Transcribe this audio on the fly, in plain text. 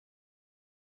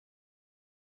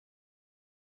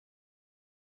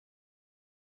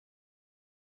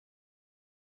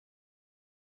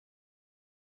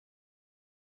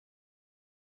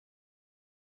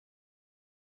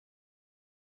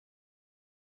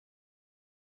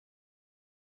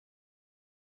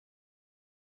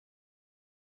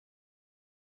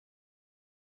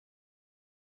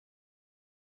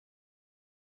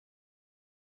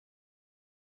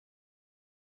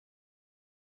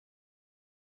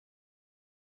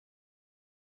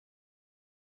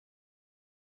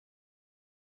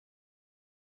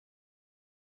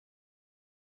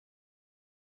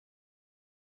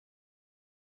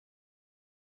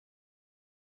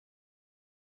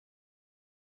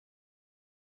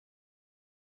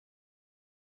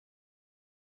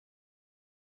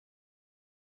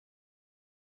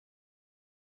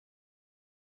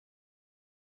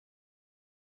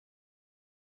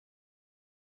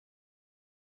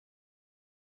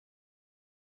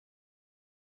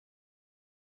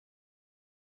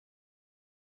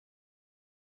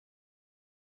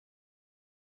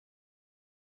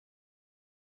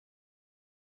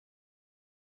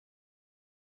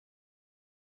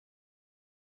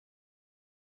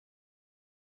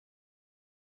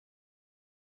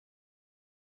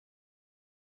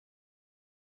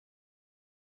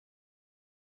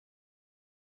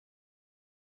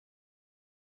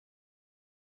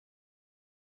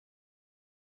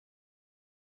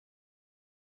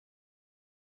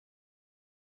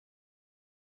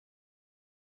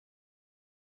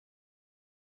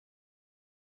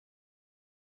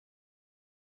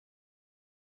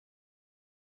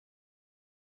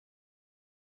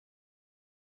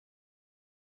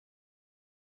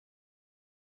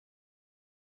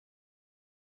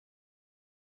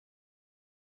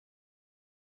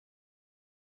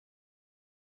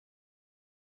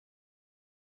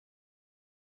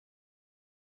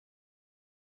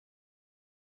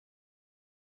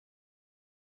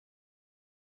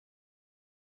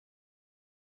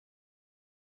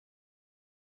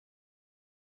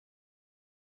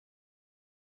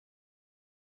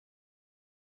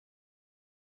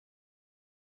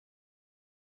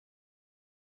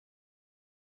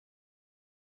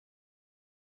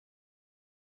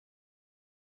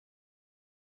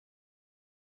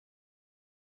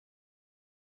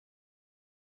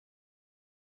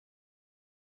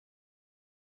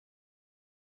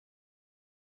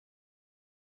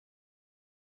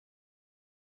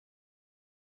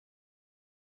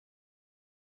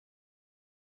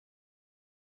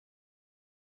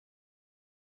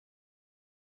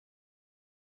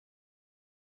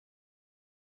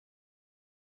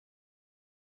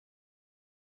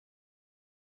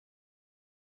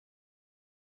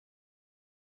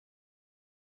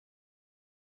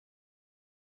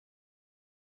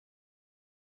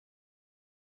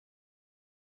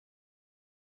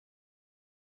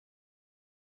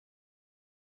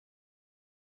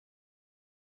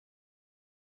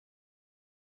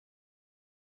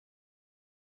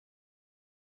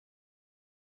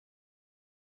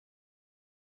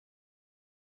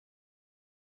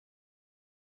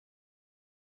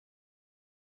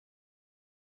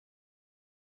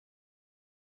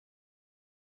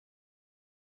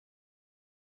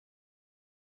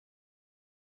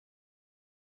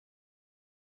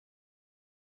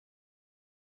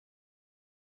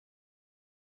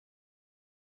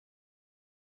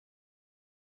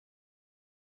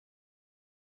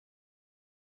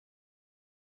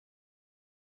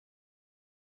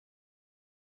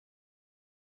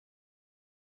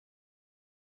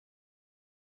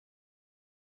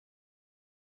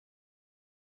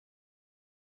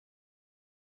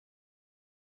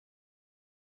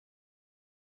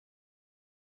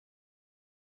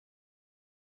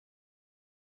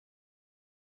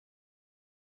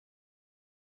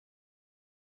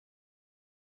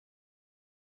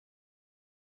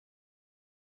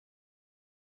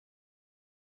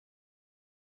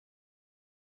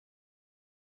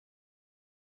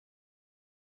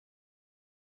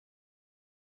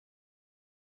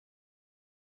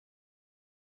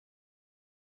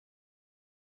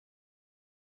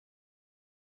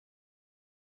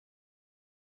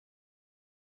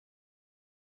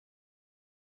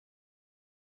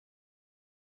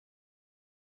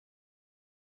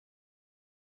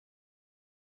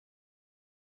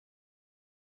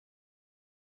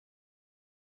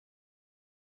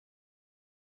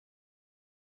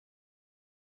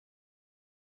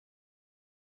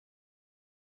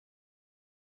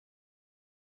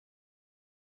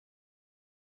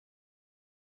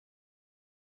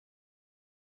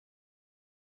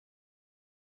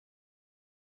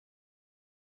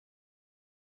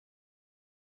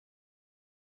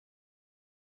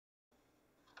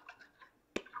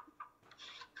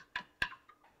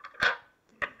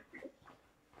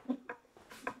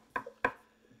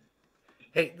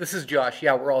Hey, this is Josh.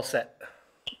 Yeah, we're all set.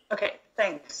 Okay,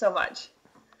 thanks so much.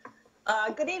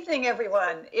 Good evening,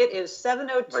 everyone. It is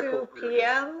 7:02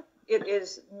 p.m. It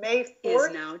is May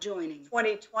 4th, now joining.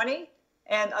 2020,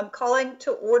 and I'm calling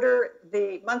to order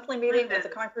the monthly meeting of the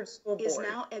Concord School Board. Is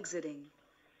now exiting.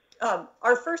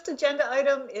 Our first agenda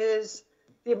item is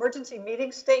the emergency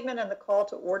meeting statement and the call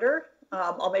to order.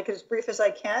 I'll make it as brief as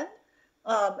I can.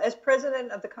 As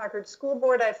president of the Concord School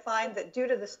Board, I find that due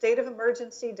to the state of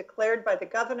emergency declared by the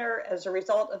governor as a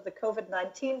result of the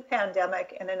COVID-19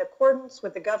 pandemic and in accordance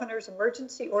with the governor's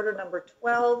emergency order number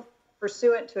 12,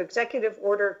 pursuant to Executive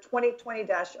Order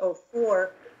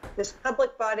 2020-04, this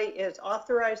public body is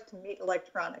authorized to meet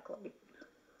electronically.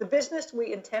 The business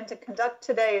we intend to conduct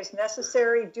today is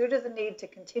necessary due to the need to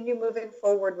continue moving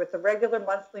forward with the regular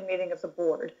monthly meeting of the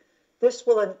board. This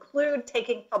will include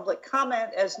taking public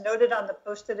comment as noted on the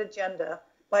posted agenda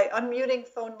by unmuting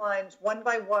phone lines one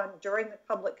by one during the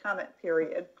public comment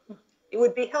period. It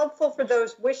would be helpful for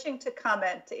those wishing to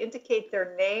comment to indicate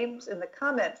their names in the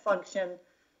comment function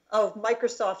of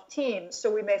Microsoft Teams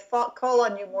so we may call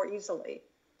on you more easily.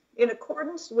 In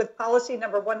accordance with policy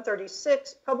number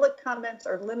 136, public comments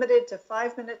are limited to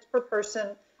 5 minutes per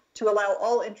person to allow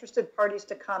all interested parties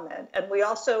to comment. And we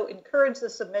also encourage the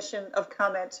submission of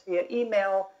comments via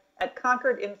email at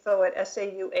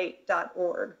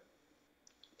concordinfo@sau8.org.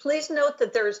 Please note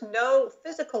that there is no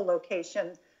physical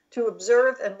location to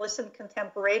observe and listen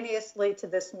contemporaneously to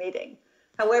this meeting.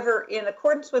 However, in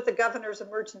accordance with the governor's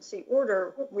emergency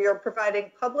order, we are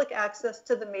providing public access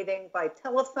to the meeting by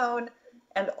telephone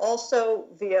and also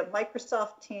via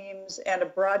Microsoft Teams and a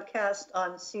broadcast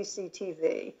on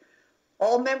CCTV.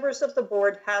 All members of the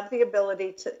board have the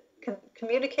ability to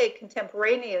communicate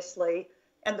contemporaneously,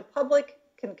 and the public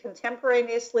can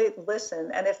contemporaneously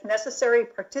listen and, if necessary,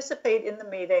 participate in the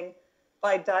meeting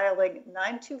by dialing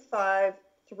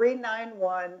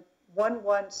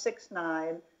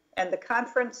 925-391-1169, and the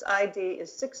conference ID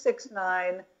is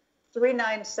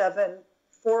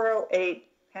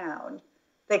 669-397-408#.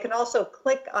 They can also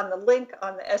click on the link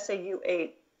on the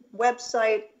SAU8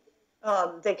 website.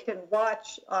 They can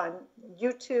watch on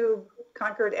YouTube,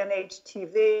 Concord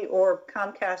NHTV, or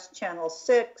Comcast Channel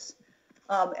 6.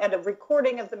 And a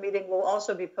recording of the meeting will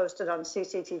also be posted on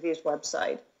CCTV's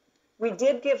website. We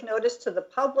did give notice to the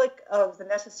public of the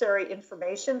necessary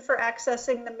information for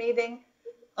accessing the meeting.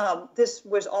 This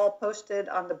was all posted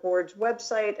on the board's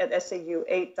website at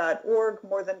sau8.org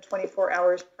more than 24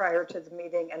 hours prior to the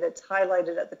meeting, and it's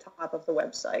highlighted at the top of the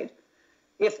website.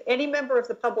 If any member of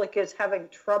the public is having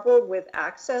trouble with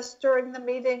access during the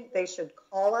meeting, they should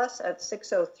call us at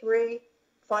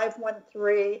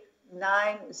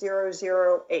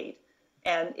 603-513-9008.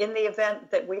 And in the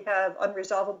event that we have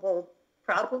unresolvable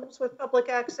problems with public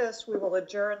access, we will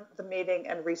adjourn the meeting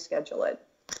and reschedule it.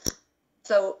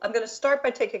 So I'm going to start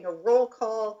by taking a roll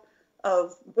call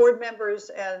of board members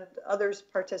and others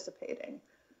participating.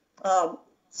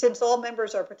 Since all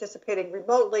members are participating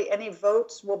remotely, any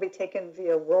votes will be taken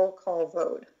via roll call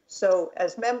vote. So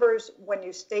as members, when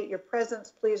you state your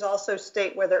presence, please also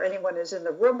state whether anyone is in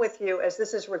the room with you, as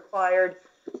this is required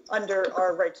under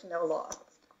our right to know law.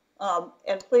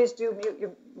 And please do mute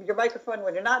your microphone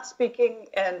when you're not speaking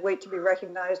and wait to be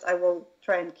recognized. I will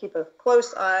try and keep a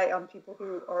close eye on people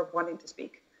who are wanting to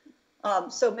speak.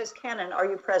 So Ms. Cannon, are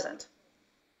you present?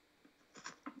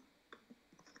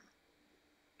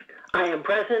 I am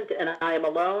present and I am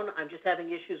alone. I'm just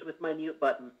having issues with my mute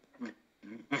button.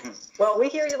 Well, we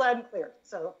hear you loud and clear,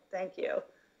 so thank you.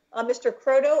 Mr.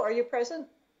 Croto, are you present?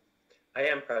 I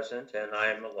am present and I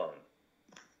am alone.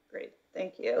 Great,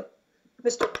 thank you.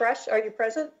 Mr. Fresh, are you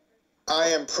present? I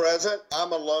am present.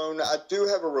 I'm alone. I do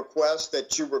have a request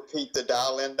that you repeat the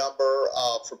dial-in number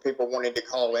for people wanting to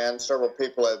call in. Several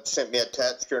people have sent me a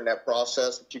text during that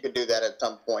process. If you could do that at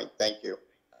some point, thank you.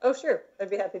 Oh, sure. I'd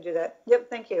be happy to do that. Yep,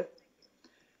 thank you.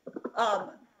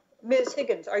 Ms.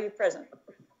 Higgins, are you present?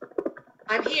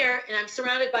 I'm here and I'm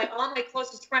surrounded by all my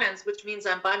closest friends, which means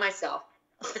I'm by myself.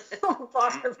 Oh,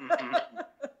 Barb.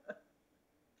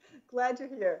 Glad you're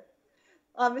here.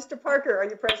 Mr. Parker, are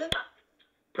you present?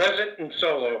 Present and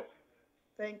solo.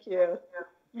 Thank you.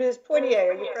 Ms.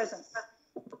 Poitier, are you present?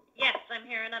 Yes, I'm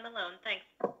here and I'm alone. Thanks.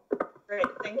 Great,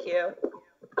 thank you.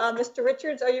 Mr.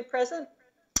 Richards, are you present?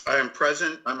 I am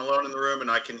present. I'm alone in the room and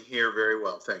I can hear very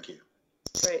well. Thank you.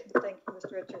 Great, thank you,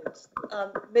 Mr. Richards.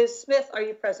 Ms. Smith, are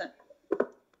you present?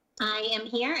 I am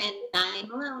here and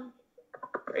I'm alone.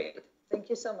 Great, thank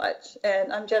you so much.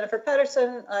 And I'm Jennifer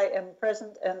Patterson. I am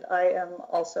present and I am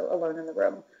also alone in the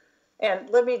room. And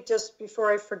let me just,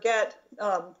 before I forget,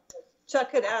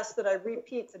 Chuck had asked that I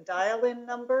repeat the dial-in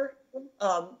number.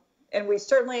 And we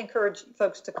certainly encourage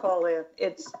folks to call in.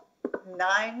 It's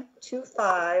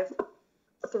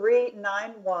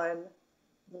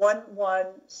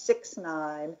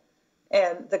 925-391-1169.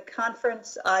 And the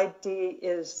conference ID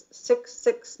is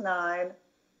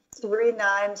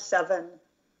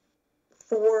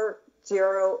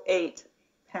 669-397-408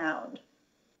 pound.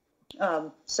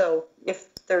 So if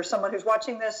there's someone who's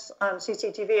watching this on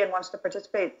CCTV and wants to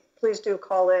participate, please do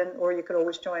call in, or you could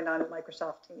always join on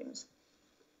Microsoft Teams.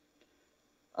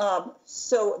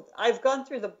 So I've gone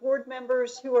through the board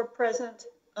members who are present.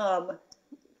 I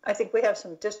think we have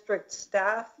some district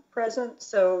staff present.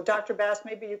 So Dr. Bass,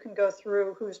 maybe you can go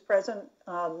through who's present,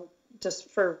 just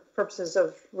for purposes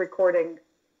of recording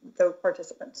the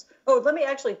participants. Oh, we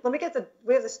have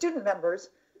the student members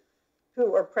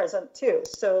who are present too.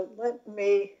 So let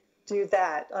me do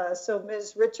that. So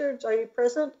Ms. Richards, are you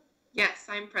present? Yes,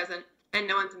 I'm present, and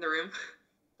no one's in the room.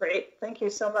 Great, thank you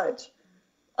so much.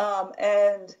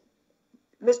 And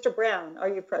Mr. Brown, are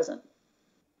you present?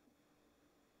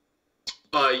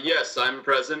 Yes, I'm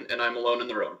present, and I'm alone in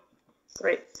the room.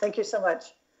 Great, thank you so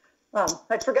much.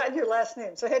 I'd forgotten your last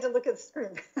name, so I had to look at the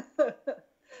screen.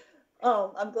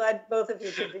 I'm glad both of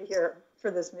you could be here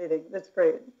for this meeting. That's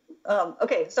great.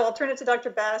 Okay, so I'll turn it to Dr.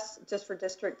 Bass just for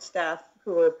district staff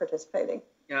who are participating.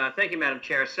 Thank you, Madam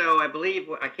Chair. So I believe,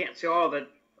 I can't see all the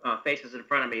faces in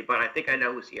front of me, but I think I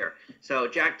know who's here. So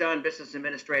Jack Dunn, Business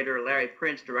Administrator, Larry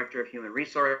Prince, Director of Human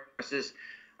Resources,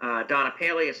 Donna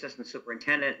Paley, Assistant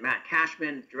Superintendent, Matt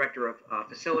Cashman, Director of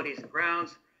Facilities and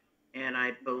Grounds, and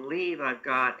I believe I've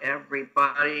got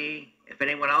everybody. If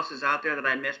anyone else is out there that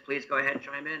I missed, please go ahead and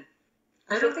chime in.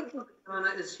 I don't think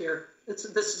Donna is here. This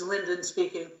is Lyndon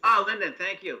speaking. Oh, Lyndon,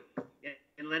 thank you. Yeah,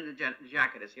 and Lyndon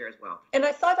Jacket is here as well. And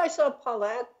I thought I saw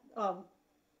Paulette.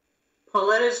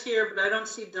 Paulette is here, but I don't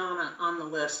see Donna on the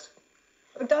list.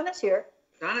 Oh, Donna's here.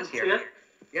 Donna's here. Yeah.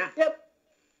 Yeah. Yep.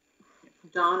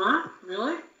 Donna,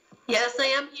 really? Yes, I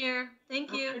am here.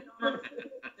 Thank you. Okay, Donna.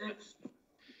 Thanks.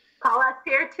 Paulette's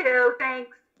here too,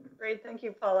 thanks. Great, thank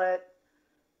you, Paulette.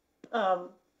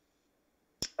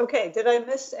 Okay, did I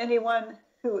miss anyone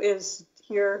who is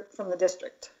here from the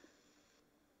district?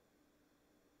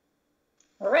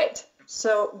 All right,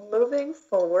 so moving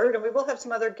forward, and we will have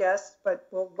some other guests, but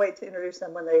we'll wait to introduce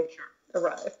them when they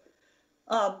arrive.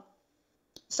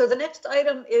 So the next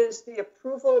item is the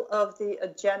approval of the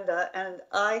agenda, and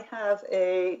I have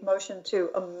a motion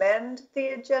to amend the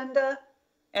agenda,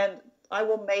 and I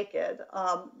will make it.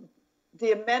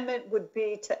 The amendment would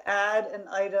be to add an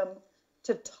item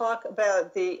to talk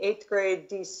about the 8th grade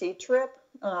DC trip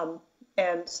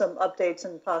and some updates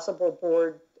and possible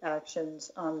board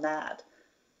actions on that.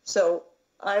 So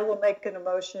I will make an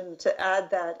motion to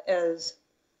add that as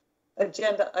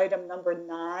agenda item number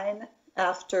 9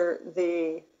 after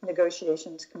the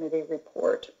negotiations committee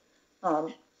report.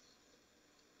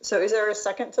 So is there a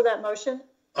second to that motion?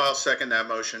 I'll second that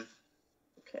motion.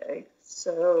 Okay,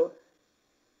 so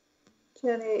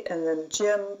Jenny and then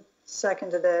Jim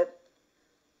seconded it.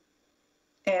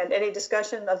 And any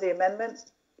discussion of the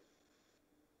amendments?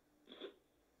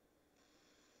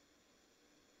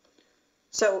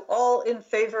 So all in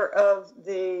favor of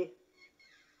the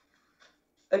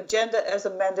agenda as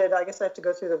amended, I guess I have to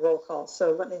go through the roll call.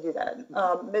 So let me do that.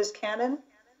 Ms. Cannon?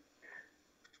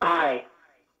 Aye.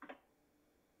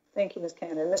 Thank you, Ms.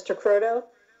 Cannon. Mr. Croto?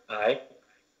 Aye.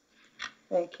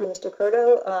 Thank you, Mr.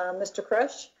 Croto. Mr.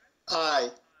 Crush?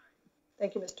 Aye.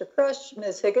 Thank you, Mr. Crush.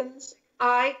 Ms. Higgins?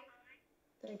 Aye.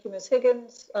 Thank you, Ms.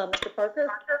 Higgins. Mr. Parker?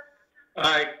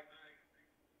 Aye.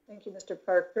 Thank you, Mr.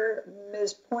 Parker.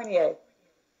 Ms. Poinier?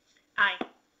 Aye.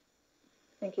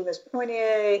 Thank you, Ms.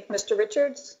 Poinier. Mr.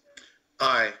 Richards?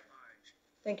 Aye.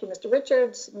 Thank you, Mr.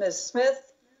 Richards. Ms.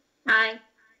 Smith? Aye.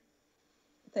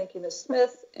 Thank you, Ms.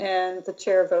 Smith. And the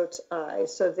chair votes aye.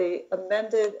 So the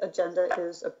amended agenda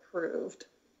is approved.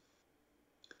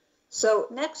 So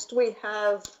next we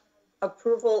have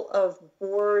approval of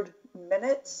board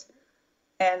minutes.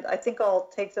 And I think I'll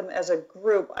take them as a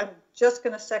group. I'm just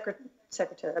going to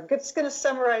I'm just going to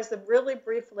summarize them really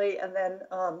briefly, and then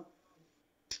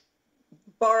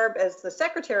Barb, as the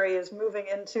secretary, is moving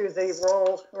into the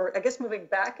role, or I guess moving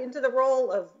back into the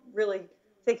role of really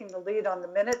taking the lead on the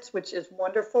minutes, which is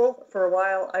wonderful. For a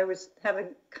while, I was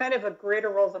having kind of a greater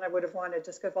role than I would have wanted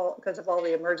just because of all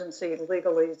the emergency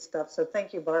legally stuff. So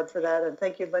thank you, Barb, for that, and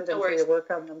thank you, Lyndon, for your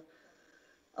work on them.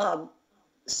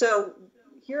 So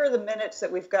here are the minutes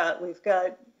that we've got. We've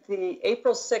got the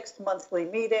April 6th monthly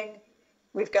meeting.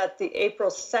 We've got the April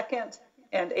 2nd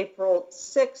and April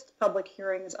 6th public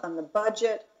hearings on the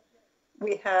budget.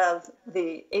 We have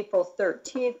the April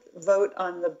 13th vote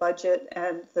on the budget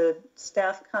and the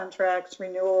staff contracts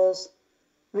renewals.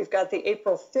 We've got the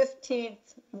April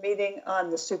 15th meeting on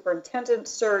the superintendent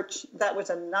search. That was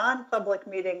a non-public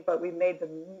meeting, but we made the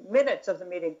minutes of the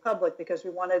meeting public because we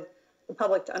wanted the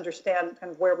public to understand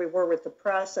kind of where we were with the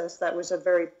process. That was a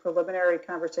very preliminary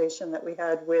conversation that we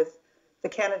had with the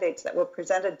candidates that were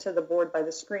presented to the board by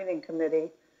the screening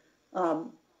committee.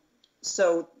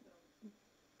 So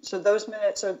those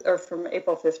minutes are from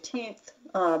April 15th.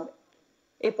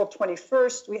 April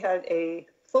 21st, we had a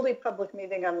fully public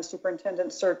meeting on the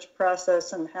superintendent search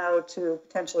process and how to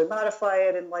potentially modify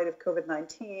it in light of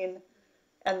COVID-19.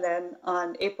 And then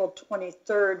on April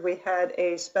 23rd, we had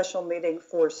a special meeting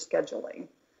for scheduling.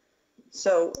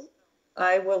 So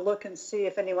I will look and see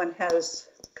if anyone has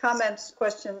comments,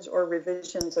 questions, or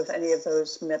revisions of any of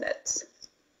those minutes.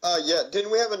 Yeah,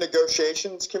 didn't we have a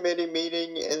negotiations committee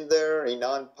meeting in there, a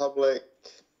non-public?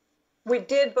 We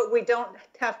did, but we don't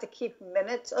have to keep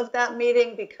minutes of that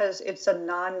meeting because it's a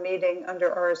non-meeting under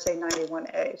RSA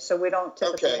 91A. So we don't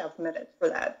typically have minutes for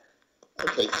that.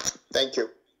 Okay, thank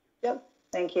you. Yep,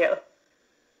 thank you.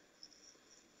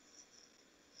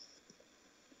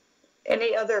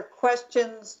 Any other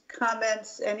questions,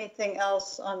 comments, anything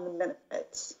else on the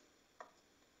minutes?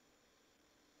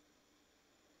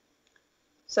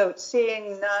 So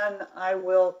seeing none, I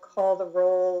will call the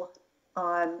roll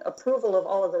on approval of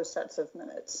all of those sets of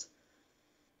minutes.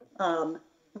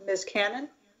 Ms. Cannon?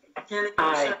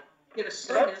 Aye. Get a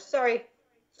second. Oh, sorry.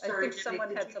 I Sorry, think someone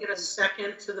did had you something. get a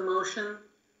second to the motion?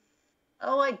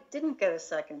 Oh, I didn't get a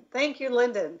second. Thank you,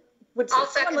 Lyndon. Would I'll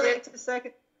someone second like to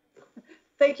second?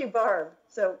 Thank you, Barb.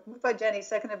 So moved by Jenny,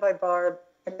 seconded by Barb,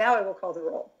 and now I will call the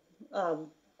roll.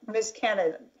 Ms.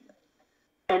 Cannon.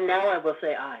 And now I will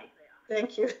say aye.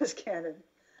 Thank you, Ms. Cannon.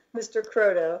 Mr.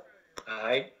 Croto.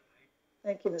 Aye.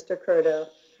 Thank you, Mr. Croto.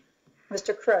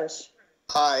 Mr. Crush.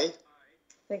 Aye.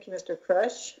 Thank you, Mr.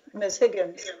 Crush. Ms.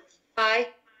 Higgins. Aye.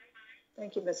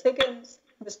 Thank you, Ms. Higgins.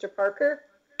 Mr. Parker.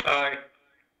 Aye.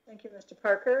 Thank you, Mr.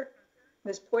 Parker.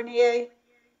 Ms. Poinier.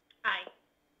 Aye.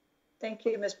 Thank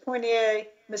you, Ms. Poinier.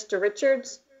 Mr.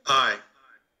 Richards. Aye.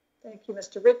 Thank you,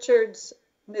 Mr. Richards.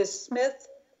 Ms. Smith.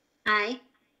 Aye.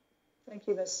 Thank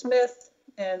you, Ms. Smith.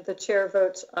 And the chair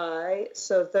votes aye.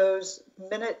 So those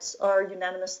minutes are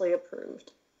unanimously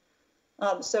approved.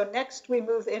 So next we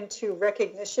move into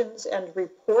recognitions and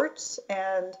reports,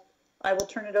 and I will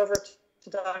turn it over to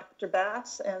Dr.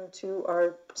 Bass and to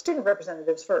our student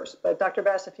representatives first. But Dr.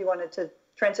 Bass, if you wanted to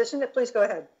transition it, please go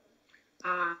ahead.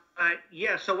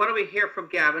 Yeah, so why don't we hear from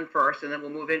Gavin first, and then we'll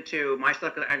move into my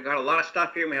stuff. I've got a lot of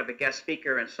stuff here. We have a guest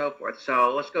speaker and so forth.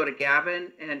 So let's go to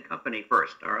Gavin and company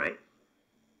first, all right?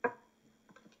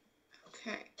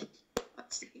 Okay,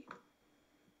 let's see.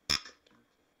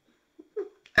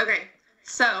 Okay,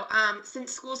 so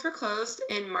since schools were closed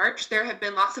in March, there have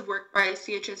been lots of work by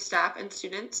CHS staff and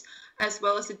students, as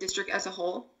well as the district as a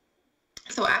whole.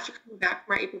 So after coming back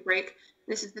from our April break,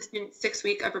 this is the student's 6th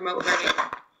week of remote learning.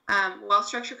 While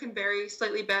structure can vary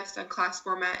slightly based on class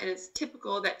format, it is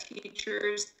typical that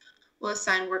teachers will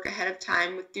assign work ahead of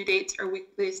time with due dates or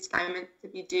weekly assignments to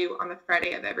be due on the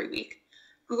Friday of every week.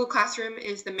 Google Classroom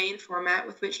is the main format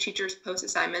with which teachers post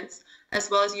assignments, as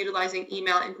well as utilizing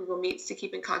email and Google Meets to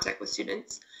keep in contact with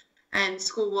students. And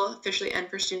school will officially end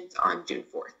for students on June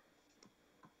 4th.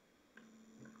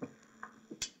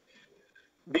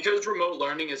 Because remote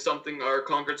learning is something our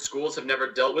Concord schools have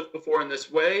never dealt with before in this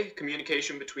way,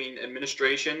 communication between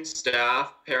administration,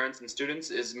 staff, parents, and students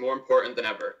is more important than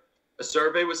ever. A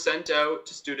survey was sent out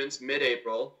to students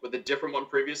mid-April, with a different one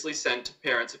previously sent to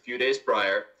parents a few days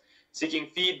prior, seeking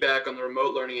feedback on the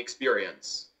remote learning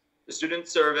experience. The student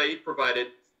survey provided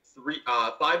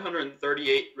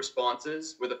 538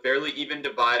 responses with a fairly even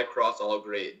divide across all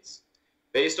grades.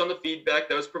 Based on the feedback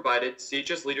that was provided,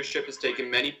 CHS leadership has taken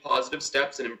many positive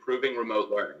steps in improving remote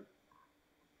learning.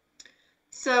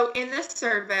 So in this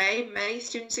survey, many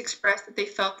students expressed that they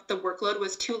felt that the workload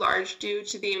was too large due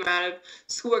to the amount of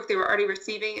schoolwork they were already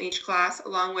receiving in each class,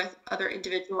 along with other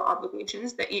individual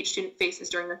obligations that each student faces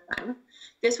during this time.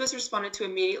 This was responded to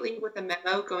immediately with a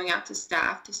memo going out to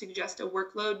staff to suggest a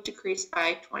workload decrease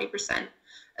by 20%,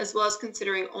 as well as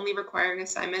considering only requiring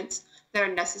assignments that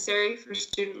are necessary for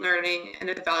student learning and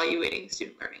evaluating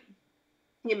student learning.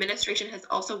 The administration has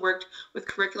also worked with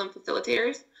curriculum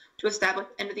facilitators to establish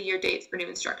end-of-the-year dates for new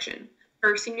instruction.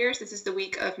 For seniors, this is the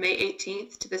week of May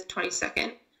 18th to the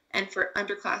 22nd, and for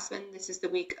underclassmen, this is the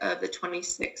week of the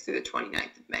 26th through the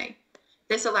 29th of May.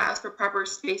 This allows for proper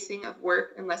spacing of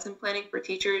work and lesson planning for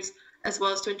teachers, as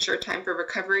well as to ensure time for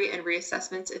recovery and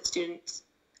reassessments if students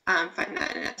find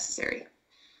that necessary.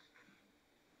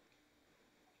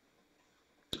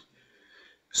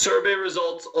 Survey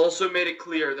results also made it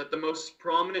clear that the most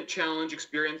prominent challenge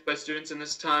experienced by students in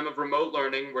this time of remote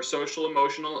learning were social,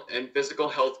 emotional, and physical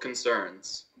health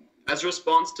concerns. As a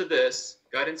response to this,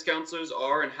 guidance counselors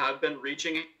are and have been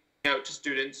reaching out to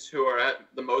students who are at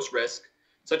the most risk,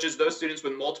 such as those students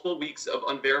with multiple weeks of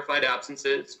unverified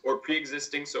absences or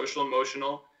pre-existing social,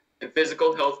 emotional, and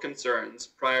physical health concerns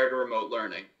prior to remote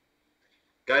learning.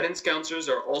 Guidance counselors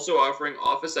are also offering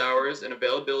office hours and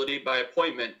availability by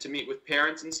appointment to meet with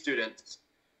parents and students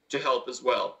to help as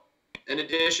well. In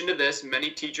addition to this, many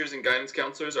teachers and guidance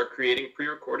counselors are creating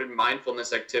pre-recorded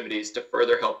mindfulness activities to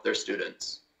further help their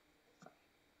students.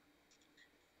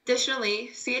 Additionally,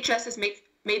 CHS has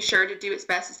made sure to do its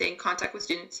best to stay in contact with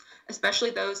students, especially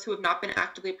those who have not been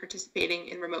actively participating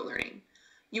in remote learning.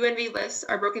 UNV lists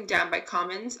are broken down by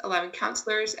commons, allowing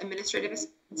counselors, administrative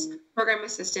assistants, program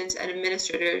assistants, and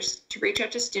administrators to reach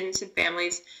out to students and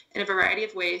families in a variety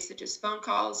of ways, such as phone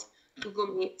calls, Google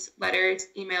Meets, letters,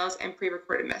 emails, and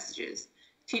pre-recorded messages.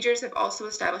 Teachers have also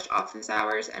established office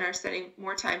hours and are setting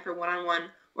more time for one-on-one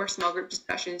or small group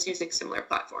discussions using similar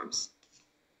platforms.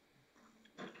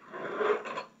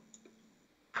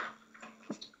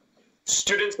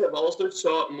 Students have also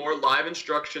sought more live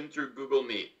instruction through Google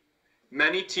Meet.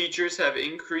 Many teachers have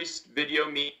increased video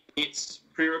meets,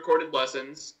 pre-recorded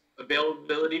lessons,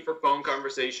 availability for phone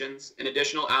conversations, and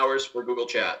additional hours for Google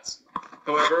Chats.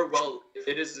 However, while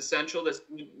it is essential that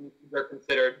student needs are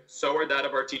considered, so are that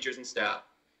of our teachers and staff.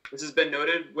 This has been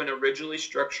noted when originally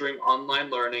structuring online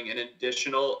learning and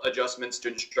additional adjustments to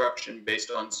instruction based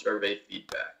on survey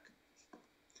feedback.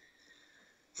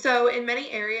 So in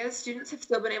many areas, students have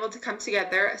still been able to come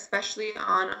together, especially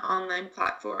on online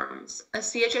platforms. A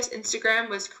CHS Instagram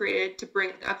was created to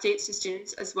bring updates to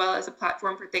students, as well as a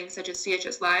platform for things such as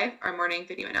CHS Live, our morning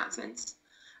video announcements.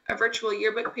 A virtual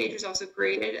yearbook page was also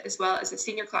created, as well as a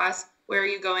senior class Where Are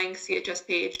You Going CHS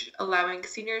page, allowing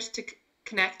seniors to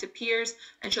connect to peers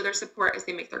and show their support as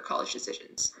they make their college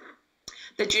decisions.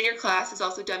 The junior class has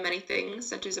also done many things,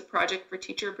 such as a project for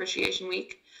Teacher Appreciation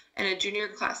Week, and a junior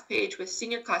class page with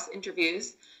senior class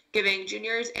interviews, giving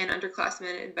juniors and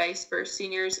underclassmen advice for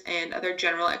seniors and other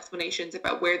general explanations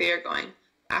about where they are going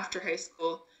after high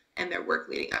school and their work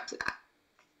leading up to that.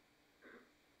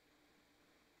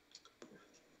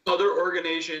 Other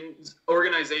organizations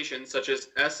such as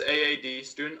SAAD,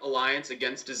 Student Alliance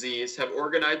Against Disease, have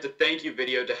organized a thank you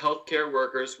video to healthcare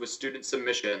workers with student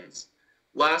submissions.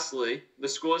 Lastly, the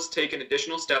school has taken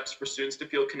additional steps for students to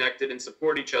feel connected and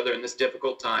support each other in this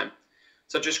difficult time,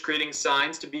 such as creating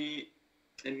signs to be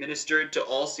administered to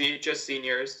all CHS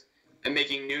seniors and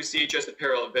making new CHS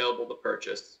apparel available to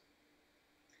purchase.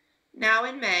 Now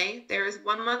in May, there is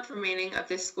 1 month remaining of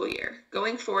this school year.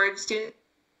 Going forward, students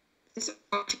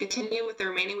are to continue with the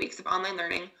remaining weeks of online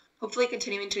learning, hopefully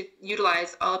continuing to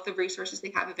utilize all of the resources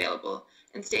they have available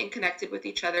and staying connected with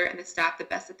each other and the staff the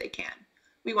best that they can.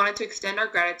 We wanted to extend our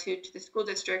gratitude to the school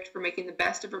district for making the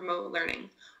best of remote learning.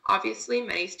 Obviously,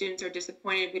 many students are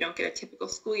disappointed we don't get a typical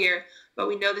school year, but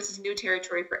we know this is new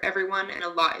territory for everyone and a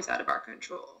lot is out of our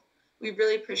control. We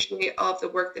really appreciate all of the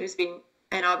work that is being,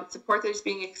 and all the support that is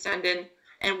being extended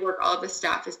and work all of the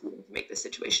staff is doing to make the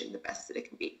situation the best that it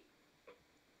can be.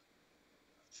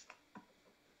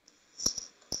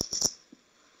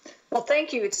 Well,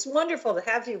 thank you. It's wonderful to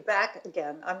have you back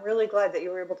again. I'm really glad that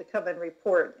you were able to come and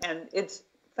report, and it's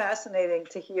fascinating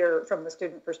to hear from the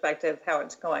student perspective how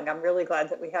it's going. I'm really glad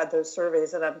that we had those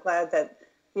surveys, and I'm glad that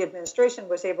the administration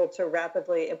was able to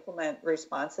rapidly implement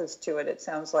responses to it. It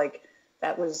sounds like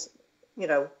that was, you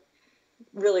know,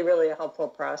 really, really a helpful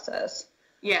process.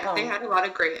 Yeah, they had a lot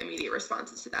of great immediate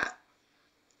responses to that.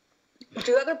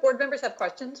 Do other board members have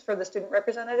questions for the student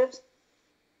representatives?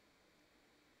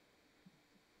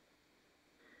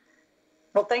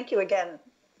 Well, thank you again.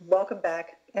 Welcome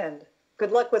back, and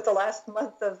good luck with the last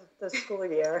month of the school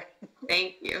year.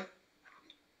 Thank you.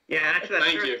 Yeah, actually,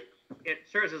 Thank you. It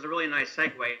serves as a really nice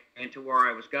segue into where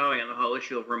I was going on the whole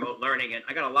issue of remote learning. And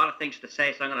I got a lot of things to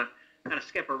say, so I'm going to kind of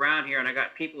skip around here. And I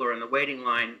got people who are in the waiting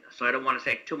line, so I don't want to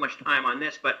take too much time on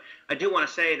this. But I do want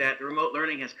to say that the remote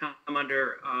learning has come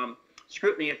under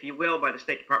scrutiny, if you will, by the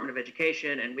State Department of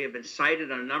Education, and we have been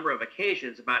cited on a number of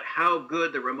occasions about how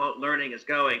good the remote learning is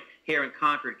going here in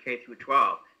Concord K through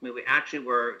 12. I mean, we actually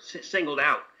were singled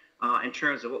out in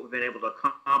terms of what we've been able to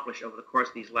accomplish over the course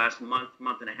of these last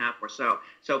month and a half or so.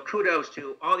 So kudos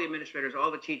to all the administrators,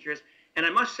 all the teachers, and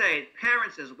I must say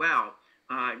parents as well.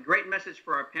 Great message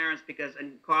for our parents because,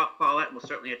 and Paulette will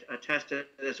certainly attest to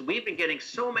this, we've been getting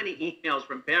so many emails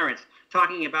from parents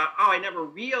talking about, oh, I never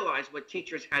realized what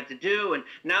teachers had to do, and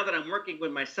now that I'm working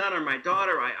with my son or my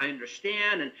daughter, I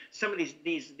understand, and some of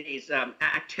these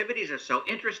activities are so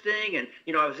interesting, and,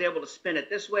 you know, I was able to spin it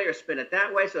this way or spin it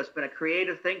that way, so it's been a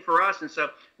creative thing for us, and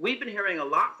so we've been hearing a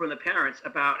lot from the parents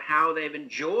about how they've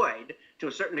enjoyed, to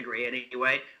a certain degree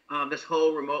anyway, this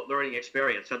whole remote learning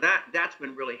experience. So that's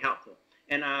been really helpful.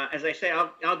 And as I say,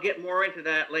 I'll get more into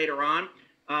that later on,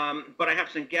 but I have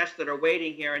some guests that are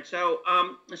waiting here. And so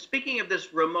speaking of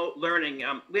this remote learning,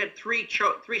 we had three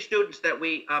students that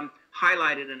we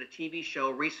highlighted in a TV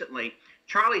show recently.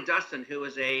 Charlie Dustin, who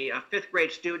is a fifth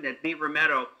grade student at Beaver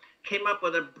Meadow, came up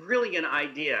with a brilliant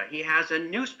idea. He has a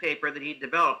newspaper that he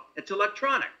developed. It's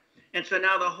electronic. And so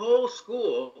now the whole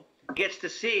school gets to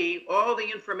see all the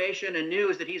information and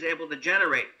news that he's able to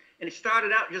generate. And it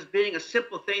started out just being a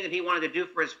simple thing that he wanted to do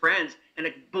for his friends, and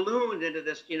it ballooned into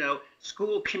this, you know,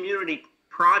 school community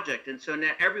project. And so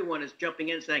now everyone is jumping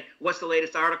in saying, what's the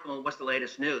latest article and what's the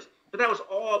latest news? But that was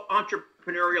all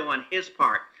entrepreneurial on his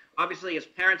part. Obviously, his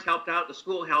parents helped out, the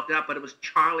school helped out, but it was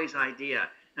Charlie's idea.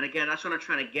 And again, that's what I'm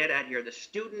trying to get at here. The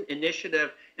student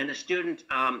initiative and the student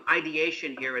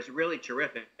ideation here is really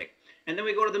terrific. And then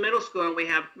we go to the middle school and we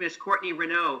have Miss Courtney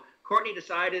Renault. Courtney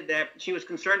decided that she was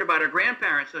concerned about her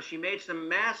grandparents, so she made some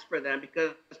masks for them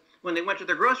because when they went to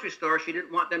the grocery store, she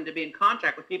didn't want them to be in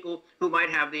contact with people who might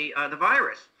have the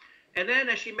virus. And then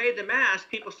as she made the mask,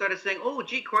 people started saying, oh,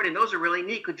 gee, Courtney, those are really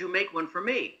neat. Could you make one for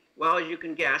me? Well, as you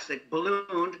can guess, it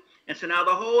ballooned. And so now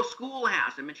the whole school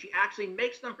has them, and she actually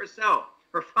makes them herself.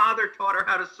 Her father taught her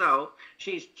how to sew.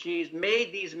 She's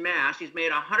made these masks. She's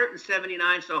made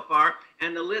 179 so far,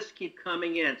 and the lists keep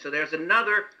coming in. So there's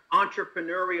another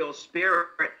entrepreneurial spirit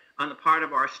on the part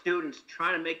of our students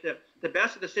trying to make the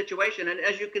best of the situation. And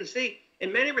as you can see,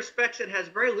 in many respects, it has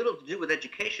very little to do with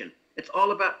education. It's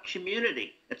all about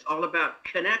community. It's all about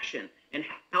connection and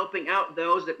helping out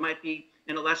those that might be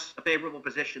in a less favorable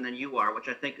position than you are, which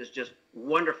I think is just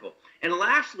wonderful. And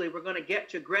lastly, we're going to get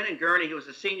to Grennan Gurney, who is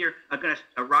a senior,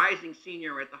 a rising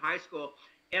senior at the high school.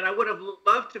 And I would have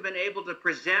loved to have been able to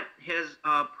present his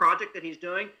project that he's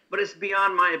doing, but it's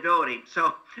beyond my ability.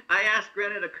 So I asked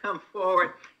Grennan to come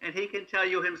forward, and he can tell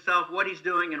you himself what he's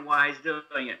doing and why he's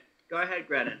doing it. Go ahead,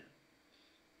 Grennan.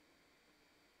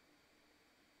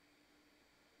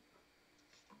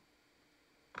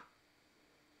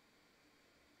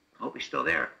 Oh, he's still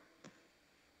there.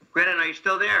 Grennan, are you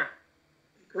still there?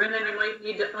 Grennan, you might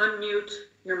need to unmute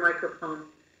your microphone.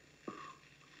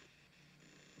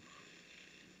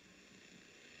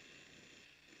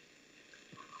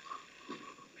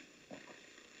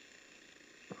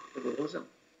 Did we lose him?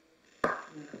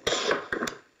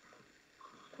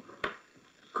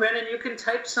 Grennan, you can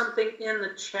type something in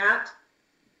the chat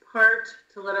part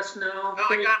to let us know. Oh,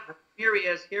 I got him. Here he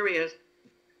is. Here he is.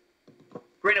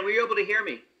 Grennan, were you able to hear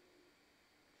me?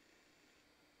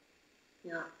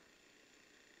 Yeah.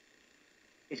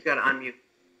 He's got to unmute.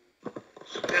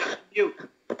 He's got to unmute.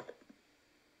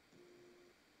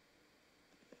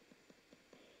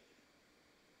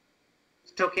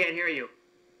 Still can't hear you.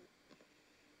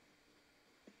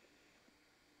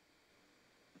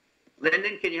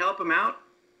 Lyndon, can you help him out?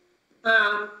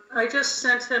 I just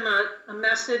sent him a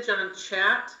message on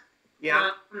chat.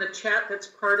 Yeah. On the chat that's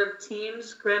part of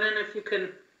Teams. Grennan, if you can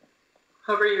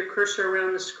hover your cursor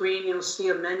around the screen, you'll see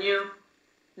a menu.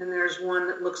 And there's one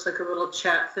that looks like a little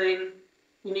chat thing.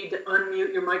 You need to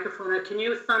unmute your microphone. Can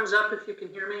you thumbs up if you can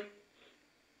hear me?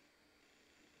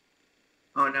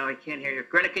 Oh, no, I can't hear you.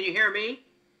 Grennan, can you hear me?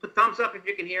 Put thumbs up if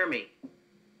you can hear me.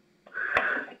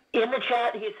 In the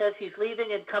chat, he says he's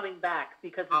leaving and coming back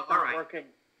because it's not working.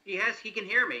 He can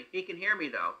hear me. He can hear me,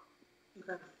 though.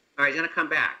 Okay. All right, he's going to come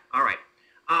back. All right.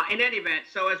 In any event,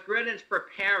 so as Grennan's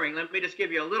preparing, let me just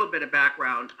give you a little bit of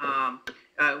background.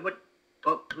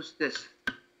 Who's this?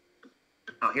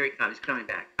 Oh, here he comes. He's coming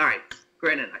back. All right,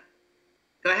 Grennan.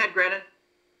 Go ahead, Grennan.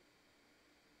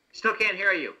 Still can't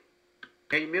hear you.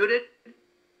 Are you muted?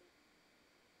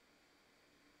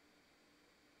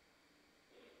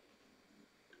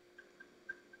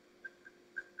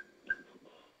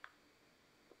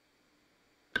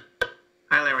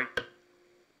 Hi, Larry.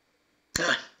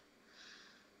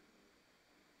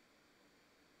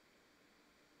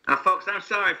 Folks, I'm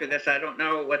sorry for this. I don't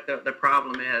know what the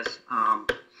problem is.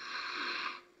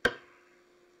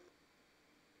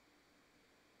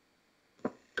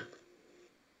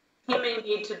 He may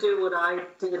need to do what I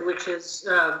did, which is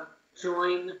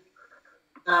join,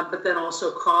 but then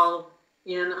also call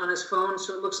in on his phone.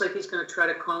 So it looks like he's going to try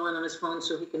to call in on his phone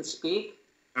so he can speak.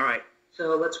 All right.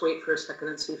 So let's wait for a second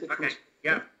and see if he comes. Okay.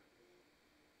 Yeah.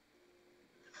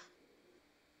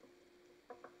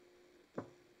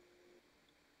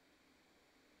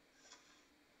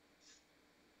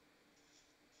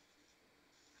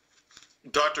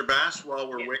 Dr. Bass, while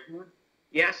we're waiting,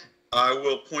 Yes. I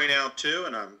will point out too,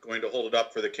 and I'm going to hold it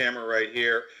up for the camera right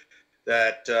here,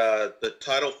 that the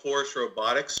Tidal Force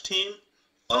Robotics team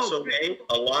also made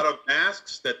a lot of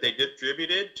masks that they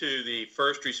distributed to the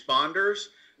first responders.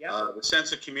 Yeah. The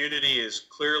sense of community is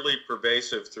clearly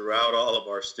pervasive throughout all of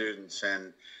our students,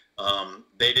 and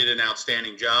they did an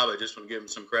outstanding job. I just want to give them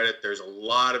some credit. There's a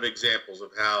lot of examples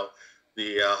of how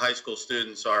the high school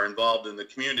students are involved in the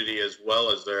community as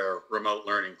well as their remote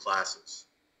learning classes.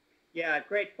 Yeah,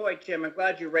 great point, Jim. I'm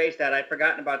glad you raised that. I'd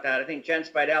forgotten about that. I think Jen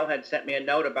Spidell had sent me a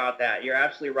note about that. You're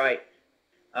absolutely right.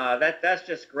 That's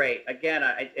just great. Again,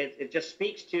 it just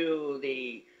speaks to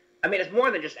the, I mean, it's more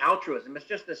than just altruism. It's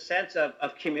just the sense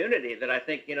of community that I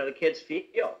think, you know, the kids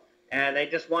feel. And they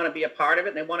just want to be a part of it,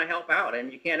 and they want to help out.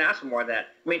 And you can't ask for more than that.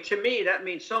 I mean, to me, that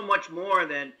means so much more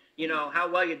than, you know,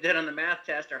 how well you did on the math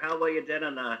test or how well you did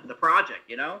on the project,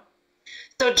 you know?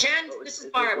 So Jen, this is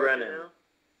Barb.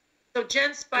 So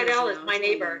Jen Spidell is my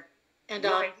neighbor, and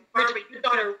her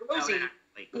daughter Rosie,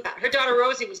 her daughter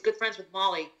Rosie was good friends with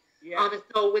Molly. Yeah. And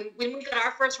so when we got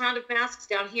our first round of masks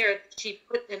down here, she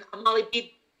put a Molly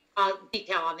bead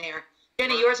decal on there.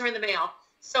 Jenny, yours are in the mail.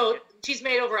 So she's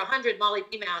made over 100 Molly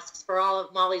B masks for all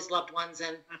of Molly's loved ones,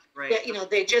 and that's great. You know,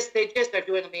 they just are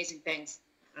doing amazing things.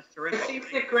 That's terrific. I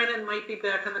think that Grennan might be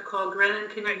back on the call. Grennan,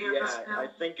 can you hear us now? I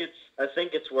think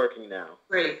it's working now.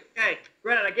 Great. Okay,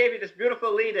 Brennan, I gave you this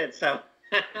beautiful lead-in, so.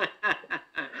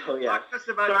 Oh yeah. Talk to us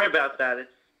about Sorry about that.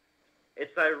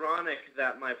 It's ironic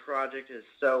that my project is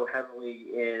so heavily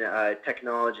in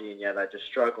technology, and yet I just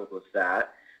struggled with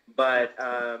that. But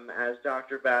as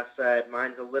Dr. Bass said,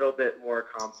 mine's a little bit more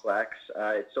complex.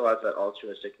 It still has that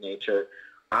altruistic nature.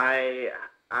 I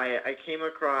came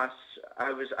across,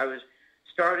 I was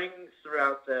starting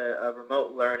throughout the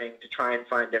remote learning to try and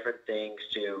find different things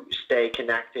to stay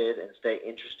connected and stay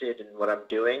interested in what I'm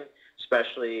doing,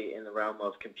 especially in the realm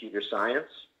of computer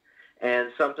science.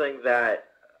 And something that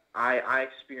I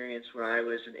experienced when I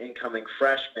was an incoming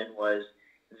freshman was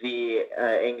the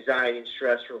anxiety and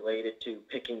stress related to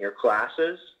picking your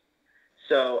classes.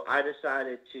 So I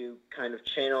decided to kind of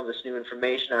channel this new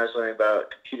information I was learning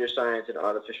about computer science and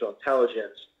artificial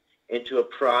intelligence into a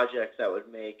project that would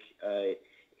make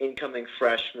incoming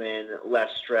freshmen less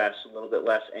stressed, a little bit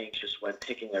less anxious when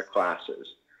picking their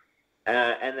classes.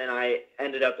 And then I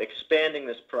ended up expanding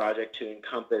this project to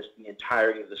encompass the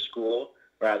entirety of the school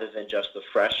rather than just the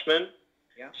freshmen.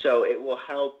 Yeah. So it will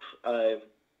help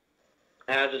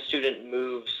as a student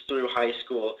moves through high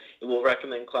school, it will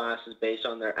recommend classes based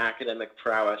on their academic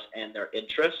prowess and their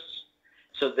interests.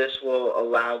 So this will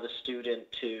allow the student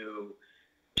to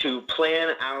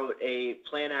plan out a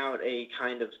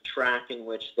kind of track in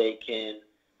which they can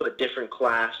put different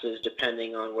classes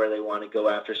depending on where they want to go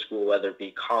after school, whether it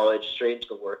be college, straight into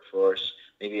the workforce,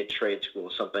 maybe a trade school,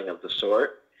 something of the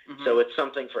sort. Mm-hmm. So it's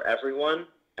something for everyone.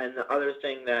 And the other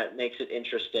thing that makes it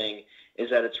interesting is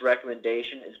that its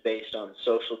recommendation is based on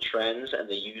social trends and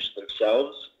the use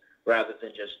themselves rather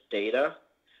than just data.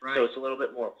 Right. So it's a little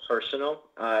bit more personal,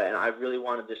 and I really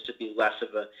wanted this to be less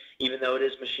of a, even though it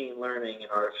is machine learning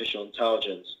and artificial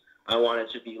intelligence, I wanted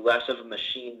it to be less of a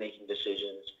machine making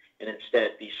decisions and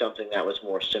instead be something that was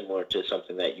more similar to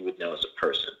something that you would know as a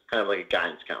person, kind of like a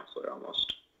guidance counselor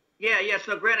almost. Yeah.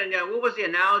 So Brennan, what was the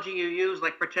analogy you used?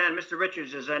 Like pretend Mr.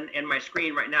 Richards is in my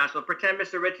screen right now. So pretend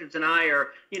Mr. Richards and I are,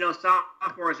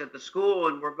 sophomores at the school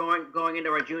and we're going into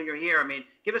our junior year. I mean,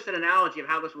 give us an analogy of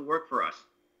how this would work for us.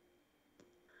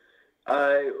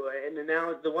 And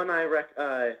now the one I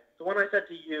said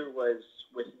to you was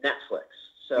with Netflix.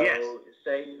 So yes.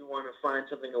 Say you want to find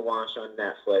something to watch on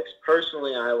Netflix.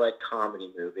 Personally, I like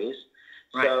comedy movies.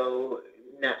 Right. So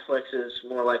Netflix is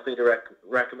more likely to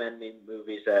recommend me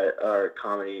movies that are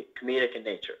comedic in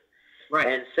nature. Right.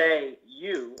 And say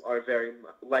you are very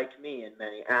like me in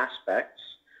many aspects.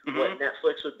 Mm-hmm. What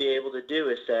Netflix would be able to do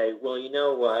is say, well, you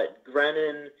know what,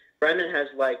 Brennan has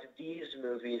liked these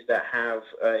movies that have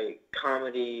a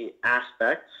comedy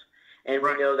aspects, and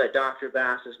right. we know that Dr.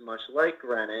 Bass is much like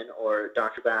Brennan, or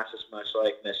Dr. Bass is much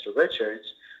like Mr. Richards,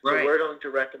 so right. we're going to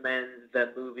recommend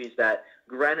the movies that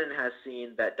Brennan has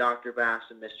seen that Dr. Bass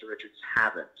and Mr. Richards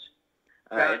haven't,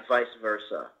 right. and vice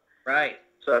versa. Right.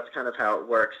 So that's kind of how it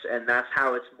works, and that's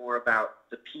how it's more about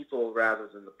the people rather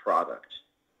than the product.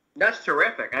 That's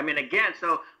terrific. I mean, again,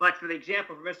 so like for the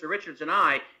example for Mr. Richards and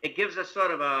I, it gives us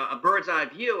sort of a bird's eye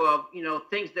view of,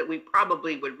 things that we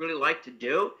probably would really like to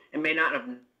do and may not have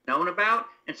known about.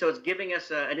 And so it's giving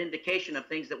us an indication of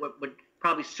things that would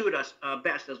probably suit us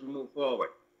best as we move forward.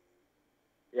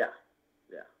 Yeah,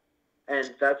 yeah.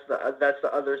 And that's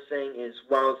the other thing is,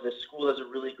 while the school does a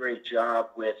really great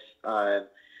job with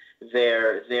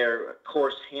their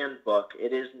course handbook,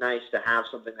 it is nice to have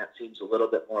something that seems a little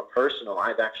bit more personal.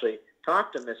 I've actually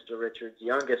talked to Mr. Richards'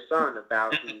 youngest son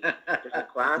about the different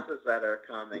classes that are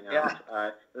coming up.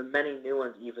 There are many new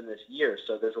ones even this year,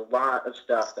 so there's a lot of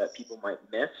stuff that people might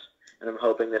miss, and I'm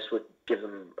hoping this would give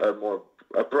them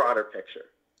a broader picture.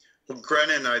 Well,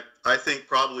 Grennan, I think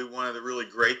probably one of the really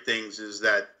great things is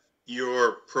that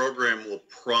your program will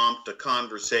prompt a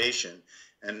conversation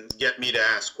and get me to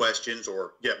ask questions,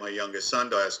 or get my youngest son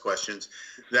to ask questions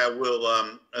that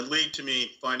will lead to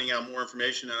me finding out more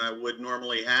information than I would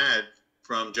normally have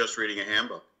from just reading a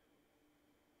handbook.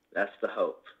 That's the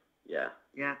hope. Yeah.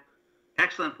 Yeah.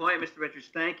 Excellent point, Mr. Richards.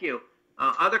 Thank you.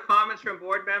 Other comments from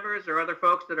board members or other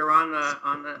folks that are on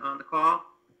the call?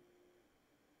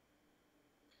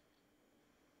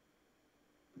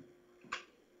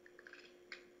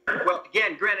 Well,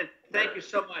 again, Grennan, thank you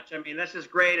so much. I mean, this is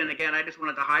great. And again, I just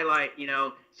wanted to highlight,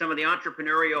 some of the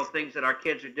entrepreneurial things that our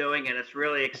kids are doing, and it's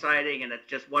really exciting, and it's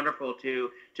just wonderful to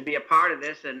be a part of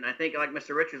this. And I think, like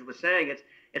Mr. Richards was saying,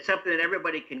 it's something that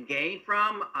everybody can gain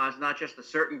from. It's not just a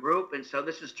certain group. And so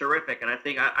this is terrific. And I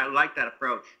think I like that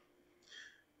approach.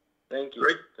 Thank you.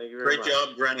 Great, thank you very much. Great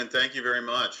job, Grennan. Thank you very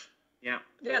much. Yeah.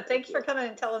 Yeah, thanks for coming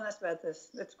and telling us about this.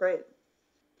 It's great.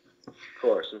 Of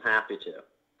course, I'm happy to.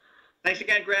 Thanks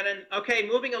again, Grennan. Okay,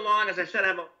 moving along. As I said, I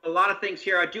have a lot of things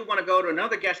here. I do want to go to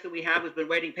another guest that we have who's been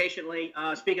waiting patiently.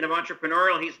 Speaking of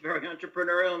entrepreneurial, he's very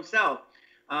entrepreneurial himself.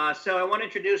 So I want to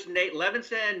introduce Nate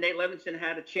Levinson. Nate Levinson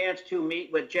had a chance to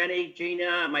meet with Jenny,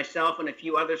 Gina, myself, and a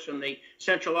few others from the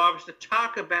central office to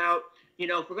talk about,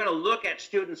 if we're going to look at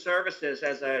student services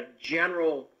as a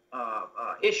general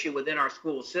issue within our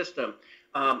school system,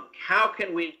 how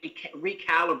can we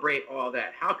recalibrate all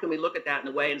that? How can we look at that in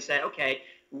a way and say, okay,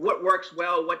 what works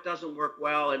well, what doesn't work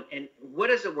well, and what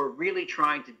is it we're really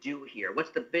trying to do here? What's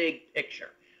the big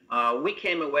picture? We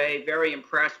came away very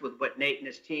impressed with what Nate and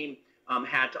his team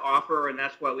had to offer, and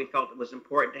that's why we felt it was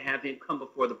important to have him come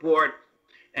before the board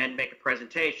and make a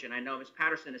presentation. I know Ms.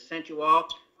 Patterson has sent you all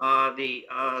the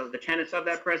tenets of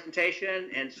that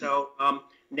presentation, and so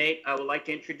Nate, I would like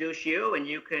to introduce you, and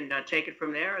you can take it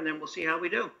from there, and then we'll see how we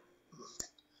do.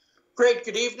 Great,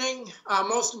 good evening.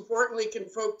 Most importantly, can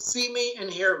folks see me and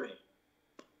hear me?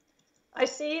 I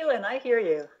see you and I hear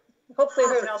you. Hopefully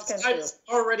everyone else can too. That's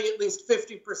already at least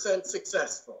 50%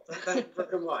 successful. Thank you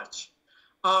very much.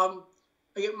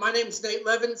 Again, my name is Nate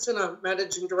Levinson. I'm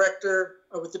Managing Director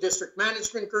with the District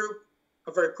Management Group.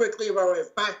 Very quickly, by way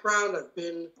of background, I've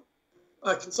been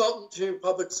a consultant to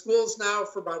public schools now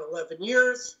for about 11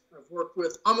 years. I've worked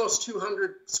with almost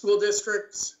 200 school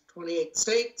districts, 28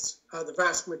 states, the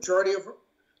vast majority of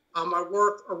my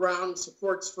work around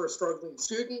supports for struggling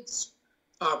students.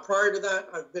 Prior to that,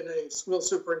 I've been a school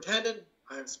superintendent.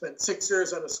 I've spent 6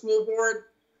 years on a school board,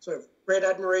 so I have great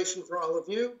admiration for all of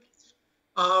you.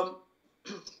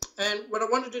 And what I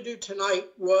wanted to do tonight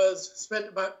was spend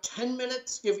about 10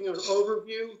 minutes giving you an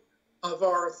overview of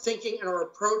our thinking and our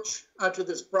approach to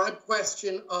this broad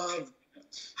question of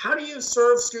how do you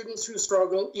serve students who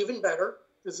struggle even better?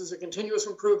 This is a continuous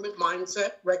improvement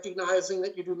mindset, recognizing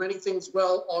that you do many things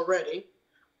well already,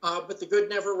 but the good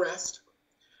never rest.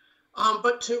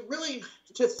 But to really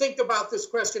think about this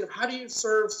question of how do you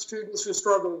serve students who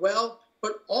struggle well,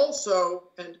 but also,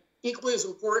 and equally as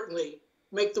importantly,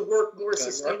 make the work more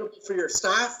sustainable for your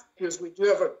staff, because we do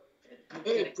have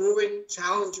a brewing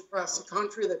challenge across the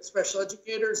country that special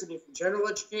educators and even general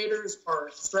educators are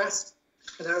stressed,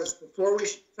 and that was before we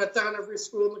shut down every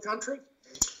school in the country.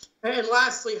 And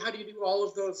lastly, how do you do all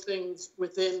of those things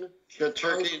within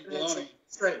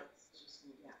strength?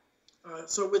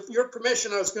 So with your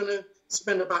permission, I was going to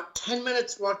spend about 10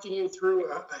 minutes walking you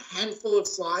through a handful of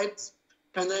slides,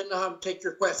 and then take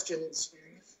your questions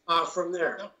from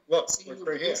there. Look,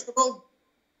 we're here.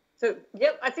 So,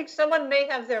 yep, I think someone may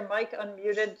have their mic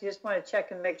unmuted. You just want to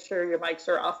check and make sure your mics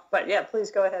are off. But yeah,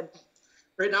 please go ahead.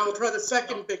 Right now, we'll try the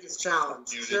second biggest challenge.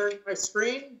 Sharing my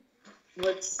screen.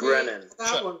 Let's see Grennan.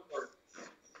 that one works.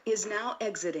 Is now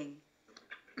exiting.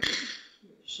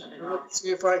 Let's see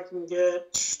if I can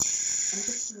get.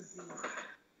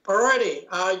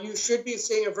 Alrighty, you should be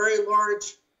seeing a very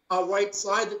large white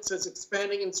slide that says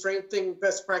expanding and strengthening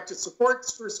best practice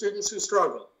supports for students who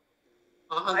struggle.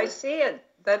 I see it.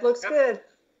 That looks good.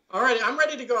 All right, I'm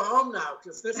ready to go home now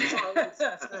because this is all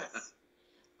success.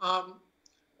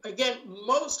 Again,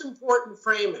 most important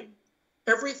framing.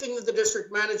 Everything that the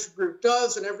district management group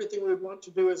does and everything we want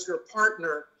to do as your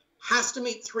partner has to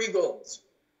meet 3 goals.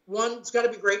 One, it's got to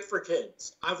be great for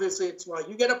kids. Obviously, it's why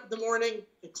you get up in the morning.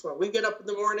 It's why we get up in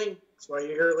the morning. It's why you're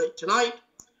here late tonight.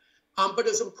 But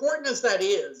as important as that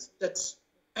is, that's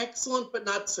excellent but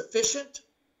not sufficient.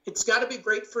 It's got to be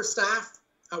great for staff.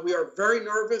 We are very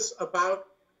nervous about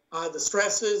the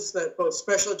stresses that both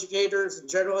special educators and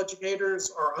general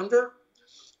educators are under.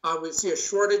 We see a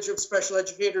shortage of special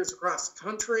educators across the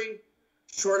country,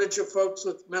 shortage of folks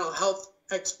with mental health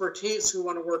expertise who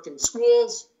want to work in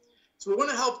schools. So we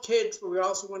want to help kids, but we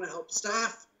also want to help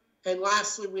staff. And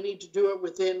lastly, we need to do it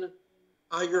within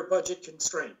your budget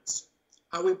constraints.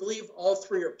 We believe all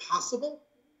three are possible.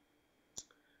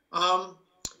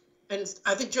 And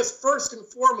I think just first and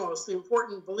foremost, the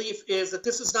important belief is that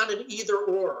this is not an either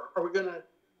or. Are we going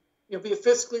to be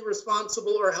fiscally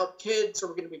responsible or help kids? Are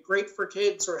we going to be great for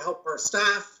kids or help our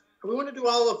staff? And we want to do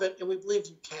all of it, and we believe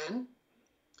you can.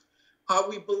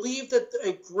 We believe that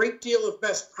a great deal of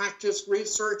best practice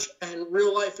research and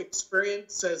real life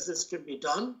experience says this can be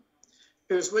done.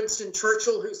 It was Winston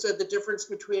Churchill who said the difference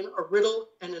between a riddle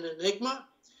and an enigma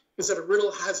is that a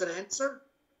riddle has an answer.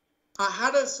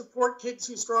 How to support kids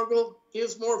who struggle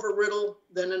is more of a riddle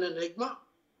than an enigma.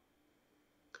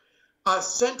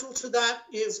 Central to that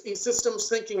is a systems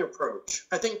thinking approach.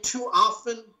 I think too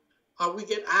often we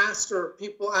get asked, or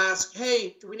people ask,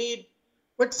 hey,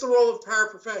 what's the role of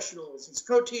paraprofessionals? Is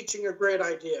co-teaching a great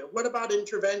idea? What about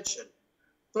intervention?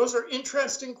 Those are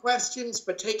interesting questions,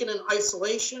 but taken in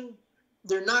isolation,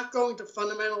 they're not going to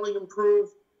fundamentally improve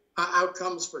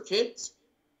outcomes for kids.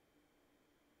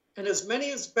 And as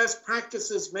many as best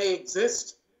practices may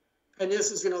exist, and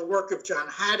this is the work of John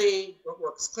Hattie, What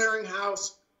Works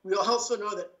Clearinghouse, we also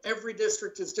know that every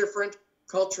district is different.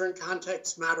 Culture and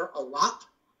context matter a lot.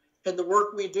 And the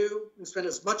work we do, we spend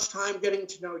as much time getting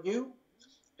to know you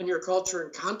and your culture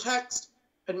and context,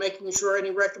 and making sure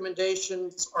any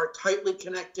recommendations are tightly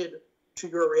connected to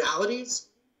your realities.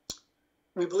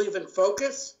 We believe in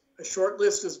focus. A short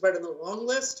list is better than a long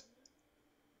list.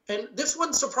 And this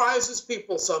one surprises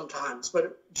people sometimes,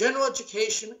 but general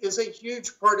education is a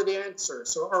huge part of the answer.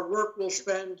 So our work will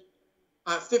spend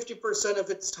 50% of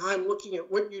its time looking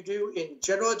at what you do in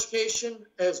general education,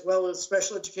 as well as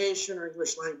special education or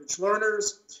English language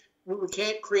learners. We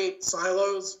can't create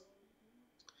silos.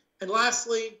 And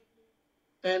lastly,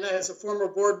 and as a former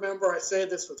board member, I say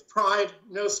this with pride,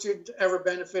 no student ever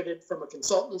benefited from a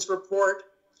consultant's report.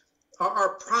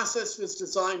 Our process is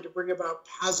designed to bring about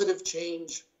positive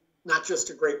change, not just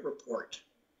a great report.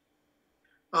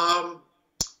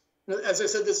 As I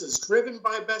said, this is driven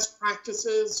by best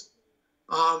practices.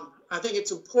 I think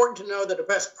it's important to know that a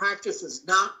best practice is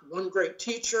not one great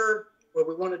teacher. What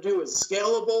we want to do is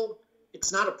scalable.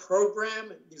 It's not a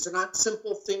program. These are not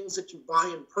simple things that you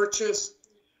buy and purchase,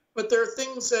 but there are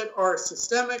things that are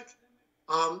systemic.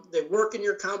 They work in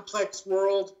your complex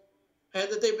world, and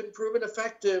that they've been proven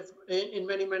effective in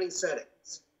many, many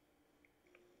settings.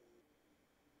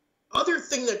 Other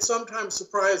thing that sometimes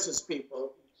surprises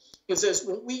people is this: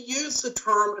 when we use the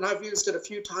term, and I've used it a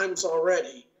few times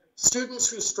already, students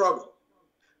who struggle.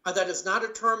 That is not a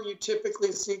term you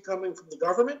typically see coming from the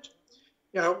government.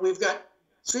 We've got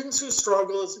students who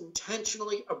struggle is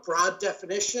intentionally a broad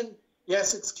definition.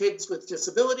 Yes, it's kids with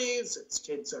disabilities, it's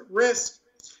kids at risk,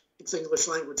 it's English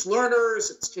language learners,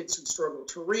 it's kids who struggle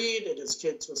to read, it is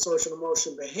kids with social,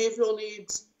 emotional, behavioral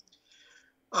needs.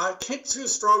 Kids who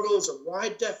struggle is a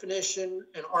wide definition,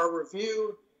 and our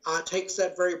review takes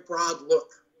that very broad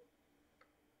look.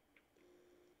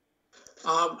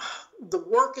 The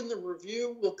work in the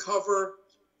review will cover,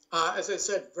 as I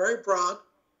said, very broad.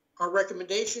 Our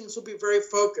recommendations will be very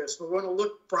focused. We're going to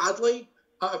look broadly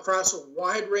across a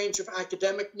wide range of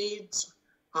academic needs,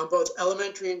 both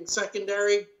elementary and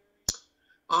secondary.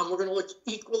 We're going to look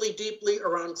equally deeply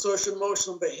around social,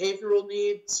 emotional, and behavioral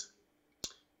needs,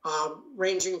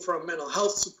 ranging from mental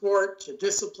health support to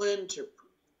discipline to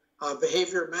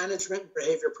behavior management,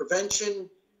 behavior prevention,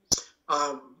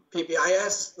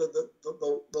 PBIS,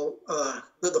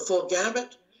 the full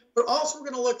gamut. But also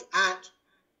we're going to look at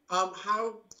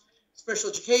how special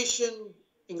education,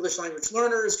 English language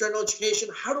learners, general education,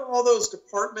 how do all those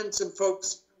departments and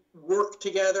folks work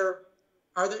together?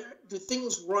 Do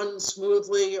things run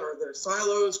smoothly? Are there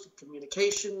silos? Could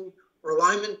communication or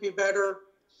alignment be better?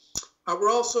 We're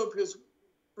also, because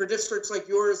for districts like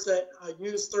yours that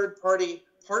use third-party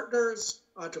partners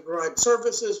to provide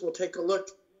services, we'll take a look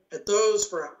at those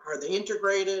for, are they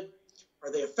integrated?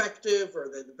 Are they effective? Are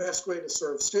they the best way to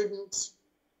serve students?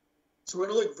 So we're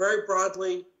going to look very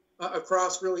broadly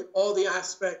across really all the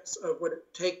aspects of what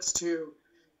it takes to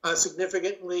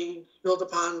significantly build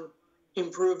upon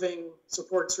improving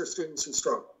supports for students who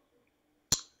struggle.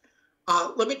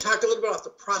 Let me talk a little bit about the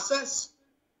process.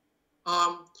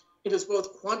 It is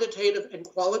both quantitative and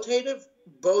qualitative.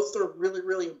 Both are really,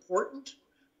 really important.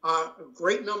 A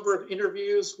great number of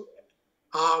interviews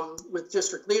with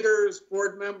district leaders,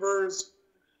 board members,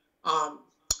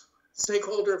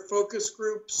 stakeholder focus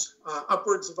groups,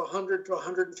 upwards of 100 to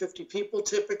 150 people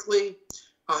typically,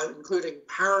 including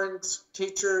parents,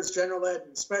 teachers, general ed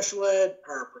and special ed,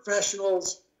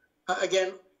 paraprofessionals.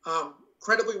 Again,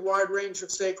 incredibly wide range of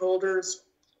stakeholders.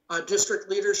 District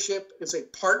leadership is a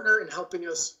partner in helping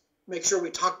us make sure we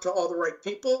talk to all the right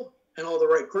people and all the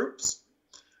right groups.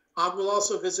 We'll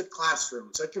also visit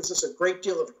classrooms. That gives us a great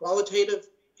deal of qualitative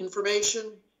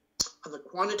information. On the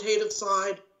quantitative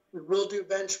side, we will do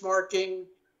benchmarking.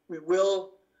 We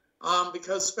will,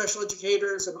 because special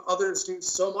educators and others do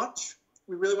so much,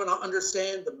 we really want to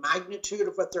understand the magnitude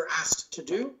of what they're asked to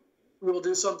do. We will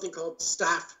do something called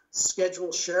staff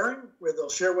schedule sharing, where they'll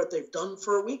share what they've done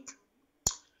for a week.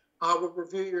 We'll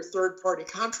review your third-party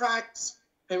contracts,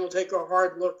 and we'll take a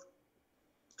hard look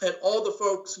at all the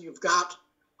folks you've got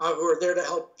who are there to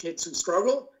help kids who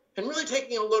struggle, and really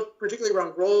taking a look particularly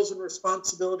around roles and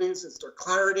responsibilities. Is there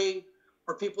clarity?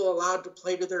 Are people allowed to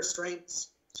play to their strengths?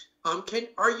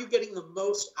 Are you getting the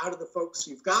most out of the folks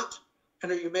you've got?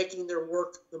 And are you making their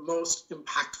work the most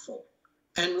impactful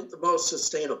and the most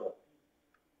sustainable?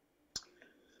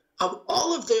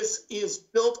 All of this is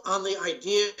built on the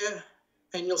idea,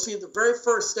 and you'll see the very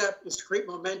first step is to create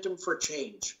momentum for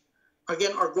change.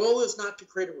 Again, our goal is not to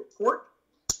create a report.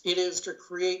 It is to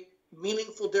create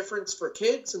meaningful difference for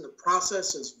kids, and the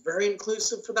process is very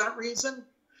inclusive for that reason.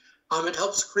 It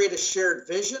helps create a shared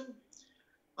vision.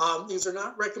 These are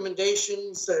not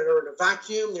recommendations that are in a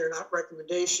vacuum. They're not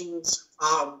recommendations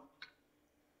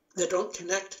that don't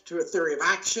connect to a theory of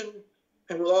action.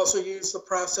 And we'll also use the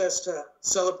process to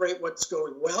celebrate what's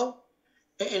going well.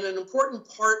 And an important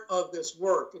part of this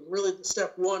work, and really the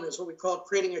step one, is what we call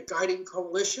creating a guiding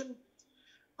coalition.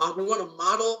 We want to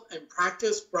model and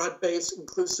practice broad-based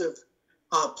inclusive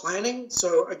planning.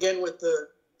 So again, with the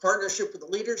partnership with the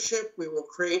leadership, we will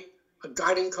create a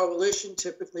guiding coalition,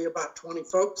 typically about 20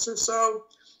 folks or so.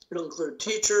 It'll include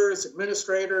teachers,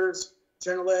 administrators,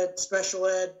 general ed, special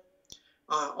ed,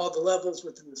 all the levels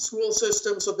within the school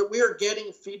system, so that we are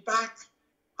getting feedback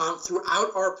throughout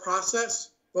our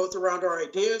process, both around our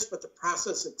ideas, but the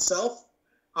process itself,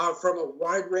 from a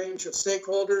wide range of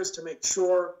stakeholders to make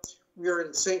sure we are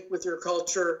in sync with your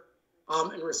culture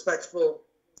and respectful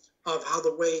of how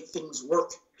the way things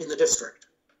work in the district.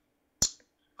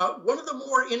 One of the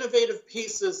more innovative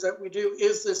pieces that we do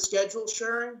is this schedule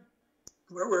sharing,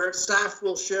 where staff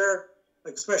will share,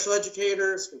 like special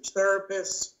educators, speech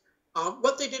therapists,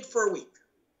 what they did for a week.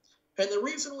 And the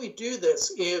reason we do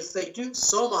this is they do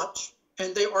so much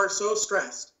and they are so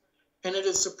stressed. And it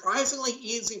is surprisingly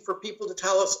easy for people to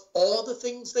tell us all the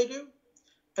things they do,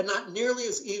 and not nearly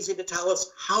as easy to tell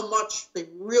us how much they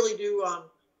really do on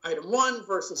item 1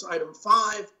 versus item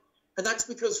 5. And that's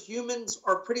because humans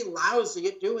are pretty lousy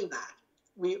at doing that.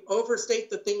 We overstate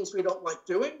the things we don't like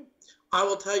doing. I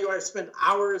will tell you, I spend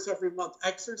hours every month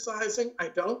exercising. I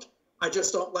don't. I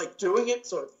just don't like doing it,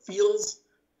 so it feels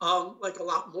like a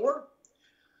lot more.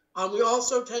 We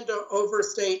also tend to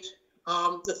overstate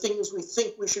the things we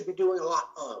think we should be doing a lot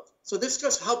of. So this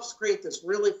just helps create this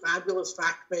really fabulous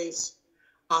fact base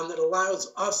that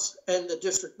allows us and the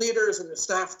district leaders and the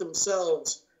staff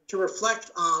themselves to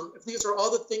reflect on, if these are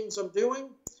all the things I'm doing,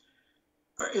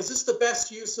 is this the best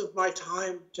use of my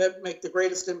time to make the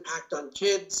greatest impact on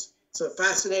kids? It's a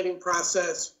fascinating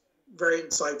process, very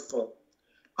insightful.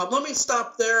 Let me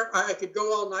stop there. I could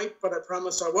go all night, but I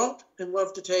promise I won't, and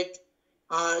love to take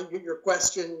your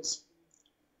questions,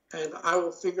 and I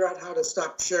will figure out how to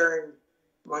stop sharing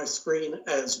my screen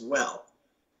as well.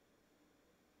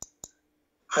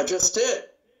 I just did,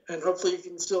 and hopefully you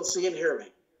can still see and hear me.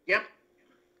 Yep.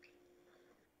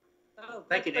 Oh,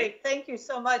 thank you, Nate. Thank you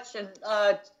so much. And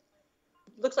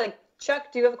looks like,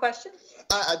 Chuck, do you have a question?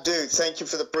 I do. Thank you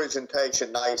for the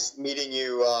presentation. Nice meeting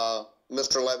you,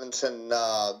 Mr. Levinson,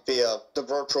 via the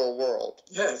virtual world.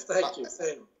 Yes, thank you.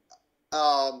 Same.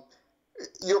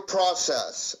 Your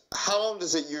process, how long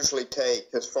does it usually take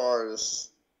as far as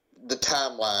the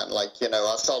timeline? Like, you know,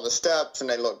 I saw the steps and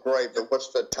they look great, but what's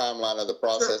the timeline of the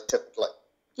process typically?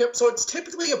 Yep, so it's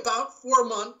typically about 4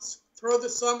 months. Throw the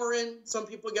summer in. Some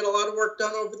people get a lot of work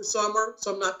done over the summer,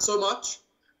 some not so much.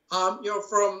 You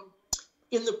know,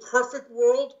 in the perfect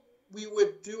world, we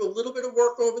would do a little bit of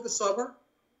work over the summer,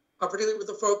 particularly with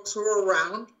the folks who are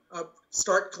around,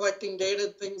 start collecting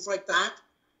data, things like that,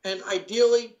 and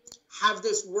ideally have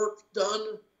this work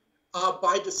done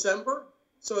by December.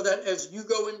 so that as you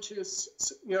go into,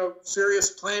 serious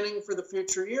planning for the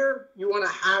future year, you want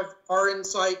to have our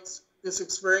insights, this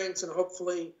experience, and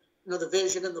hopefully, the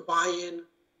vision and the buy-in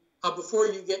before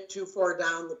you get too far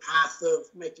down the path of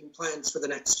making plans for the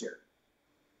next year.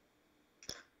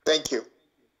 Thank you.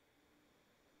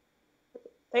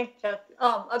 Thank you, Jeff.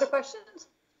 Other questions?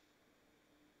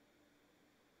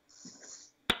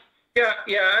 Yeah,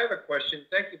 I have a question.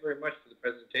 Thank you very much for the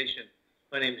presentation.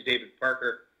 My name is David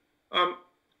Parker.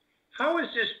 How is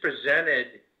this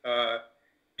presented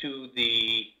to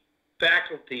the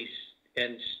faculty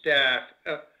and staff?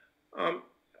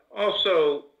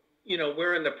 Also,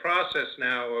 we're in the process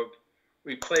now of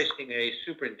replacing a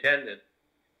superintendent.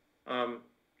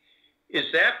 Is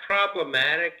that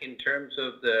problematic in terms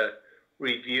of the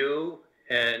review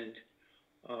and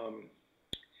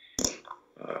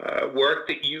work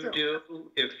that you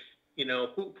do? If,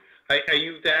 are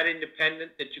you that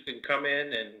independent that you can come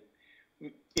in and,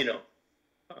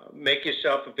 make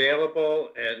yourself available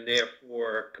and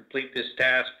therefore complete this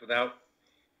task without,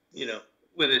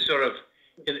 with a sort of,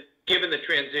 given the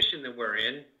transition that we're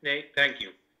in, Nate? Thank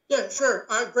you. Yeah, sure.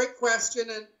 Great question.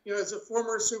 And, as a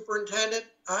former superintendent,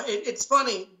 it's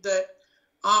funny that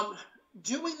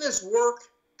doing this work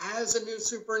as a new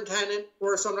superintendent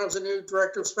or sometimes a new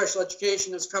director of special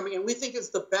education is coming in, we think it's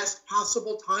the best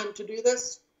possible time to do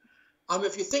this.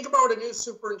 If you think about what a new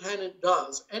superintendent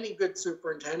does, any good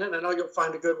superintendent, I know you'll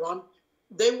find a good one,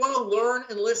 they want to learn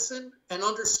and listen and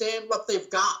understand what they've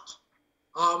got.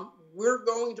 We're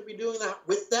going to be doing that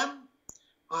with them.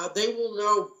 They will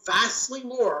know vastly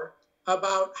more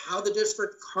about how the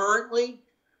district currently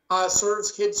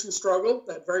serves kids who struggle,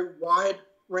 that very wide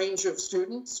range of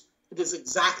students. It is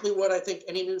exactly what I think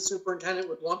any new superintendent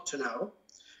would want to know.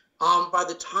 By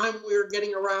the time we're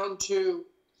getting around to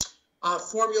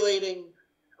formulating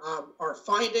our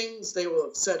findings, they will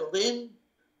have settled in.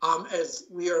 As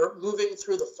we are moving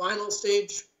through the final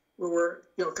stage, where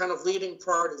we're kind of leading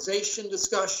prioritization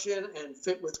discussion and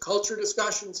fit with culture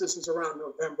discussions. This is around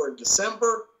November and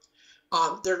December.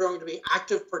 They're going to be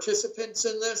active participants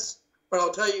in this, but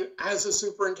I'll tell you, as a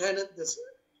superintendent, this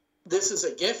is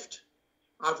a gift.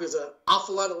 Because an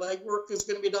awful lot of legwork is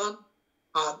going to be done.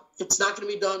 It's not going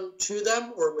to be done to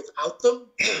them or without them.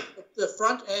 At the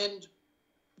front end,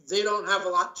 they don't have a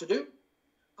lot to do.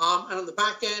 And on the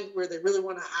back end, where they really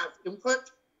want to have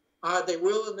input, they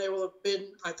will, and they will have been,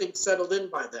 I think, settled in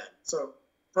by then. So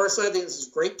personally, I think this is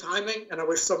great timing, and I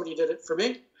wish somebody did it for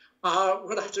me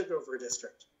when I took over a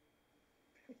district.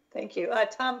 Thank you.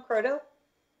 Tom Croto?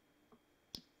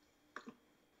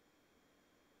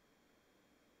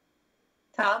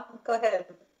 Tom, go ahead.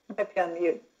 I might be on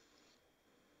mute.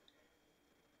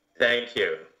 Thank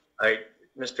you.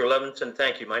 Mr. Levinson,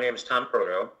 thank you. My name is Tom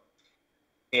Proto.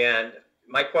 And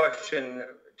my question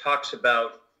talks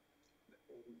about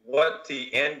what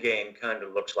the end game kind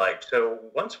of looks like. So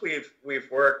once we've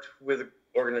worked with an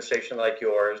organization like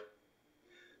yours,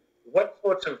 what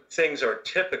sorts of things are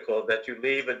typical that you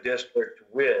leave a district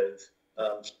with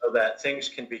so that things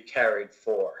can be carried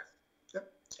forth?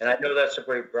 And I know that's a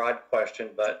very broad question,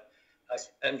 but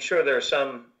I'm sure there are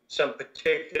some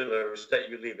particulars that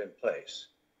you leave in place.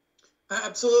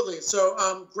 Absolutely.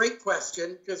 So great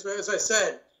question, because as I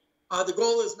said, the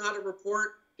goal is not a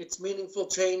report. It's meaningful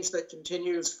change that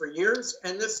continues for years.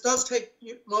 And this does take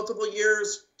multiple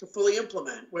years to fully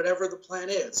implement, whatever the plan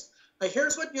is.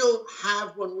 Here's what you'll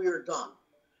have when we are done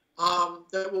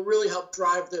that will really help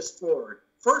drive this forward.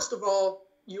 First of all,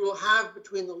 you will have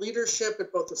between the leadership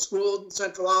at both the school and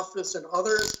central office and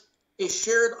others a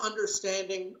shared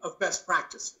understanding of best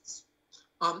practices.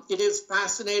 It is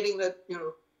fascinating that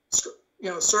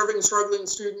serving struggling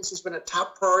students has been a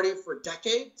top priority for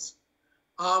decades,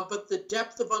 but the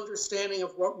depth of understanding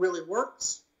of what really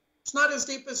works, it's not as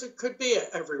deep as it could be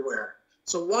everywhere.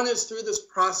 So one is through this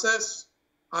process,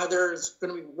 there's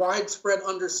going to be widespread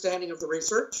understanding of the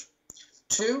research.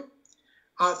 Two,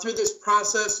 through this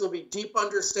process, there'll be deep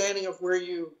understanding of where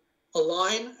you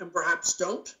align and perhaps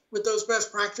don't with those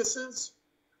best practices.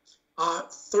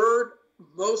 Third,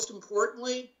 most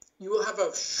importantly, you will have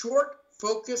a short,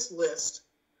 focused list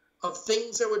of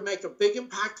things that would make a big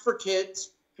impact for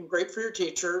kids and great for your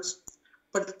teachers,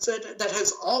 but that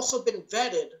has also been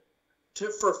vetted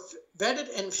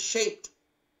and shaped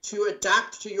to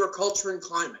adapt to your culture and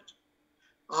climate.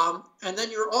 And then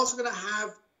you're also going to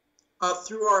have,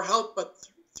 through our help, but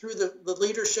through the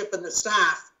leadership and the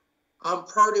staff,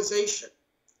 prioritization.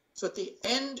 So at the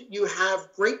end, you have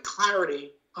great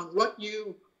clarity on what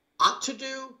you ought to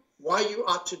do, why you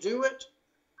ought to do it,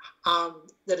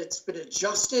 that it's been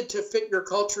adjusted to fit your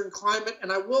culture and climate.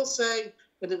 And I will say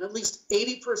that in at least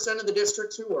 80% of the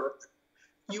districts we work,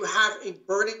 you have a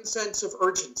burning sense of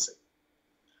urgency.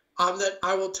 That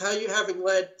I will tell you, having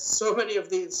led so many of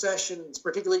these sessions,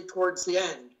 particularly towards the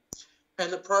end,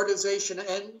 and the prioritization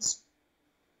ends,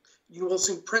 you will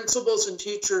see principals and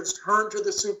teachers turn to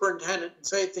the superintendent and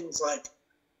say things like,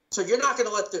 so you're not going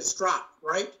to let this drop,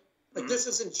 right? Like this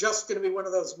isn't just going to be one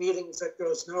of those meetings that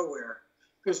goes nowhere.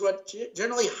 Because what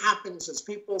generally happens is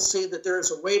people see that there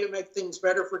is a way to make things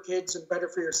better for kids and better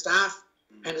for your staff,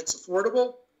 and it's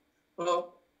affordable.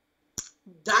 Well,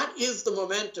 that is the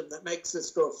momentum that makes this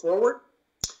go forward,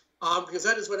 because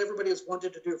that is what everybody has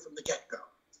wanted to do from the get-go.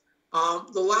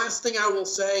 The last thing I will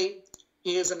say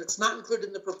is, and it's not included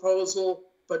in the proposal,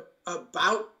 but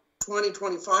about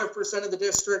 20–25% of the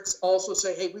districts also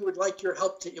say, hey, we would like your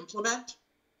help to implement,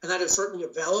 and that is certainly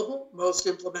available. Most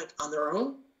implement on their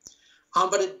own,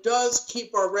 but it does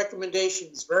keep our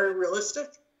recommendations very realistic.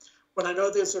 When I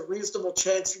know there's a reasonable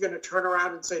chance you're going to turn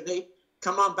around and say, Nate,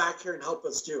 come on back here and help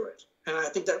us do it. And I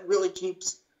think that really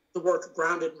keeps the work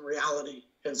grounded in reality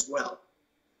as well.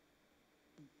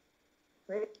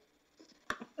 Great.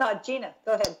 Gina,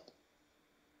 go ahead.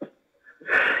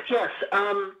 Yes,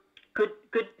 good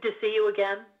to see you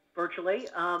again virtually.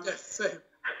 Yes, same.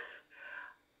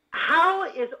 How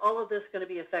is all of this going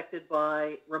to be affected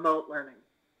by remote learning?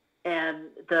 And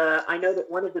I know that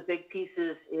one of the big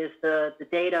pieces is the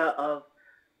data of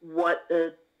what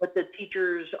the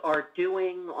teachers are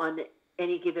doing on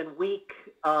any given week,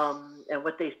 and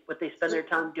what they spend their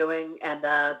time doing, and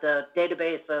the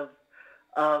database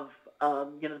of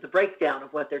the breakdown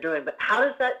of what they're doing. But how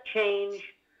does that change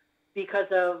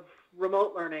because of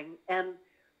remote learning? And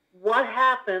what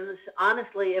happens,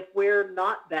 honestly, if we're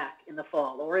not back in the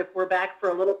fall, or if we're back for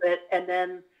a little bit and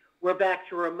then we're back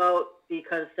to remote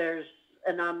because there's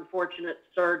an unfortunate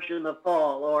surge in the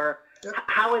fall? Or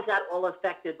how is that all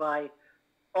affected by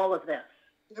all of this?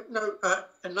 No,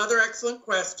 another excellent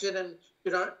question. And,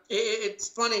 it's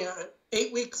funny,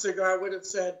 8 weeks ago, I would have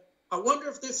said, I wonder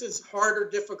if this is hard or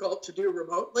difficult to do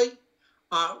remotely.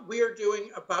 We are doing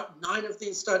about 9 of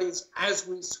these studies as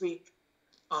we speak,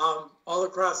 all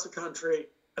across the country,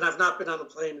 and I've not been on a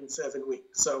plane in 7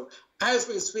 weeks. So as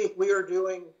we speak, we are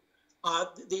doing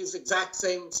these exact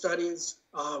same studies.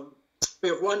 We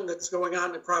have one that's going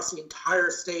on across the entire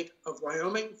state of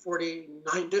Wyoming,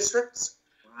 49 districts.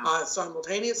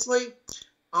 Simultaneously.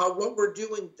 What we're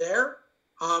doing there,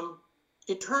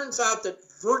 it turns out that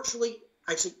virtually,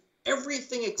 actually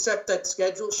everything except that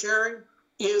schedule sharing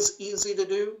is easy to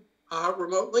do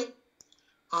remotely.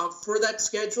 For that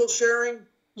schedule sharing,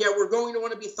 we're going to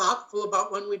want to be thoughtful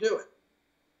about when we do it.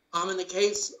 In the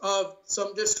case of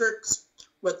some districts,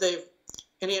 I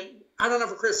don't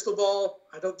have a crystal ball.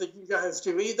 I don't think you guys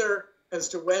do either, as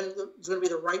to when it's going to be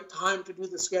the right time to do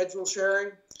the schedule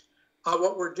sharing.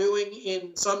 What we're doing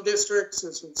in some districts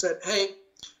is we've said, hey,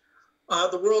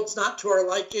 the world's not to our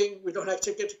liking. We don't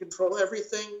actually get to control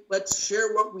everything. Let's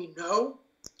share what we know,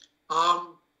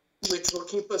 which will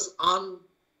keep us on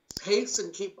pace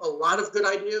and keep a lot of good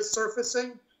ideas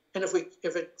surfacing. And if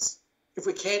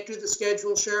we can't do the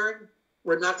schedule sharing,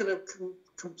 we're not going to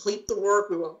complete the work.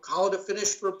 We won't call it a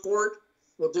finished report.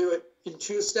 We'll do it in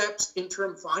 2 steps,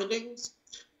 interim findings,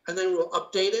 and then we'll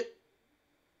update it.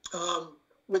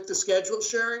 With the schedule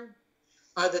sharing,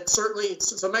 that certainly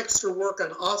it's some extra work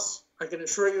on us. I can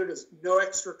assure you there's no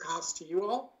extra cost to you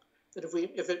all. That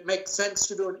if it makes sense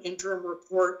to do an interim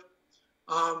report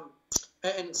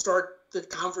and start the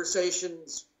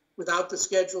conversations without the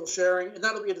schedule sharing, and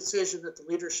that'll be a decision that the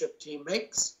leadership team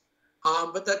makes.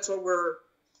 But that's what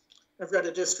I've got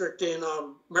a district in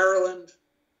Maryland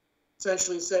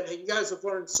essentially said, hey, you guys have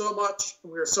learned so much,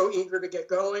 and we're so eager to get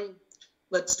going.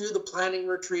 Let's do the planning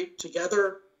retreat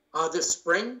together this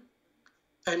spring,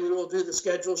 and we will do the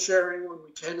schedule sharing when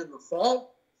we can in the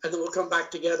fall, and then we'll come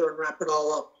back together and wrap it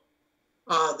all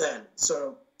up then.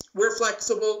 So we're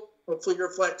flexible. Hopefully you're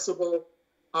flexible.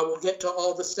 We'll get to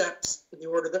all the steps in the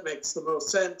order that makes the most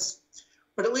sense.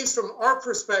 But at least from our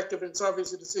perspective, and it's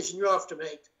obviously a decision you have to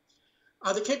make,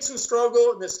 the kids who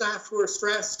struggle and the staff who are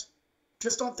stressed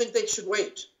just don't think they should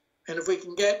wait. And if we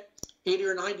can get 80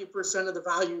 or 90% of the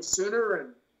value sooner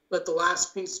and let the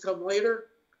last piece come later,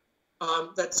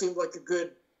 that seemed like a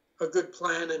good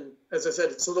plan. And as I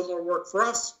said, it's a little more work for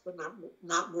us, but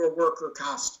not more work or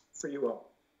cost for you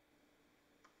all.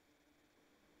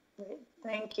 Great,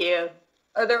 thank you.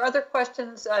 Are there other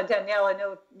questions? Danielle, I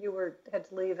know you had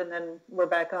to leave and then we're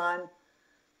back on.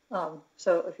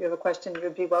 So if you have a question, you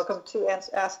would be welcome to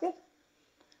ask it.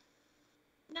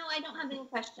 No, I don't have any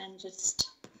questions, just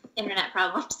internet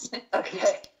problems.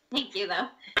 Okay. Thank you, though.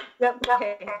 Yep,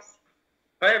 okay.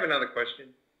 I have another question.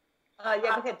 Yeah, go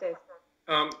ahead, Dave.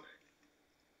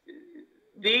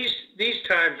 these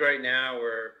times right now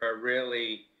are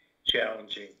really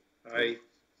challenging. I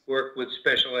work with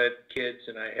special ed kids,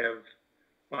 and I have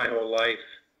my whole life.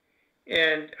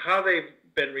 And how they've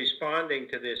been responding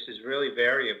to this is really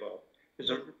variable.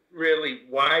 There's a really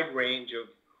wide range of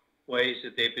ways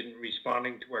that they've been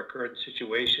responding to our current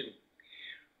situation.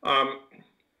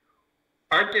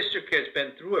 Our district has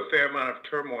been through a fair amount of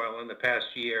turmoil in the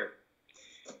past year.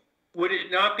 Would it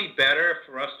not be better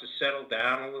for us to settle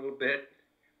down a little bit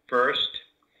first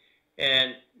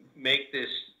and make this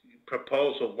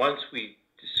proposal once we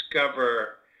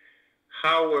discover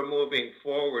how we're moving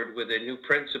forward with a new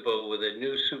principal, with a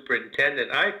new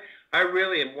superintendent? I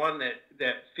really am one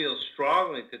that feels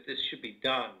strongly that this should be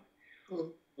done.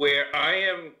 Where I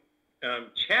am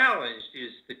challenged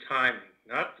is the timing,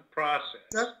 not the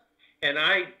process. And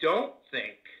I don't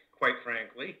think, quite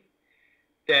frankly,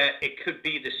 that it could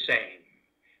be the same,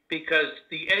 because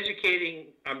the educating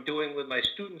I'm doing with my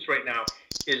students right now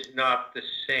is not the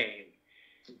same.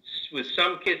 With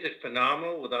some kids it's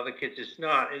phenomenal, with other kids it's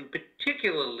not, and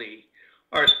particularly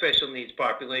our special needs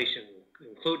population,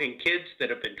 including kids that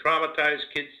have been traumatized,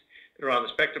 kids that are on the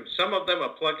spectrum. Some of them are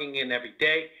plugging in every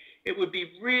day. It would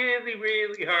be really,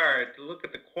 really hard to look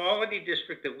at the quality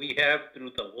district that we have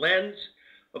through the lens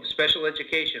of special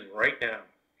education right now.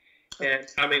 And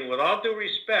I mean, with all due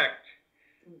respect,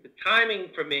 the timing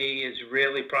for me is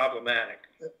really problematic.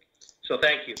 So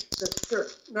thank you. Sure.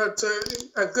 No, it's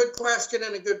a good question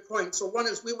and a good point. So one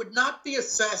is, we would not be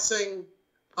assessing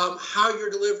how you're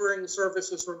delivering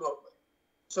services remotely.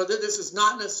 So this is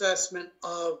not an assessment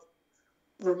of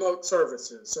remote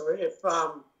services. So if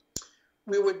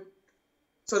we would,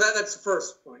 so that's the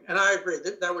first point. And I agree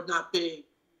that that would not be,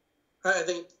 I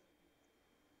think,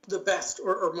 the best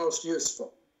or most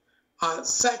useful.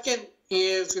 Second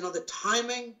is, the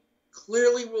timing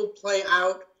clearly will play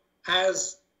out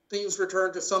as things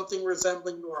return to something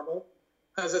resembling normal.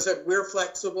 As I said, we're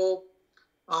flexible.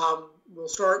 We'll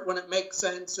start when it makes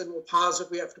sense, and we'll pause if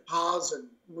we have to pause, and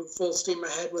move full steam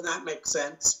ahead when that makes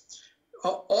sense.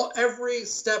 Every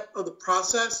step of the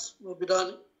process will be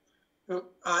done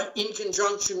in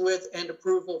conjunction with and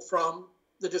approval from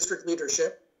the district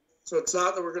leadership. So it's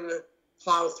not that we're going to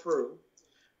plow through.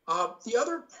 The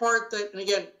other part that, and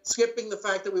again, skipping the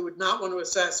fact that we would not want to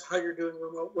assess how you're doing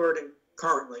remote learning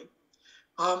currently,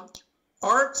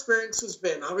 our experience has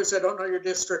been, obviously I don't know your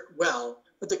district well,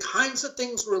 but the kinds of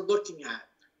things we're looking at,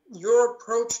 your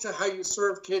approach to how you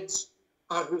serve kids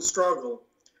who struggle,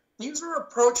 these are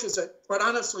approaches that, quite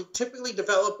honestly, typically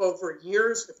develop over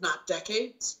years, if not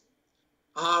decades.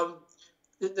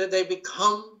 They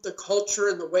become the culture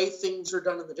and the way things are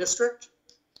done in the district.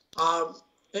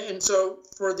 And so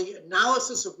for the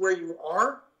analysis of where you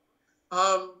are,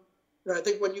 I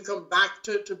think when you come back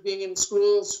to being in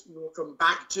schools, you will come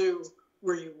back to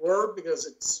where you were, because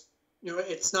it's,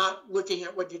 it's not looking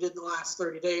at what you did in the last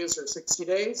 30 days or 60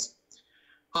 days.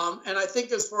 And I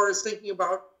think as far as thinking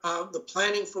about the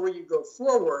planning for where you go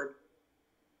forward,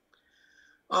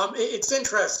 it's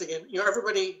interesting. And,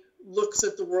 everybody looks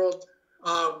at the world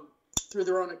through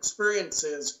their own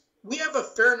experiences. We have a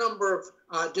fair number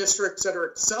of districts that are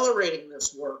accelerating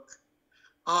this work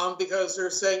because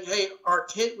they're saying, hey, we're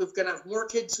going to have more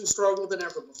kids who struggle than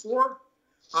ever before.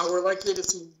 We're likely to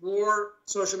see more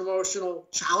social and emotional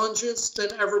challenges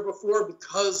than ever before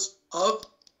because of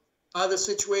the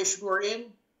situation we're in.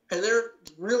 And they're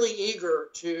really eager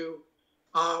to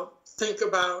think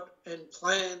about and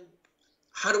plan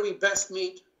how do we best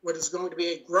meet what is going to be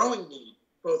a growing need,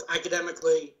 both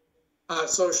academically,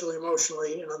 socially,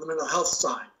 emotionally, and on the mental health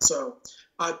side. So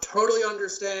I totally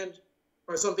understand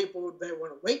why some people may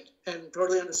want to wait, and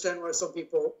totally understand why some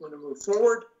people want to move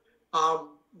forward.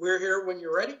 We're here when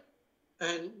you're ready,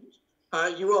 and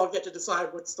you all get to decide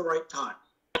what's the right time.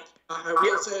 I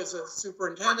will say, as a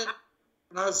superintendent,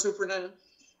 when I was superintendent,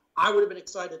 I would have been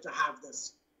excited to have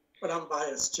this, but I'm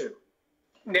biased too.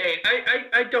 Nate,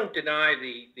 I don't deny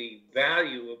the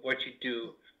value of what you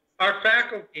do. Our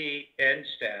faculty and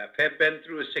staff have been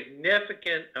through a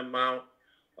significant amount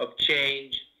of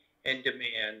change and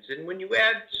demands. And when you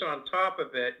add this on top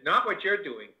of it, not what you're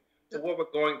doing, but what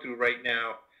we're going through right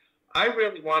now, I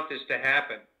really want this to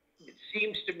happen. It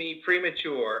seems to me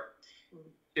premature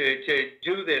to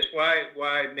do this.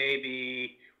 Why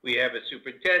maybe we have a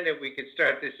superintendent, we could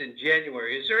start this in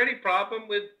January. Is there any problem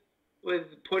with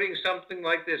putting something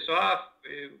like this off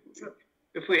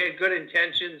if we had good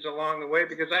intentions along the way?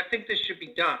 Because I think this should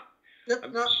be done.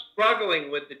 I'm struggling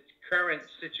with the current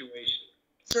situation.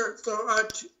 Sure. So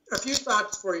a few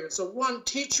thoughts for you. So one,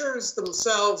 teachers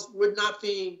themselves would not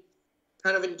be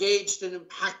kind of engaged and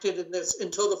impacted in this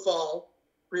until the fall,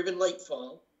 or even late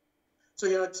fall. So,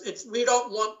 we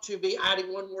don't want to be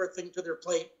adding one more thing to their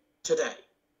plate today.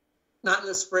 Not in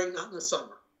the spring, not in the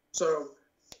summer. So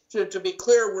to be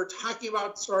clear, we're talking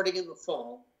about starting in the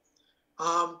fall.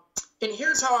 And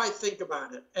here's how I think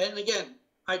about it. And again,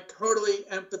 I totally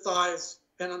empathize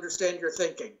and understand your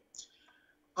thinking.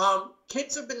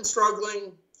 Kids have been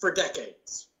struggling for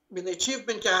decades. I mean, the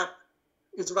achievement gap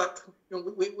is about,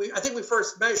 I think we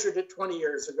first measured it 20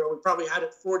 years ago. We probably had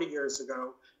it 40 years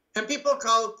ago. And people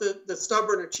call it the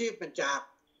stubborn achievement gap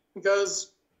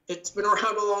because it's been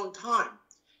around a long time.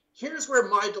 Here's where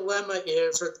my dilemma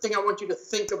is, or the thing I want you to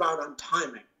think about on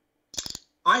timing.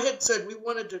 I had said we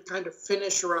wanted to kind of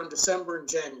finish around December and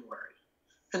January.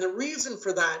 And the reason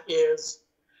for that is,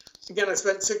 again, I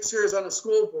spent 6 years on a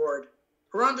school board.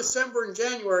 Around December and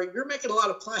January, you're making a lot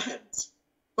of plans,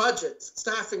 budgets,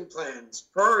 staffing plans,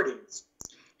 priorities.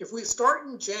 If we start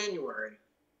in January,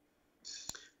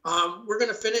 we're going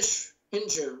to finish in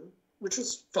June, which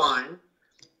is fine.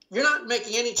 You're not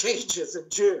making any changes in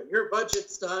June. Your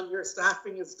budget's done, your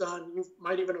staffing is done. You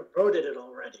might even have voted it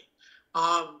already.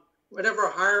 Whatever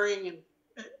hiring, and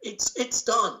it's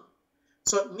done.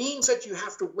 So it means that you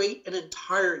have to wait an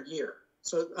entire year.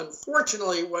 So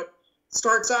unfortunately, what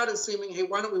starts out as seeming, hey,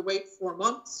 why don't we wait 4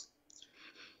 months?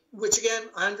 Which again,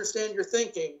 I understand your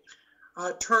thinking,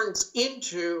 turns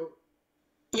into,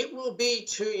 it will be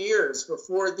 2 years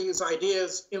before these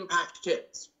ideas impact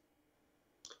kids.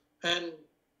 And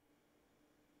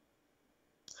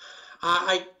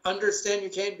I understand you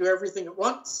can't do everything at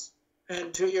once,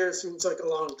 and 2 years seems like a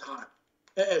long time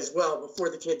as well before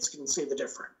the kids can see the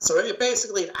difference. So it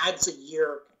adds a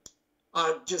year,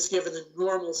 just given the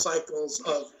normal cycles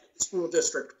of school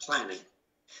district planning.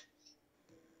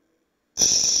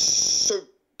 So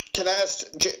can I ask?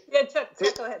 Yeah, Chuck,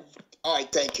 go ahead. All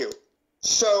right, thank you.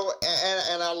 So,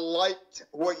 and I liked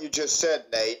what you just said,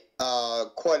 Nate,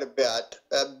 quite a bit.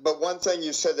 But one thing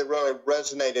you said that really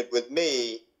resonated with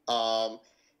me,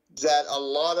 that a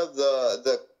lot of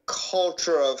the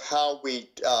culture of how we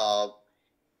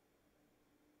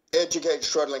educate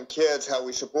struggling kids, how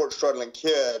we support struggling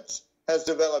kids, has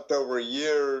developed over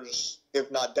years,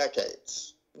 if not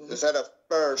decades. Mm-hmm. Is that a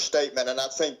fair statement? And I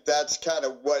think that's kind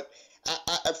of what,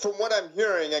 from what I'm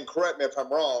hearing, and correct me if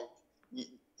I'm wrong,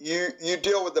 you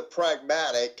deal with the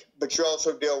pragmatic, but you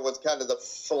also deal with kind of the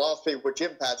philosophy which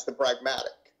impacts the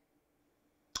pragmatic.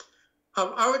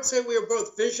 I would say we are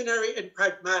both visionary and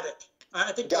pragmatic.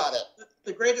 I think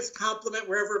the greatest compliment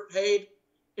we're ever paid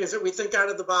is that we think out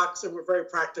of the box and we're very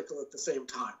practical at the same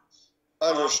time.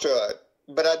 Understood.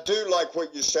 But I do like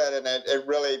what you said, and it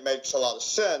really makes a lot of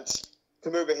sense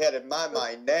to move ahead in my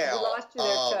mind now. We lost you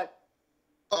there, Chuck.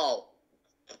 Oh,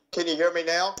 can you hear me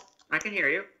now? I can hear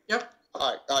you. Yep.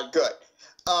 All right, good.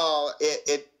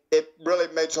 It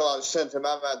really makes a lot of sense in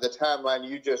my mind, the timeline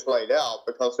you just laid out,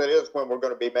 because it is when we're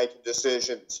going to be making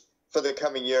decisions for the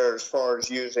coming year as far as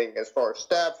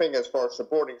staffing, as far as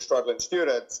supporting struggling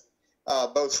students,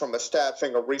 both from a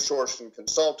staffing, a resource, and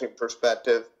consulting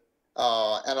perspective.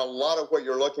 And a lot of what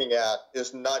you're looking at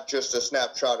is not just a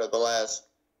snapshot of the last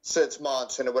 6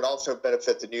 months, and it would also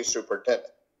benefit the new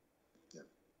superintendent. Yeah.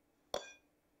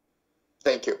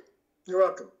 Thank you. You're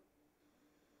welcome.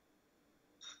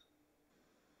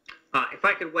 If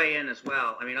I could weigh in as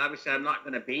well, I mean, obviously I'm not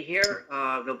going to be here.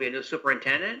 There'll be a new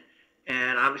superintendent,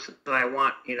 and obviously I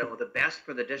want, the best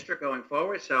for the district going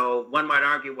forward. So one might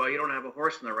argue, well, you don't have a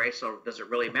horse in the race, so does it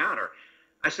really matter?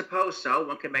 I suppose so.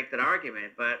 One can make that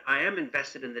argument, but I am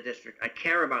invested in the district. I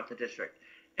care about the district.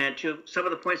 And to some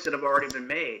of the points that have already been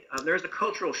made, there's a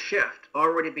cultural shift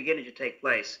already beginning to take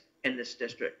place in this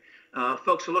district.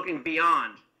 Folks are looking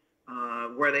beyond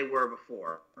where they were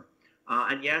before.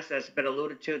 And yes, as has been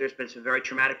alluded to, there's been some very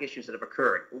traumatic issues that have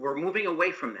occurred. We're moving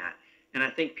away from that. And I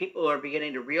think people are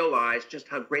beginning to realize just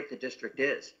how great the district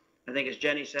is. I think as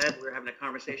Jenny said, we were having a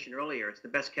conversation earlier, it's the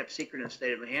best kept secret in the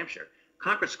state of New Hampshire.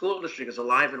 Concord School District is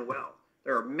alive and well.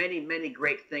 There are many, many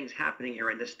great things happening here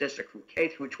in this district from K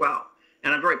through 12.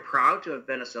 And I'm very proud to have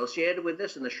been associated with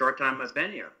this in the short time I've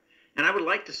been here. And I would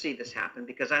like to see this happen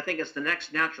because I think it's the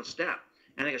next natural step.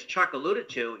 And I think as Chuck alluded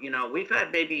to, we've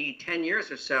had maybe 10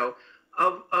 years or so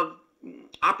of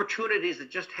opportunities that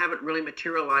just haven't really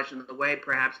materialized in the way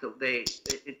perhaps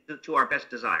that to our best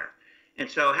desire. And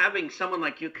so having someone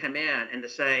like you come in and to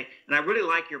say, and I really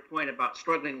like your point about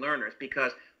struggling learners,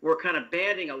 because we're kind of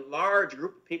banding a large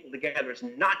group of people together. It's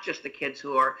not just the kids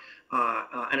who are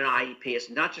in an IEP. It's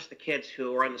not just the kids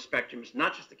who are on the spectrum. It's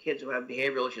not just the kids who have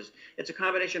behavioral issues. It's a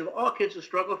combination of all kids who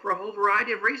struggle for a whole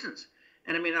variety of reasons.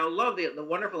 And I mean, I love the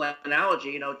wonderful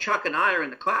analogy, Chuck and I are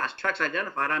in the class. Chuck's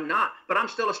identified, I'm not, but I'm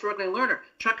still a struggling learner.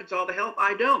 Chuck gets all the help,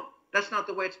 I don't. That's not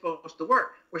the way it's supposed to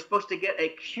work. We're supposed to get a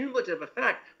cumulative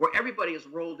effect where everybody is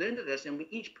rolled into this and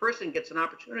each person gets an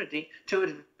opportunity to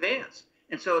advance.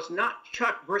 And so it's not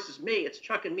Chuck versus me, it's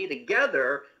Chuck and me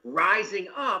together rising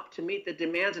up to meet the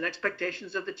demands and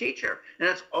expectations of the teacher. And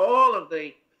that's all of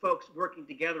the folks working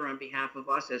together on behalf of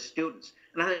us as students.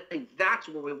 And I think that's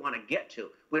where we want to get to.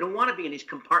 We don't want to be in these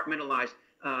compartmentalized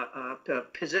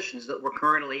positions that we're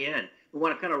currently in. We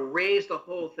want to kind of raise the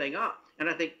whole thing up. And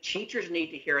I think teachers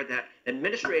need to hear that,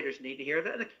 administrators need to hear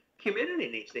that, and the community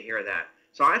needs to hear that.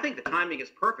 So I think the timing is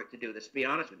perfect to do this, to be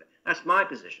honest with you. That's my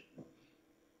position.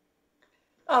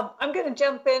 I'm going to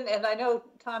jump in, and I know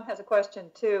Tom has a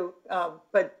question too,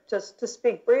 but just to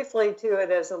speak briefly to it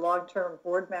as a long-term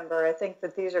board member, I think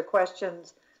that these are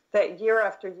questions that year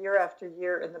after year after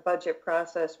year in the budget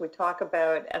process we talk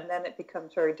about, and then it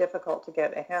becomes very difficult to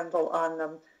get a handle on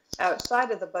them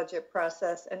outside of the budget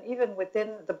process. And even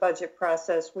within the budget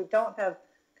process, we don't have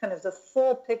kind of the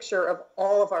full picture of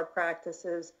all of our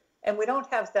practices, and we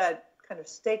don't have that kind of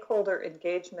stakeholder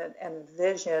engagement and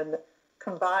vision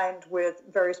combined with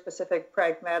very specific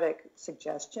pragmatic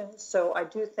suggestions. So I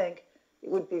do think it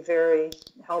would be very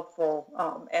helpful,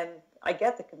 and I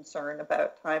get the concern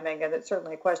about timing, and it's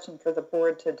certainly a question for the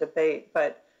board to debate,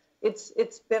 but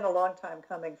it's been a long time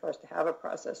coming for us to have a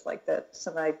process like this,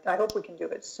 and I hope we can do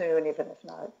it soon, even if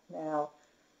not now.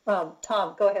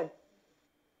 Tom, go ahead.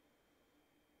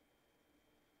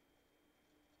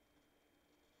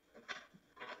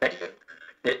 Thank you.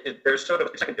 There's sort of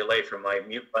a second delay for my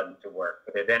mute button to work,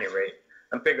 but at any rate,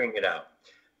 I'm figuring it out.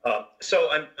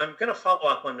 So I'm going to follow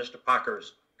up on Mr.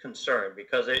 Parker's concern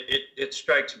because it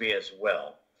strikes me as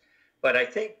well. But I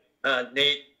think,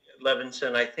 Nate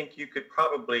Levinson, I think you could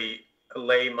probably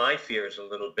allay my fears a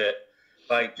little bit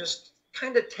by just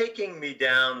kind of taking me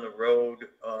down the road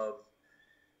of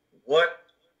what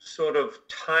sort of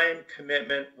time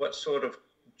commitment, what sort of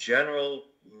general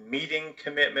meeting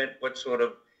commitment, what sort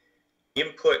of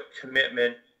input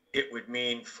commitment it would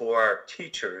mean for our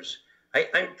teachers.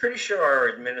 I'm pretty sure our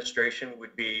administration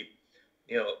would be,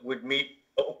 would meet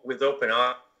with open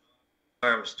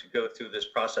arms to go through this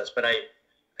process. But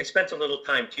I spent a little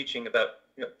time teaching about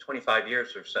 25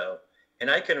 years or so, and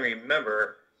I can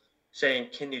remember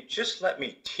saying, "Can you just let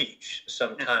me teach?"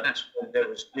 Sometimes when there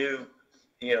was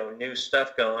new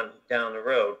stuff going down the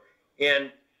road,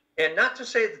 and not to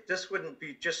say that this wouldn't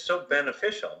be just so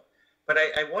beneficial. But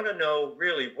I want to know,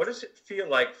 really, what does it feel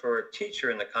like for a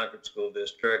teacher in the Concord School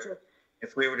District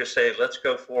if we were to say, let's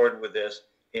go forward with this,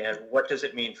 and what does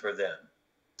it mean for them?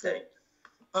 Thanks.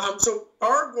 So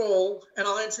our goal, and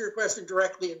I'll answer your question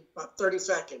directly in about 30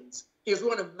 seconds, is we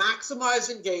want to maximize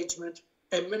engagement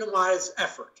and minimize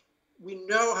effort. We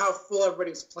know how full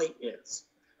everybody's plate is.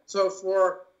 So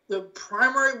for the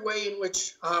primary way in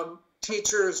which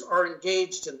teachers are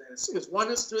engaged in this is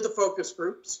one is through the focus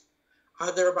groups.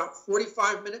 They're about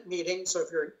 45-minute meetings. So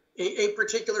if you're a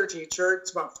particular teacher,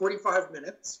 it's about 45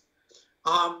 minutes.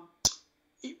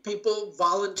 People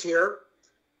volunteer.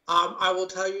 I will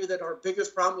tell you that our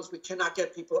biggest problem is we cannot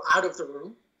get people out of the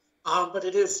room, but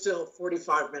it is still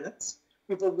 45 minutes.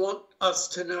 People want us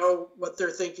to know what they're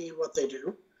thinking and what they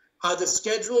do. The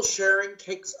schedule sharing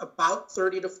takes about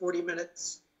 30 to 40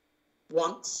 minutes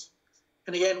once.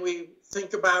 And again, we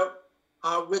think about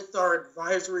with our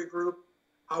advisory group,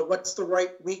 what's the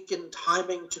right week and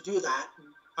timing to do that? And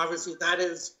obviously,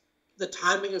 the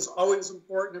timing is always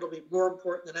important. It'll be more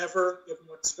important than ever given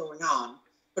what's going on.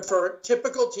 But for a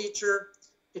typical teacher,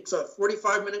 it's a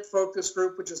 45-minute focus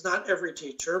group, which is not every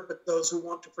teacher, but those who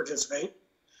want to participate.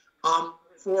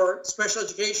 For special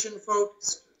education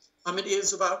folks, it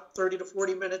is about 30 to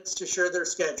 40 minutes to share their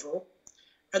schedule.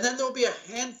 And then there'll be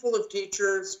a handful of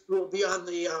teachers who will be on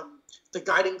the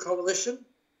guiding coalition.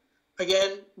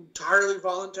 Again, entirely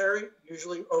voluntary,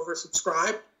 usually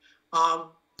oversubscribed.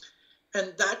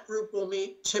 And that group will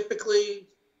meet typically,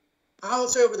 I would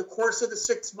say over the course of the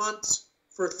 6 months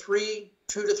for 2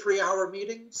 to 3 hour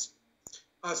meetings.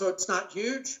 So it's not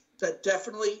huge. That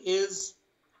definitely is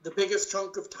the biggest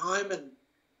chunk of time. And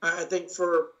I think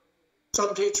for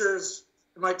some teachers,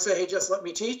 you might say, hey, just let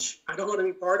me teach. I don't want to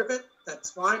be part of it.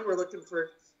 That's fine. We're looking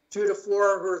for 2 to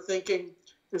 4 who are thinking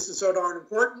this is so darn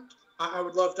important. I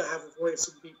would love to have a voice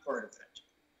and be part of it.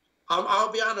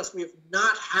 I'll be honest, we've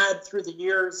not had through the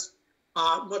years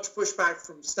much pushback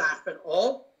from staff at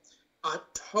all.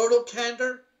 Total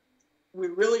candor, we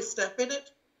really step in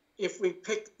it. If we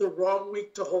pick the wrong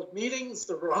week to hold meetings,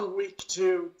 the wrong week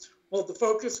to hold the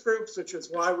focus groups, which is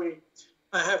why we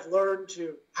have learned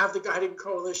to have the guiding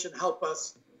coalition help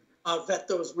us vet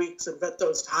those weeks and vet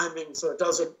those timings so it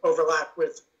doesn't overlap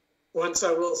with, once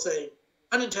I will say,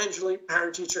 unintentionally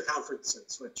parent-teacher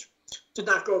conferences, which did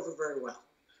not go over very well.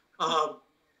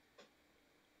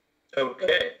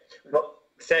 Okay. Well,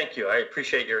 thank you. I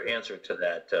appreciate your answer to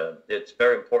that. It's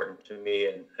very important to me,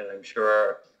 and I'm sure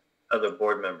our other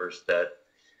board members that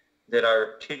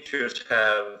our teachers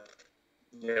have,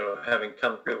 having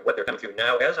come through what they're coming through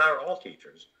now, as are all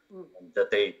teachers,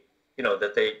 that they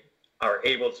are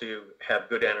able to have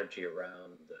good energy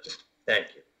around this.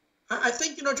 Thank you. I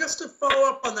think, just to follow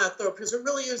up on that, though, because it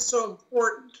really is so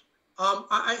important,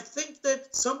 I think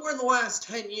that somewhere in the last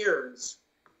 10 years,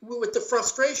 with the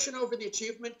frustration over the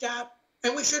achievement gap,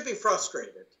 and we should be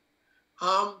frustrated,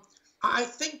 I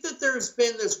think that there's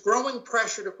been this growing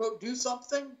pressure to, quote, do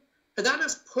something, and that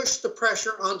has pushed the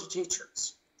pressure onto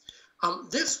teachers.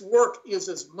 This work is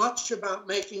as much about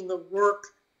making the work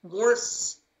more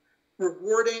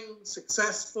rewarding,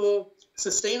 successful,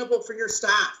 sustainable for your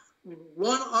staff. I mean,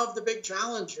 one of the big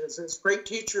challenges is great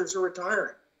teachers are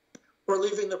retiring or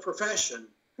leaving the profession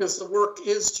because the work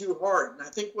is too hard. And I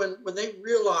think when they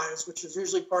realize, which is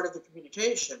usually part of the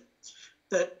communication,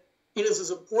 that it is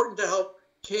as important to help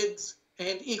kids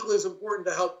and equally as important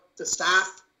to help the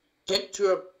staff get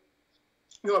to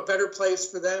a better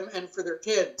place for them and for their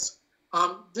kids.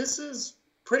 This is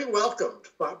pretty welcomed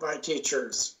by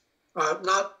teachers.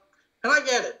 And I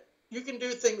get it. You can do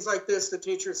things like this. The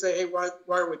teachers say, hey, why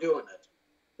are we doing it?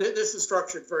 This is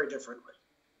structured very differently.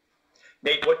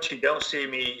 Nate, what you don't see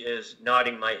me is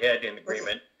nodding my head in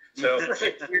agreement. So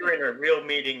if we were in a real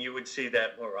meeting, you would see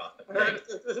that more often.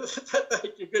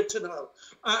 Thank you. Good to know.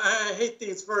 I hate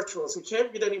these virtuals. You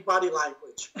can't read any body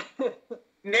language.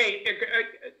 Nate,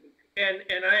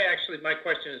 and I actually, my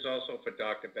question is also for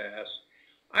Dr. Bass.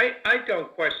 I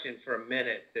don't question for a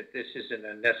minute that this isn't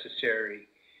a necessary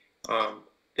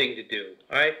thing to do.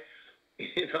 I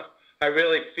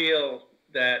really feel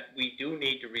that we do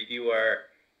need to review our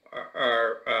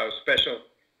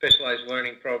specialized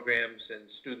learning programs and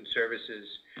student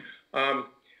services.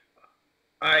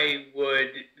 I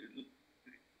would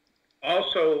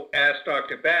also ask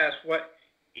Dr. Bass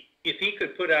if he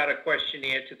could put out a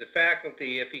questionnaire to the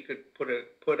faculty, if he could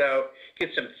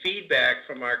get some feedback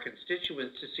from our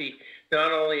constituents to see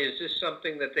not only is this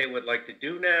something that they would like to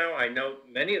do now, I know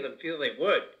many of them feel they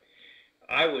would,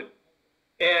 I would,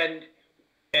 and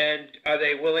are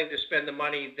they willing to spend the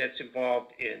money that's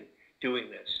involved in doing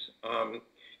this?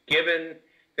 Given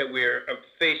that we're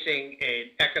facing an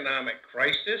economic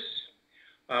crisis,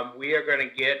 we are going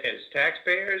to get, as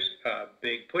taxpayers, a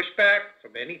big pushback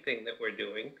from anything that we're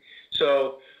doing.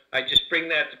 So I just bring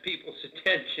that to people's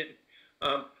attention.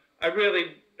 I'm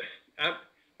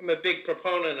a big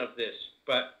proponent of this,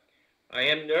 but I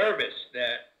am nervous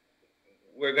that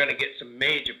we're going to get some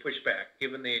major pushback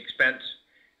given the expense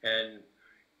and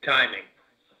timing.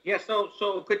 Yeah, so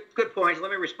good points. Let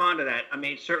me respond to that. I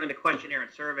mean, certainly the questionnaire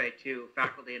and survey to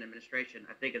faculty and administration,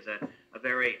 I think is a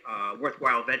very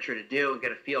worthwhile venture to do and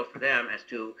get a feel for them as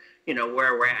to,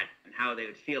 where we're at and how they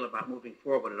would feel about moving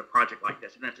forward at a project like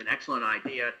this. And that's an excellent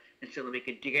idea. And certainly we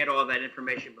could get all that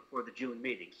information before the June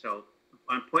meeting. So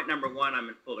on point number one, I'm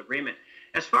in full agreement.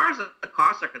 As far as the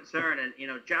costs are concerned, and,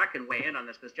 Jack can weigh in on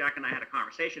this because Jack and I had a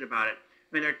conversation about it.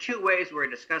 I mean, there are two ways we're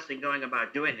discussing going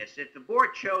about doing this. If the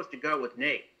board chose to go with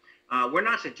Nate, we're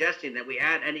not suggesting that we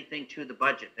add anything to the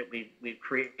budget that we've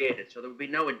created. So there would be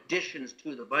no additions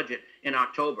to the budget in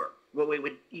October.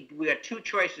 We got two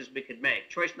choices we could make.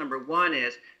 Choice number one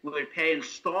is we would pay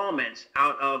installments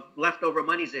out of leftover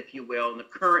monies, if you will, in the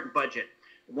current budget.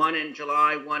 One in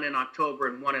July, one in October,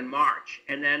 and one in March.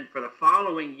 And then for the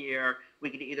following year, we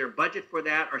could either budget for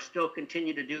that or still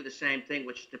continue to do the same thing,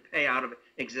 which is to pay out of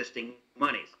existing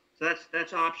monies. So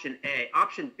that's option A.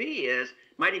 Option B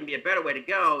might even be a better way to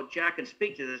go. Jack can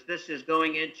speak to this. This is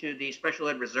going into the Special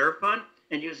Ed Reserve Fund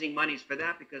and using monies for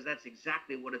that because that's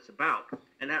exactly what it's about.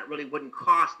 And that really wouldn't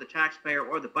cost the taxpayer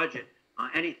or the budget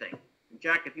anything. And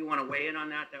Jack, if you want to weigh in on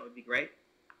that, that would be great.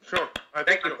 Sure. I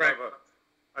think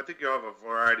you'll have a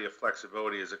variety of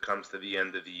flexibility as it comes to the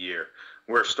end of the year.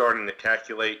 We're starting to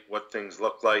calculate what things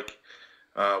look like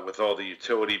with all the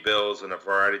utility bills and a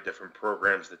variety of different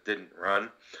programs that didn't run.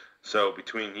 So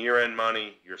between year-end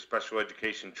money, your special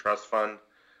education trust fund,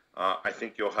 I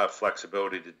think you'll have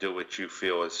flexibility to do what you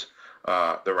feel is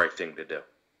the right thing to do.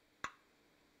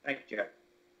 Thank you, Jack.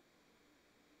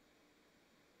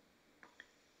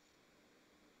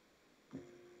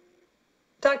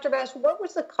 Dr. Bass, what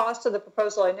was the cost of the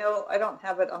proposal? I know I don't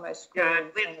have it on my screen. Yeah, I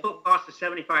believe the full cost is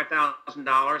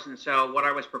 $75,000. And so what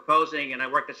I was proposing, and I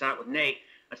worked this out with Nate,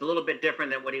 it's a little bit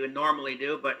different than what he would normally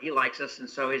do, but he likes us, and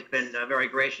so he's been very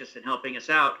gracious in helping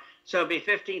us out. So it'd be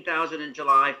 $15,000 in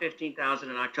July, $15,000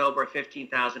 in October,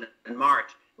 $15,000 in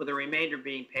March, with the remainder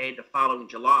being paid the following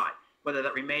July. Whether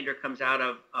that remainder comes out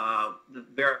of the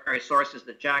various sources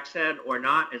that Jack said or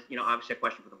not is, obviously a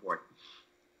question for the board.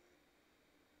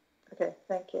 Okay,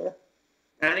 thank you.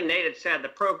 And I think Nate had said the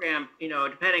program,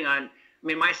 depending on,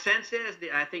 my sense is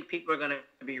that I think people are going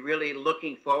to be really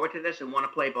looking forward to this and want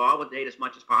to play ball with Nate as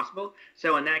much as possible.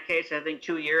 So in that case, I think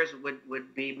 2 years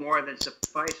would be more than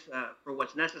suffice for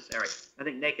what's necessary. I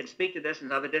think Nate can speak to this.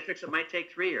 In other districts, it might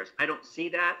take 3 years. I don't see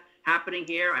that happening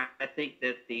here. I think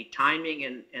that the timing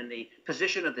and the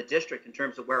position of the district in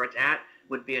terms of where it's at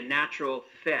would be a natural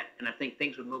fit. And I think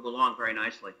things would move along very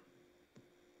nicely.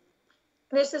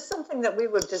 And is this something that we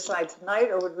would decide tonight,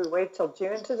 or would we wait till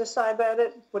June to decide about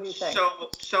it? What do you think?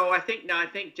 So I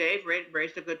think Dave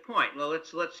raised a good point. Well,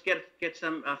 let's get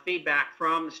some feedback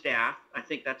from the staff. I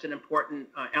think that's an important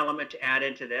element to add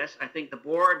into this. I think the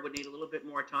board would need a little bit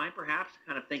more time, perhaps, to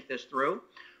kind of think this through.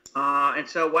 And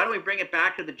so why don't we bring it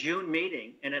back to the June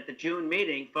meeting? And at the June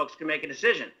meeting, folks can make a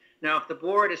decision. Now, if the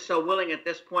board is so willing at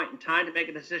this point in time to make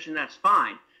a decision, that's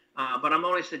fine. But I'm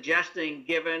only suggesting,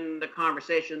 given the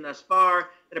conversation thus far,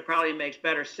 that it probably makes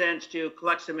better sense to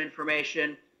collect some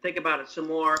information, think about it some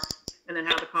more, and then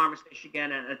have the conversation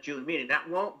again at a June meeting. That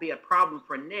won't be a problem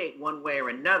for Nate one way or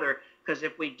another, because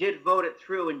if we did vote it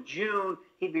through in June,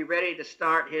 he'd be ready to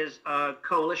start his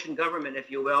coalition government, if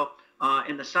you will,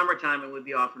 in the summertime, and we'd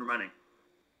be off and running.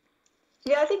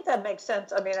 Yeah, I think that makes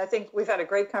sense. I mean, I think we've had a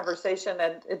great conversation,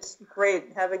 and it's great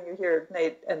having you here,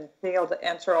 Nate, and being able to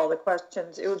answer all the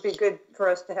questions. It would be good for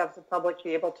us to have the public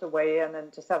be able to weigh in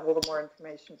and just have a little more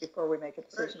information before we make a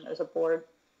decision as a board.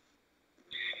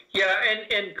 Yeah,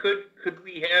 and could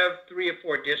we have 3 or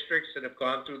 4 districts that have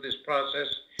gone through this process,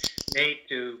 Nate,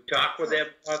 to talk with them,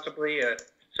 possibly a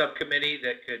subcommittee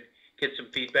that could get some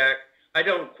feedback? I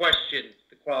don't question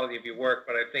the quality of your work,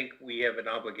 but I think we have an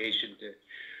obligation to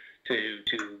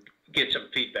get some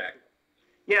feedback.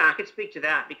 Yeah, I could speak to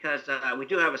that because we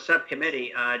do have a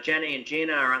subcommittee. Jenny and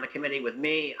Gina are on the committee with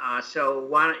me. So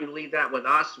why don't you leave that with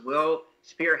us? We'll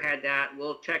spearhead that.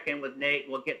 We'll check in with Nate.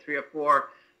 We'll get 3 or 4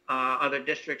 other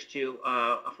districts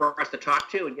for us to talk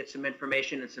to and get some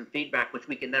information and some feedback, which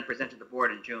we can then present to the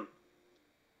board in June.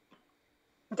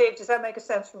 Dave, does that make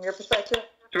sense from your perspective?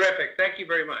 Terrific. Thank you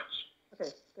very much.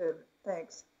 Okay, good.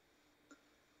 Thanks.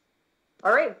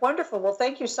 All right, wonderful. Well,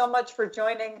 thank you so much for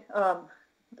joining our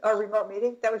remote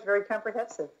meeting. That was very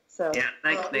comprehensive. So yeah,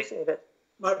 thanks, appreciate it.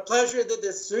 My pleasure that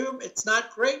this Zoom, it's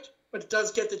not great, but it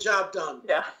does get the job done.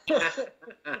 Yeah.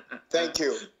 Thank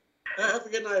you. Have a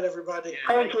good night, everybody.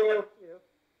 Thank you.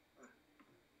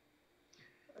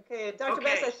 Okay, Dr.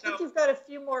 Bass, I think you've got a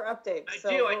few more updates. I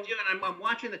do, and I'm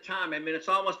watching the time. I mean, it's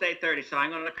almost 8:30, so I'm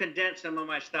going to condense some of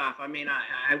my stuff. I mean,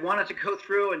 I wanted to go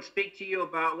through and speak to you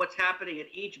about what's happening at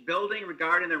each building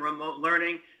regarding the remote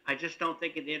learning. I just don't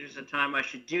think in the interest of time I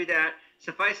should do that.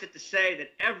 Suffice it to say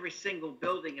that every single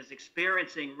building is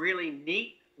experiencing really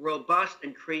neat, robust,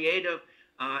 and creative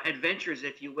adventures,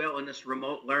 if you will, in this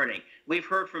remote learning. We've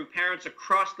heard from parents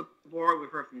across the board, we've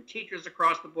heard from teachers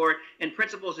across the board, and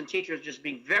principals and teachers just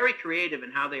being very creative in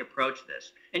how they approach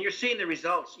this. And you're seeing the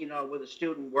results, with the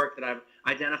student work that I've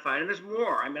identified, and there's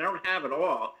more. I mean, I don't have it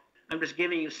all. I'm just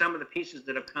giving you some of the pieces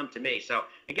that have come to me. So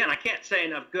again, I can't say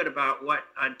enough good about what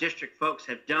district folks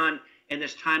have done in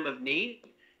this time of need.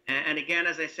 And again,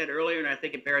 as I said earlier, and I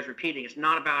think it bears repeating, it's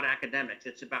not about academics.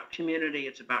 It's about community.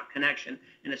 It's about connection.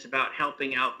 And it's about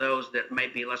helping out those that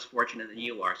might be less fortunate than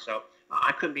you are. So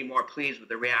I couldn't be more pleased with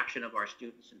the reaction of our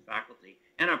students and faculty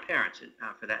and our parents,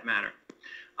 for that matter.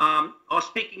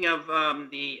 Speaking of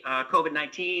the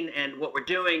COVID-19 and what we're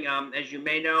doing, as you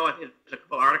may know, I think there's a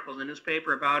couple articles in the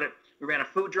newspaper about it. We ran a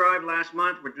food drive last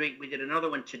month. We did another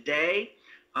one today.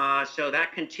 So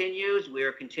that continues. We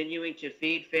are continuing to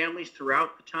feed families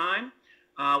throughout the time.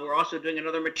 We're also doing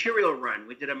another material run.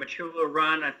 We did a material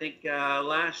run, I think,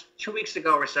 2 weeks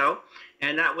ago or so.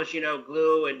 And that was,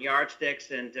 glue and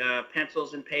yardsticks and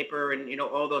pencils and paper and,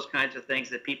 all those kinds of things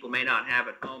that people may not have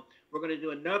at home. We're going to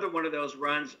do another one of those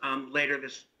runs later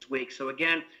this week. So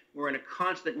again, we're in a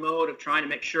constant mode of trying to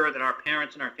make sure that our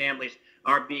parents and our families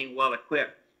are being well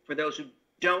equipped. For those who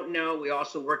don't know, we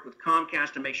also worked with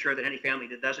Comcast to make sure that any family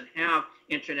that doesn't have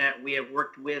internet, we have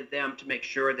worked with them to make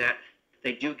sure that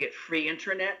they do get free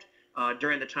internet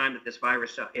during the time that this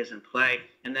virus is in play.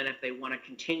 And then if they want to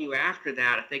continue after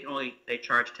that, I think they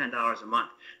charge $10 a month.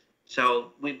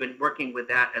 So we've been working with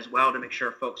that as well to make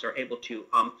sure folks are able to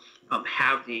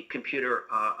have the computer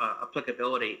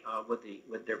applicability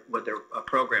with their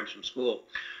programs from school.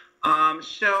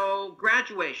 So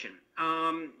graduation.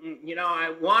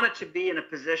 I wanted to be in a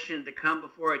position to come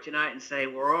before you tonight and say,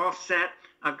 we're all set.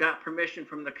 I've got permission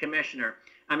from the commissioner.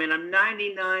 I mean, I'm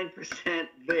 99%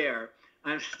 there.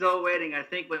 I'm still waiting. I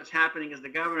think what's happening is the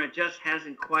governor just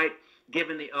hasn't quite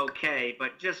given the okay.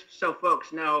 But just so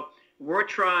folks know, we're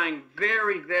trying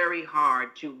very, very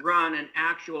hard to run an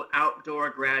actual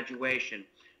outdoor graduation.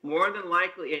 More than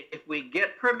likely, if we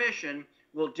get permission,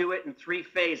 we'll do it in 3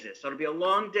 phases. So it'll be a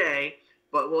long day,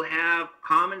 but we'll have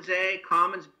Commons A,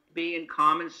 Commons B, and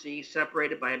Commons C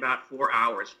separated by about 4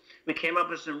 hours. We came up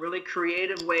with some really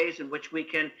creative ways in which we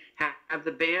can have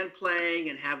the band playing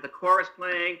and have the chorus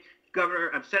playing.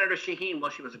 Senator Shaheen,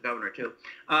 well, she was a governor too.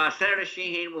 Senator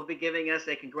Shaheen will be giving us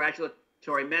a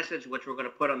congratulatory message, which we're going to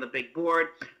put on the big board.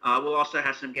 We'll also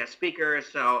have some guest speakers.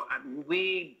 So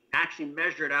we actually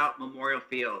measured out Memorial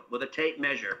Field with a tape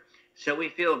measure. So we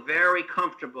feel very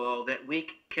comfortable that we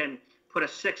can put a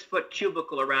 6-foot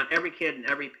cubicle around every kid and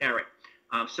every parent.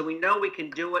 So we know we can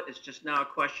do it. It's just now a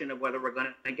question of whether we're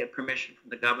going to get permission from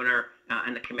the governor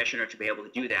and the commissioner to be able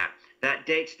to do that. That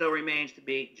date still remains to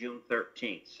be June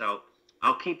 13th. So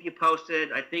I'll keep you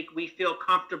posted. I think we feel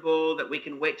comfortable that we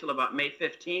can wait till about May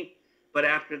 15th. But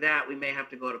after that, we may have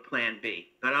to go to Plan B.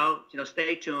 But I'll,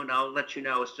 stay tuned. I'll let you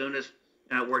know as soon as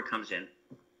word comes in.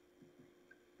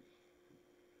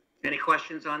 Any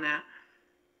questions on that?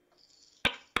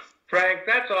 Frank,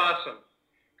 that's awesome.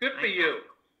 Good for you.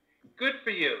 Good for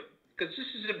you, because this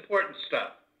is important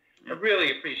stuff. I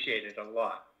really appreciate it a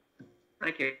lot.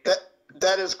 Thank you.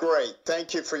 That is great.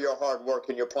 Thank you for your hard work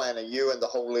and your planning, you and the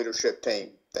whole leadership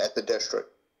team at the district.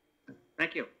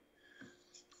 Thank you.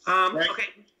 Frank, okay.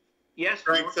 Yes.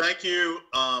 Frank, thank you.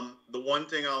 The one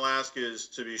thing I'll ask is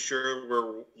to be sure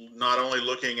we're not only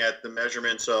looking at the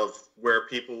measurements of where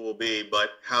people will be,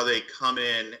 but how they come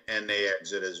in and they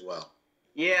exit as well.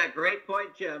 Yeah, great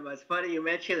point, Jim. It's funny you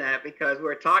mentioned that because we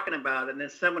were talking about it and then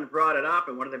someone brought it up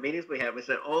in one of the meetings we had. We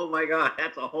said, oh my God,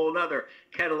 that's a whole nother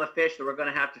kettle of fish that we're going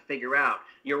to have to figure out.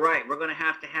 You're right. We're going to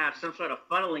have some sort of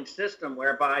funneling system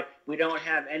whereby we don't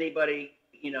have anybody,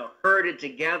 herded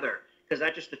together, because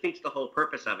that just defeats the whole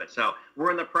purpose of it. So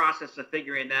we're in the process of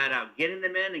figuring that out, getting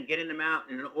them in and getting them out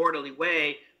in an orderly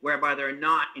way whereby they're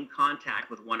not in contact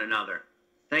with one another.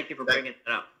 Thank you for bringing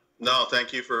that up. No,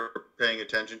 thank you for paying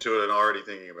attention to it and already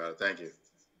thinking about it. Thank you.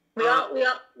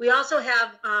 We also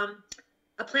have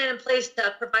a plan in place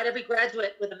to provide every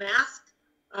graduate with a mask,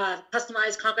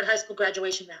 customized Concord High School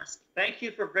graduation mask. Thank you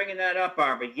for bringing that up,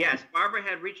 Barbara. Yes, Barbara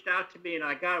had reached out to me and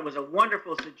it was a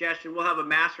wonderful suggestion. We'll have a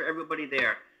mask for everybody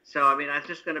there. So, that's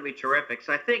just going to be terrific.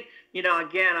 So I think,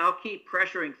 again, I'll keep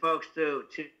pressuring folks to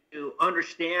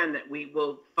understand that we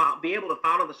will be able to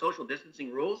follow the social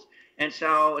distancing rules. And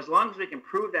so as long as we can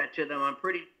prove that to them, I'm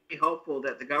pretty hopeful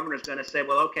that the governor's going to say,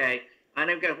 well, okay, I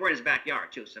know we're in his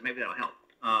backyard too, so maybe that'll help.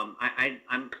 I'm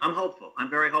hopeful. I'm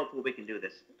very hopeful we can do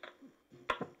this.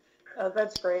 Oh,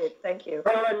 that's great. Thank you.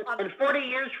 Well, in 40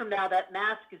 years from now, that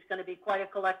mask is going to be quite a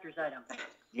collector's item.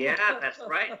 Yeah, that's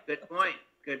right. Good point.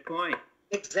 Good point.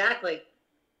 Exactly.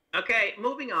 Okay,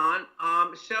 moving on.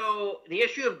 So the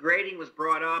issue of grading was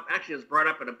brought up. Actually, it was brought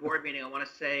up at a board meeting, I want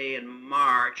to say in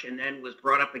March, and then was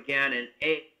brought up again in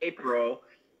April.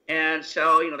 And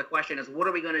so, the question is, what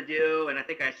are we going to do? And I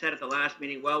think I said at the last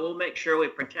meeting, well, we'll make sure we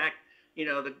protect,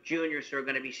 the juniors who are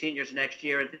going to be seniors next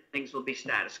year, and things will be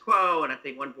status quo. And I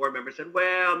think one board member said,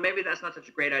 well, maybe that's not such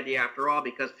a great idea after all,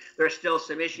 because there are still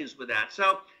some issues with that.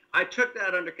 So I took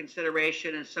that under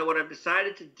consideration. And so what I've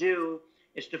decided to do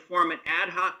is to form an ad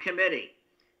hoc committee.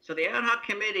 So the ad hoc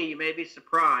committee, you may be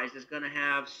surprised, is going to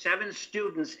have 7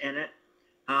 students in it,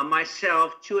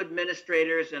 myself, 2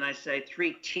 administrators, and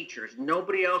 3 teachers.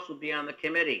 Nobody else will be on the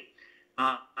committee.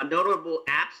 Notable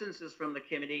absences from the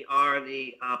committee are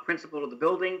the principal of the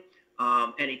building,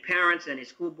 any parents, any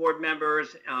school board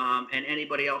members, and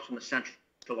anybody else from the central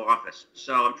office.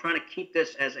 So I'm trying to keep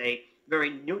this as a very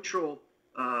neutral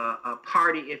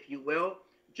party, if you will,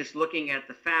 just looking at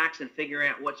the facts and figuring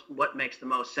out what makes the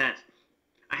most sense.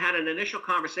 I had an initial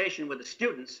conversation with the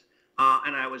students,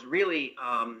 and I was really,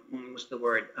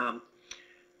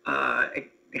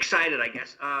 excited, I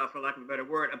guess, for lack of a better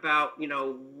word, about,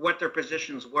 what their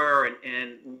positions were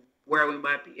and where we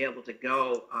might be able to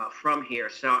go from here.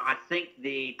 So I think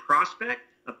the prospect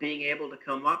of being able to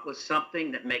come up with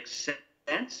something that makes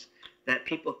sense, that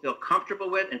people feel comfortable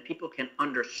with and people can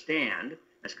understand,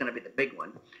 that's going to be the big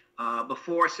one,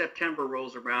 before September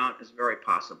rolls around is very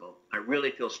possible. I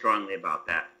really feel strongly about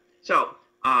that. So,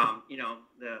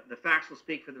 the facts will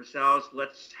speak for themselves.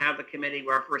 Let's have the committee.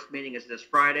 Our first meeting is this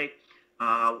Friday.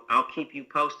 I'll keep you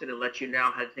posted and let you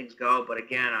know how things go. But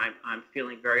again, I'm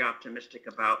feeling very optimistic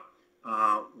about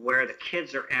where the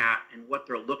kids are at and what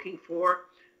they're looking for.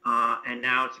 And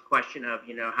now it's a question of,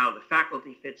 how the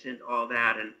faculty fits into all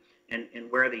that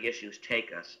and where the issues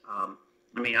take us.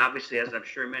 Obviously, as I'm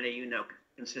sure many of you know,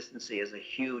 consistency is a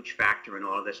huge factor in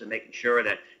all of this, and making sure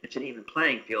that it's an even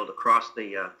playing field across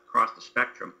the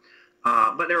spectrum.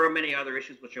 But there are many other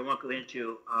issues which I won't go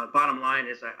into. Bottom line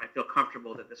is I feel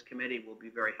comfortable that this committee will be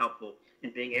very helpful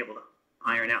in being able to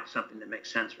iron out something that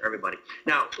makes sense for everybody.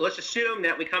 Now, let's assume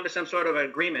that we come to some sort of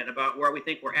agreement about where we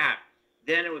think we're at.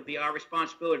 Then it would be our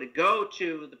responsibility to go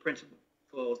to the principal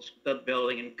of the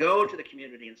building and go to the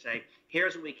community and say,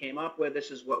 here's what we came up with,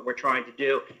 this is what we're trying to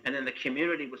do. And then the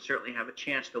community would certainly have a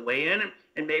chance to weigh in,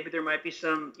 and maybe there might be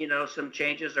some, some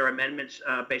changes or amendments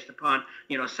based upon,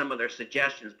 some of their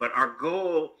suggestions. But our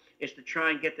goal is to try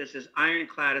and get this as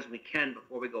ironclad as we can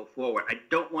before we go forward. I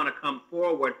don't want to come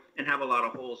forward and have a lot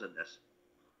of holes in this.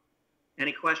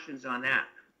 Any questions on that?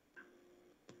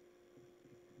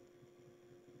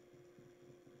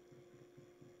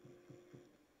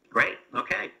 Great.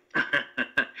 Okay.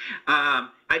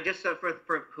 I just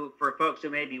for folks who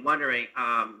may be wondering,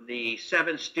 the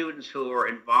 7 students who are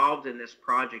involved in this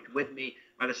project with me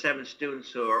are the 7 students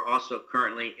who are also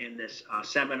currently in this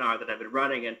seminar that I've been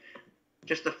running. And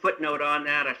just a footnote on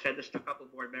that, I've said this to a couple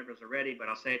of board members already, but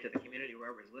I'll say it to the community,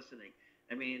 whoever is listening.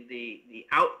 I mean, the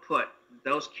output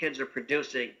those kids are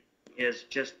producing is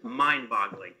just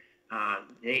mind-boggling.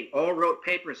 They all wrote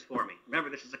papers for me. Remember,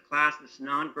 this is a class that's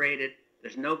non-graded.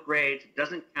 There's no grades. It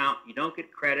doesn't count. You don't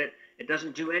get credit. It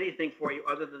doesn't do anything for you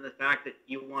other than the fact that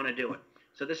you want to do it.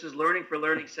 So this is learning for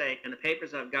learning's sake, and the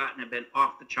papers I've gotten have been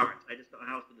off the charts. I just don't know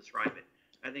how else to describe it.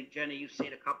 I think, Jenny, you've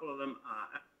seen a couple of them.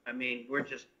 I mean, we're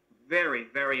just very,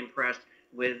 very impressed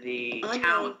with the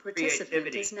talent,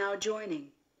 creativity, is now joining,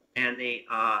 and the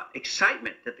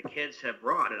excitement that the kids have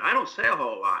brought. And I don't say a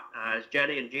whole lot, as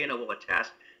Jenny and Gina will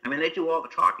attest. I mean, they do all the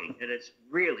talking, and it's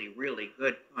really, really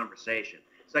good conversation.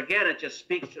 So again, it just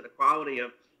speaks to the quality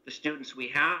of the students we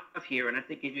have here. And I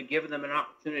think if you give them an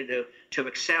opportunity to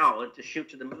excel and to shoot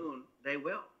to the moon, they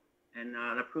will. And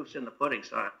the proof's in the pudding.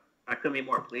 So I couldn't be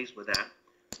more pleased with that.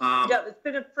 Yeah, it's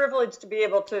been a privilege to be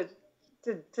able to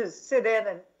sit in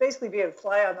and basically be a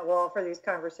fly on the wall for these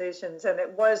conversations. And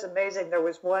it was amazing. There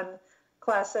was one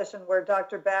class session where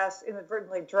Dr. Bass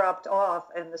inadvertently dropped off,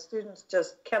 and the students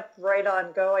just kept right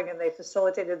on going, and they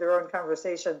facilitated their own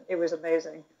conversation. It was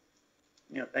amazing.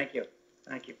 Yeah, thank you.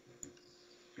 Thank you.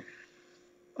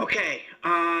 Okay,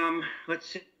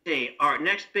 let's see. Our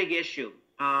next big issue,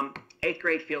 8th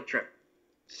grade field trip.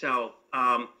 So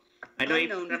I know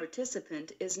unknown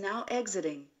participant is now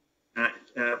exiting.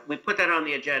 We put that on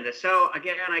the agenda. So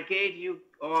again, I gave you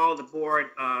all, the board,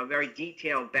 a very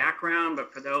detailed background,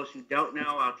 but for those who don't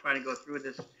know, I'll try to go through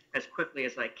this as quickly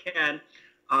as I can.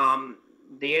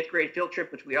 The 8th grade field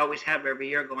trip, which we always have every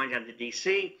year going down to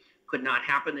DC, could not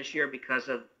happen this year because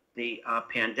of the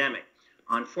pandemic.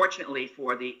 Unfortunately,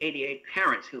 for the 88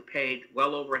 parents who paid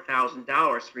well over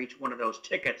 $1,000 for each one of those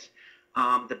tickets,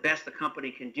 the best the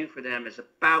company can do for them is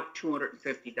about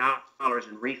 $250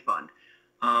 in refund.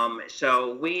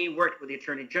 So we worked with the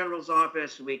Attorney General's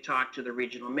office. We talked to the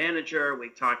regional manager. We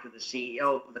talked to the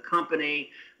CEO of the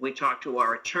company. We talked to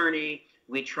our attorney.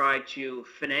 We tried to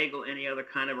finagle any other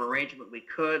kind of arrangement we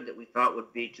could that we thought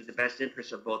would be to the best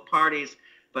interest of both parties.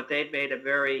 But they've made a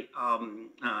very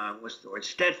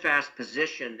steadfast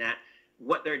position that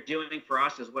what they're doing for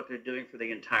us is what they're doing for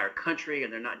the entire country,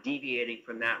 and they're not deviating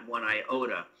from that one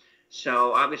iota.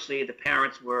 So obviously the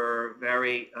parents were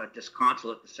very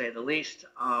disconsolate, to say the least,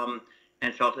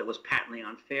 and felt it was patently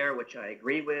unfair, which I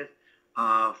agree with.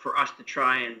 For us to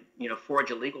try and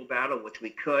forge a legal battle, which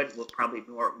we could, will probably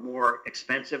be more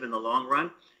expensive in the long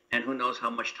run, and who knows how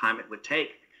much time it would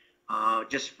take.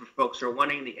 Just for folks who are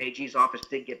wondering, the AG's office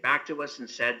did get back to us and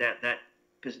said that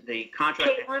the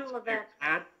contract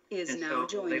had is now so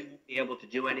joining. They won't be able to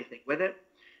do anything with it.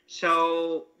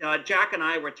 So Jack and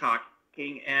I were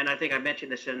talking, and I think I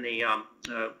mentioned this in the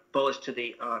bullets to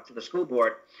the school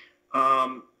board.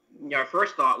 Our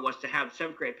first thought was to have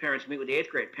 7th grade parents meet with the 8th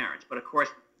grade parents, but of course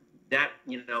that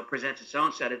presents its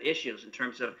own set of issues in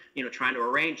terms of trying to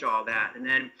arrange all that. And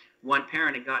then one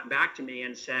parent had gotten back to me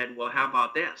and said, well, how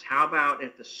about this? How about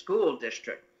if the school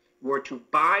district were to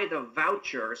buy the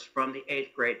vouchers from the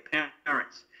 8th grade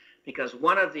parents? Because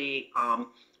one of the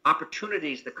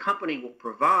opportunities the company will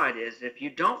provide is, if you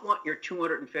don't want your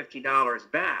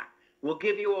 $250 back, we'll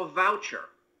give you a voucher,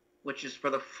 which is for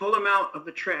the full amount of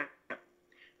the trip.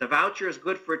 The voucher is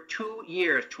good for 2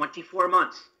 years, 24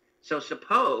 months. So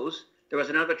suppose there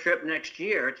was another trip next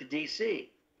year to DC.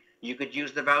 You could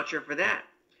use the voucher for that.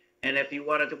 And if you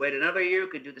wanted to wait another year, you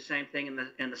could do the same thing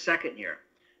in the second year.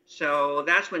 So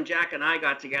that's when Jack and I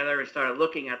got together and started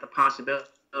looking at the possibility.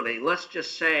 Let's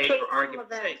just say, for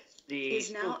argument's sake, the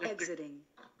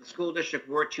school district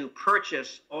were to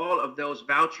purchase all of those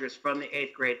vouchers from the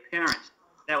 8th grade parents.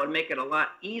 that would make it a lot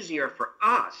easier for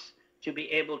us to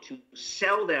be able to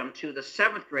sell them to the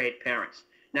 7th grade parents.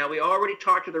 Now, we already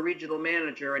talked to the regional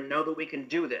manager and know that we can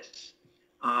do this.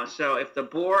 So if the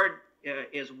board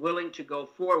is willing to go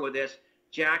forward with this,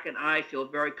 Jack and I feel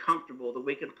very comfortable that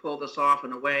we can pull this off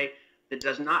in a way that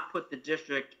does not put the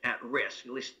district at risk,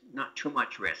 at least not too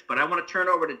much risk. But I want to turn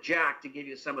over to Jack to give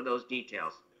you some of those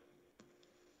details.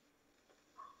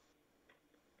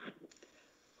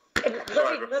 And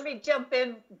let me jump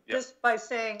in just by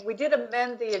saying we did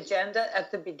amend the agenda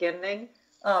at the beginning.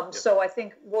 So I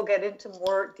think we'll get into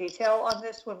more detail on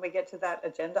this when we get to that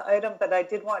agenda item. But I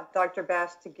did want Dr.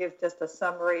 Bass to give just a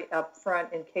summary up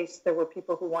front in case there were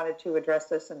people who wanted to address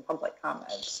this in public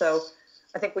comment. So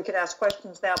I think we could ask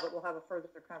questions now, but we'll have a further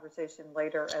conversation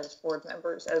later as board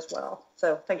members as well.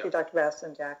 So thank you, Dr. Bass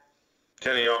and Jack.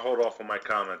 Kenny, I'll hold off on my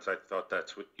comments. I thought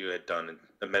that's what you had done and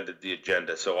amended the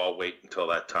agenda, so I'll wait until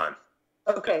that time.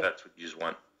 Okay. If that's what you just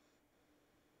want.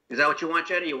 Is that what you want,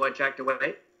 Jenny? You want Jack to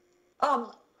wait?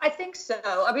 I think so.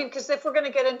 I mean, because if we're going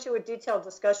to get into a detailed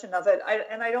discussion of it,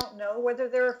 and I don't know whether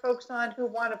there are folks on who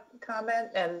want to comment,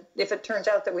 and if it turns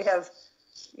out that we have,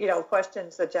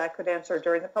 questions that Jack could answer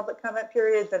during the public comment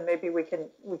period, then maybe we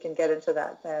can get into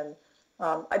that then.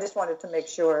 I just wanted to make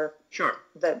sure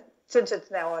that since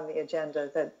it's now on the agenda,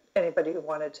 that anybody who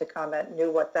wanted to comment knew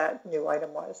what that new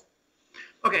item was.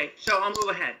 Okay, so I'll move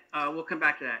ahead. We'll come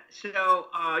back to that. So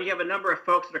you have a number of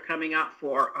folks that are coming up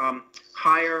for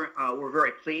hire. We're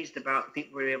very pleased about the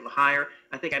people we're able to hire.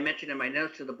 I think I mentioned in my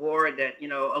notes to the board that,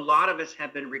 a lot of us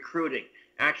have been recruiting,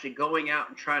 actually going out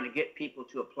and trying to get people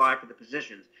to apply for the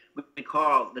positions. We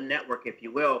call the network, if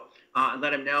you will, and let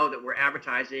them know that we're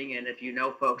advertising. And if you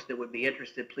know folks that would be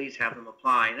interested, please have them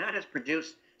apply. And that has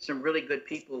produced some really good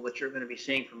people, which you're going to be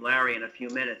seeing from Larry in a few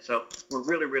minutes. So we're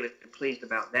really, really pleased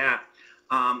about that.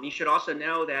 You should also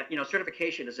know that,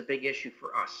 certification is a big issue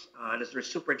for us. It is the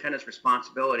superintendent's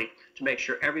responsibility to make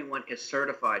sure everyone is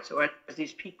certified. So as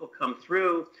these people come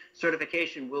through,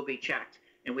 certification will be checked.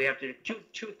 And we have to do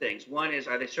two things. One is,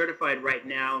 are they certified right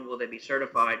now, and will they be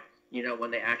certified, when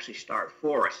they actually start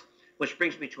for us? Which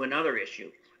brings me to another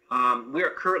issue. We are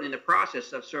currently in the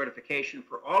process of certification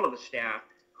for all of the staff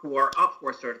who are up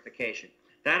for certification.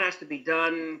 That has to be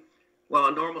done, well,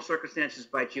 in normal circumstances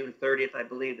by June 30th. I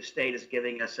believe the state is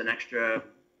giving us an extra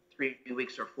 3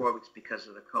 weeks or 4 weeks because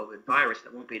of the COVID virus.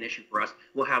 That won't be an issue for us.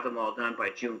 We'll have them all done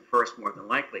by June 1st, more than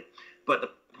likely. But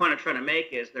the point I'm trying to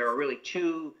make is there are really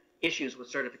two issues with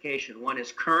certification. One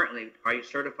is currently, are you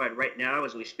certified right now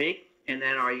as we speak? And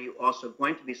then are you also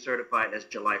going to be certified as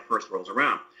July 1st rolls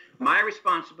around? My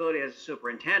responsibility as a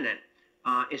superintendent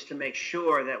is to make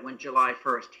sure that when July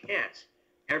 1st hits,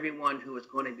 everyone who is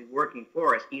going to be working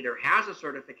for us either has a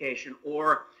certification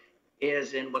or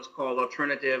is in what's called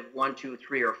alternative 1, 2,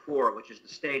 3, or 4, which is the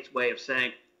state's way of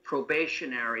saying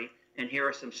probationary, and here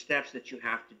are some steps that you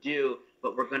have to do,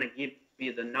 but we're going to give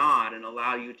you the nod and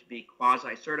allow you to be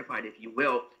quasi-certified, if you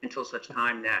will, until such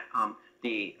time that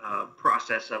the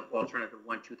process of alternative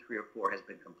 1, 2, 3, or 4 has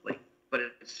been complete. But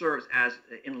it serves as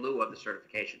in lieu of the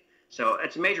certification. So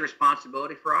it's a major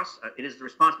responsibility for us. It is the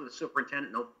responsibility of the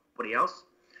superintendent, nobody else.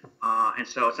 And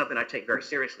so it's something I take very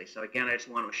seriously. So again, I just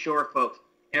want to assure folks,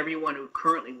 everyone who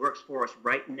currently works for us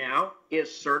right now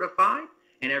is certified,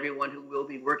 and everyone who will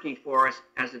be working for us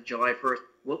as of July 1st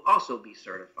will also be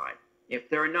certified. If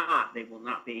they're not, they will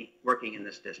not be working in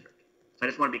this district. So I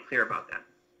just want to be clear about that.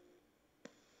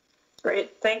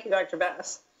 Great. Thank you, Dr.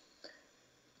 Bass.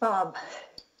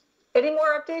 Any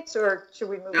more updates, or should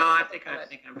we move on? No, I think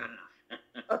I've got enough.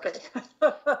 Okay.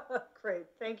 Great.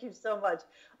 Thank you so much.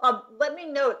 Let me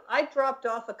note, I dropped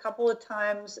off a couple of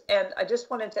times, and I just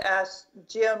wanted to ask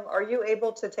Jim, are you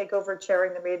able to take over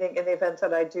chairing the meeting in the event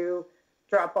that I do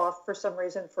drop off for some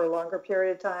reason for a longer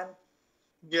period of time?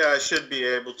 Yeah, I should be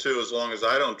able to, as long as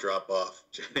I don't drop off,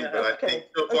 Jenny. But I think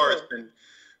so far it's been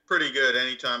pretty good.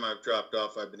 Anytime I've dropped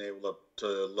off, I've been able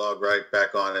to log right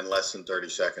back on in less than 30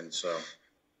 seconds. So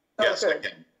yes, I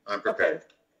can. I'm prepared. Okay.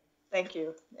 Thank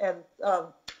you. And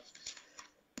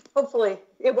hopefully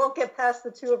it won't get past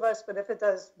the two of us, but if it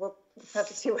does, we'll have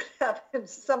to see what happens.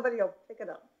 Somebody will pick it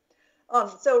up.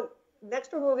 So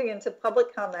next we're moving into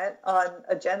public comment on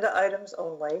agenda items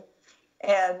only.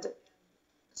 And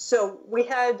so we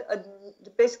had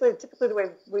basically, typically the way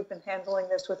we've been handling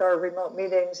this with our remote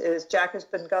meetings is Jack has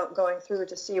been going through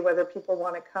to see whether people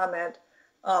want to comment.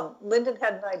 Lyndon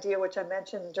had an idea, which I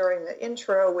mentioned during the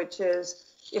intro, which is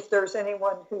if there's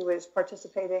anyone who is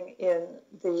participating in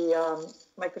the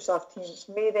Microsoft Teams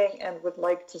meeting and would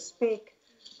like to speak,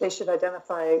 they should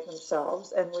identify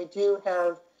themselves. And we do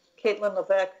have Caitlin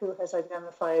Levesque, who has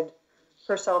identified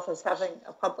herself as having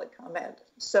a public comment.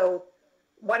 So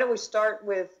why don't we start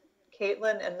with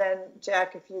Caitlin, and then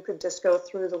Jack, if you could just go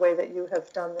through the way that you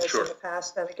have done this in the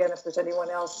past. Then again, if there's anyone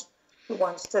else who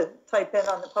wants to type in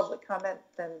on the public comment,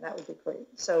 then that would be great.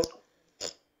 So,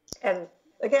 and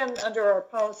again, under our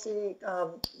policy,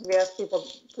 we ask people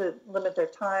to limit their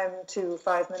time to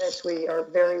 5 minutes. We are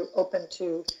very open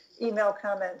to email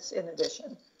comments in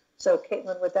addition. So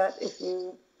Caitlin, with that, if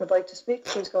you would like to speak,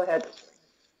 please go ahead.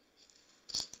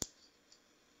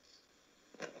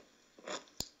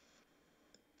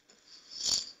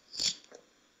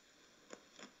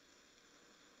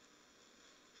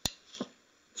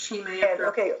 She may have.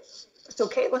 Okay, so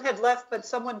Caitlin had left, but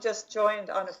someone just joined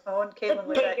on a phone. Caitlin,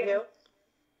 was that you?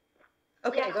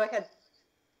 Okay, Yeah. Go ahead.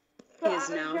 So He is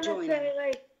now joining.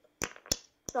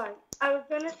 I was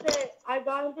gonna say I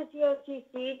got into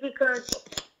COTC because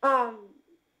for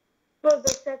the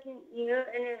second year,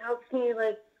 and it helps me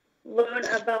like learn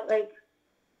about like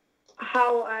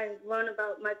how I learn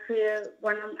about my career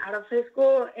when I'm out of high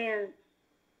school, and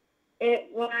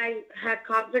when I had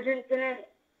confidence in it,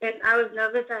 and I was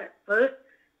nervous at first,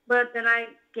 but then I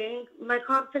gained my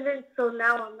confidence, so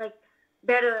now I'm like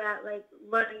better at like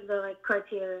learning the like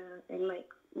criteria and like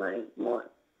learning more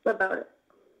about it.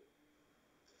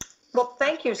 Well,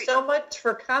 thank you so much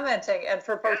for commenting and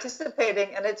for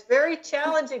participating. And it's very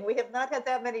challenging. We have not had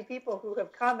that many people who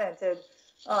have commented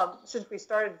since we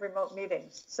started remote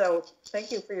meetings. So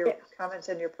thank you for your comments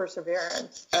and your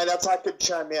perseverance. And if I could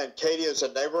chime in, Katie is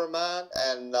a neighbor of mine,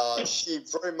 and she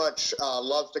very much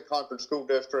loves the Concord School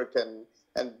District,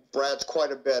 and brags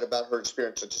quite a bit about her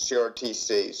experience at the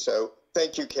CRTC. So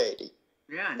thank you, Katie.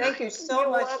 Yeah. Thank you so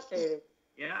much, Katie.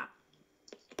 Yeah.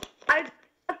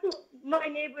 My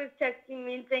neighbor's texting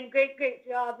me and saying, great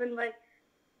job, and like,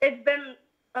 it's been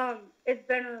a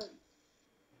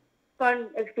fun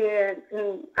experience,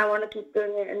 and I want to keep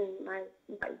doing it in my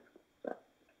life. So.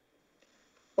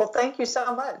 Well, thank you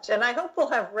so much. And I hope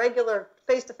we'll have regular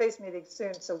face-to-face meetings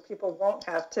soon so people won't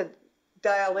have to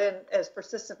dial in as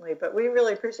persistently, but we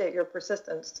really appreciate your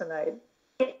persistence tonight.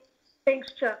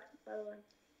 Thanks, Chuck, by the way.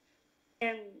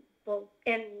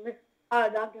 And Miss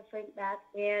Dr. Frank Bass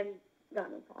and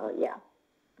Donna Powell, yeah.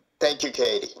 Thank you,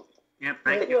 Katie. Yeah,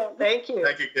 thank you. Thank you.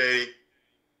 Thank you, Katie.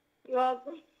 You're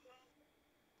welcome.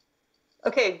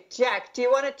 Okay, Jack, do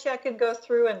you want to check and go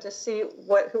through and just see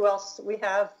who else we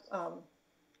have?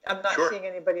 I'm not seeing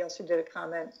anybody else who did a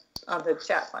comment on the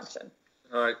chat function.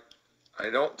 I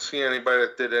don't see anybody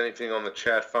that did anything on the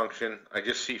chat function. I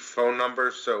just see phone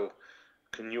numbers. So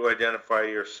can you identify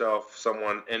yourself,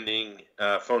 someone ending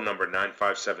phone number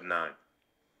 9579?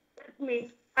 That's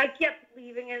me. I kept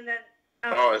leaving and then.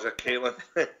 Oh, is that Caitlin?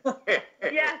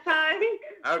 Yeah, sorry.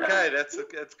 Okay,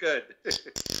 that's good.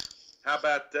 How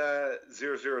about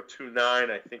 0029?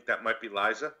 I think that might be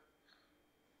Liza.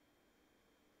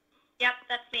 Yep,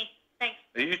 that's me. Thanks.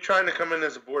 Are you trying to come in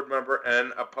as a board member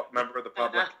and a member of the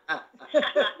public?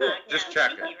 Just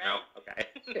checking. Right? No, okay.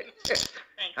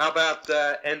 How about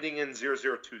ending in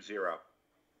 0020?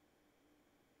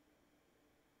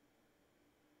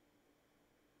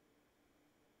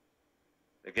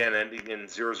 Again, ending in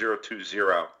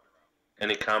 0020.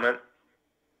 Any comment?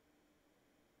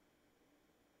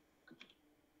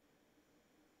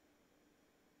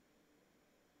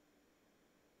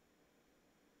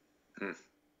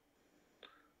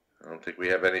 I don't think we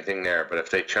have anything there, but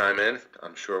if they chime in,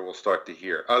 I'm sure we'll start to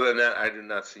hear. Other than that, I do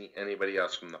not see anybody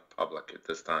else from the public at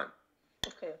this time.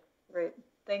 Okay, great.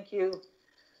 Thank you.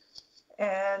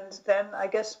 And then I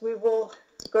guess we will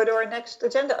go to our next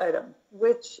agenda item,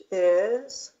 which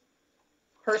is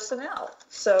personnel.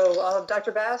 So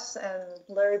Dr. Bass and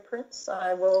Larry Prince,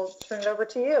 I will turn it over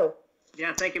to you.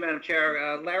 Yeah, thank you, Madam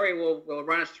Chair. Larry will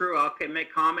run us through. I'll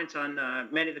make comments on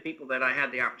many of the people that I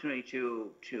had the opportunity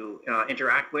to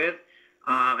interact with.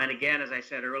 And again, as I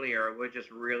said earlier, we're just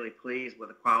really pleased with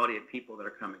the quality of people that are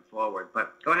coming forward.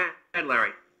 But go ahead,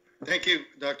 Larry. Thank you,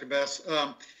 Dr. Bass.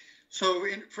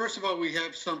 First of all, we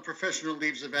have some professional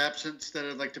leaves of absence that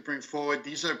I'd like to bring forward.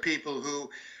 These are people who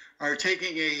are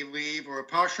taking a leave or a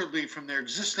partial leave from their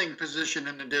existing position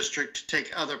in the district to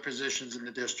take other positions in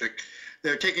the district.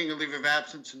 They're taking a leave of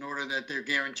absence in order that they're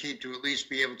guaranteed to at least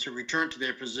be able to return to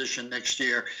their position next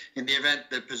year in the event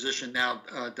the position now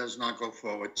does not go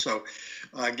forward. So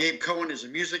Gabe Cohen is a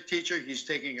music teacher. He's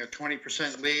taking a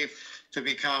 20% leave to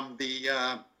become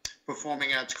the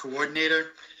performing arts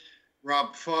coordinator.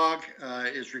 Rob Fogg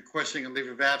is requesting a leave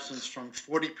of absence from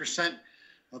 40%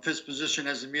 of his position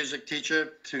as a music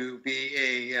teacher to be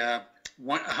a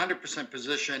 100%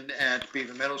 position at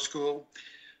Beaver Middle School.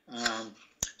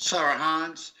 Sarah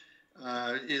Hans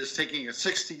is taking a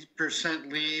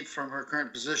 60% leave from her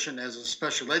current position as a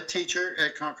special ed teacher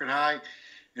at Concord High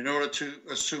in order to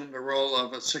assume the role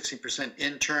of a 60%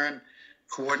 intern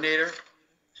coordinator.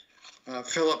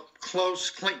 Philip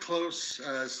Clint Close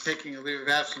is taking a leave of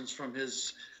absence from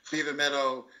his Beaver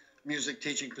Meadow music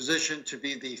teaching position to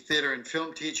be the theater and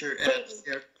film teacher at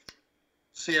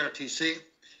CRTC.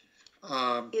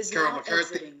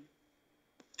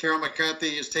 Carol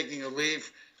McCarthy is taking a leave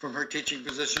from her teaching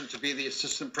position to be the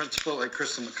assistant principal at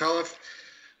Crystal McCullough.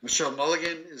 Michelle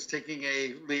Mulligan is taking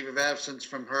a leave of absence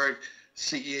from her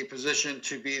CEA position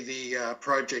to be the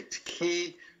Project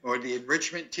Key or the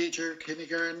enrichment teacher,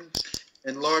 kindergarten.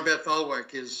 And Laura Beth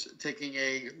Ulwick is taking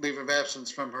a leave of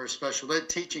absence from her special ed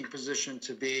teaching position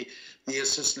to be the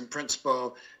assistant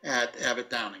principal at Abbott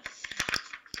Downing.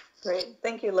 Great,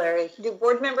 thank you, Larry. Do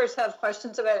board members have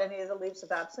questions about any of the leaves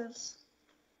of absence?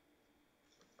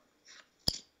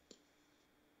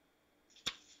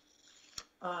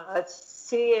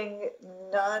 Seeing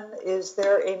none, is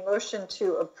there a motion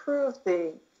to approve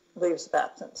the leaves of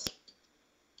absence?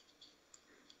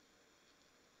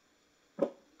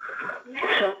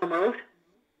 So moved.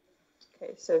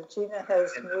 Okay, so Gina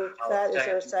has moved that. Is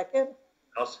there a second?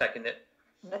 I'll second it.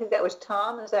 I think that was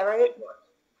Tom, is that right?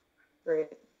 Great,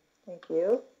 thank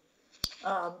you.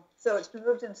 So it's been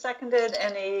moved and seconded.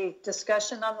 Any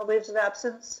discussion on the leaves of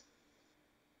absence?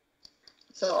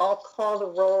 So I'll call the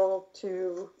roll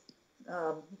to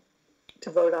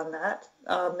vote on that.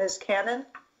 Ms. Cannon?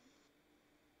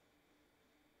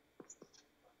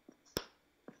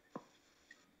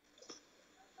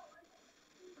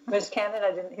 Ms. Cannon,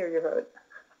 I didn't hear your vote.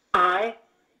 Aye.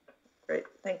 Great,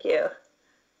 thank you.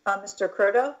 Mr.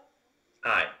 Croto?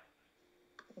 Aye.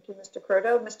 Thank you, Mr.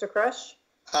 Croto. Mr. Crush?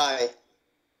 Aye.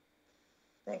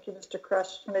 Thank you, Mr.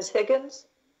 Crush. Ms. Higgins?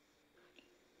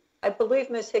 I believe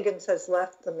Ms. Higgins has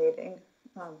left the meeting.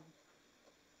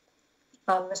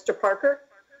 Mr. Parker?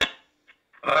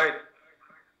 Aye.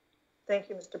 Thank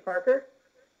you, Mr. Parker.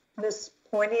 Ms.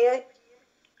 Poinier?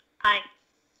 Aye.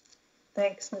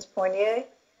 Thanks, Ms. Poinier.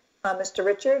 Mr.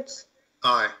 Richards?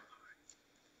 Aye.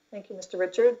 Thank you, Mr.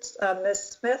 Richards.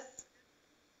 Ms. Smith?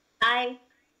 Aye.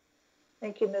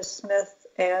 Thank you, Ms. Smith.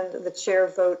 And the chair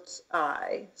votes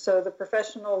aye. So the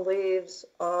professional leaves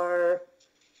are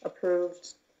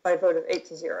approved by a vote of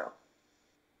 8-0.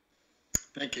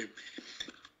 Thank you.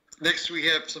 Next, we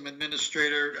have some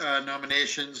administrator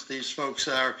nominations. These folks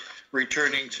are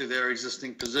returning to their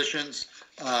existing positions.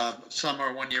 Some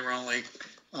are 1 year only.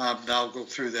 I'll go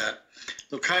through that.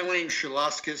 So Kylene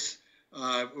Shalaskis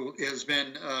has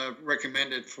been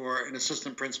recommended for an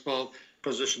assistant principal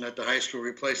position at the high school,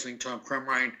 replacing Tom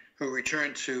Crumrine, who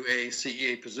returned to a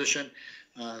CEA position.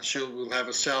 She will have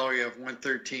a salary of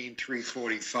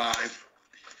 $113,345.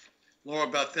 Laura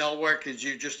Beth Elwick, as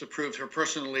you just approved her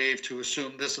personal leave to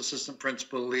assume this assistant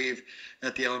principal leave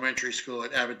at the elementary school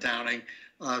at Abbott Downing.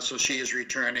 So she is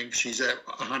returning. She's at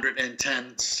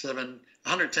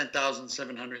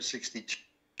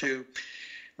 $110,762.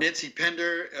 Nancy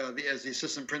Pender, as the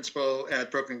assistant principal at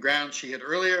Broken Ground, she had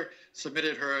earlier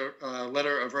submitted her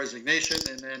letter of resignation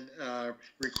and then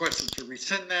requested to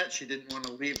rescind that. She didn't want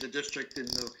to leave the district in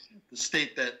the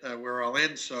state that we're all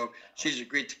in, so she's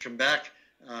agreed to come back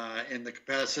in the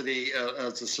capacity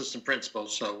as assistant principal.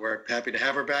 So we're happy to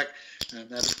have her back, and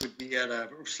that would be at a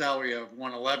salary of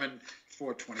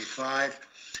 $111,425.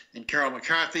 And Carol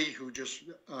McCarthy, who just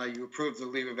you approved the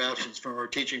leave of absence from her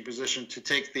teaching position to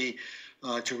take the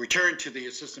to return to the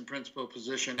assistant principal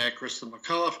position at Crystal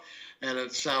McCullough at a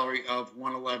salary of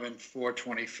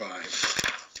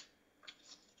 $111,425.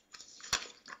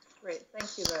 Great,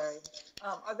 thank you, Larry.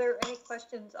 Are there any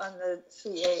questions on the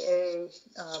CAA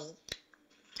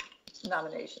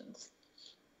nominations?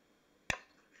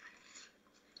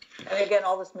 And again,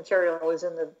 all this material is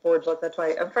in the board book. That's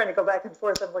why I'm trying to go back and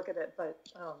forth and look at it, but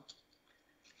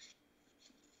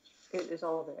it is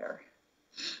all there.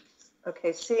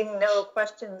 Okay, seeing no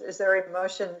questions, is there a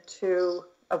motion to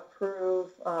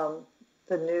approve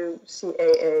the new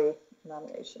CAA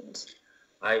nominations?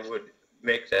 I would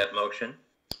make that motion.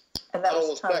 And that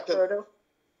was Tom Croto?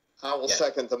 I will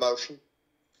second the motion.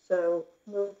 So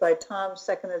moved by Tom,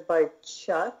 seconded by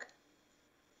Chuck.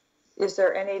 Is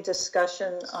there any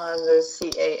discussion on the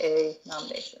CAA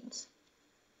nominations?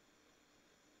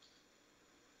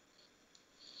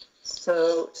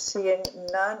 So seeing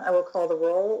none, I will call the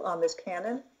roll. Ms.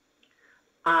 Cannon?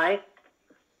 Aye.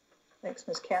 Thanks,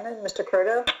 Ms. Cannon. Mr.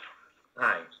 Croto?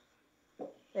 Aye.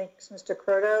 Thanks, Mr.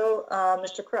 Croto.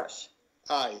 Mr. Crush?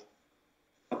 Aye.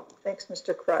 Thanks,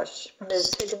 Mr. Crush.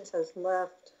 Ms. Higgins has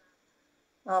left.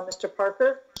 Mr.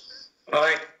 Parker?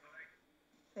 Aye.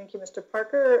 Thank you, Mr.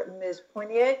 Parker. Ms.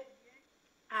 Poinier?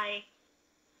 Aye.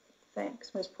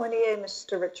 Thanks, Ms. Poinier.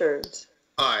 Mr. Richards?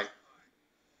 Aye.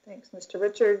 Thanks, Mr.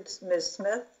 Richards. Ms.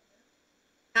 Smith?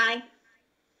 Aye.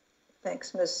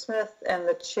 Thanks, Ms. Smith. And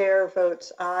the chair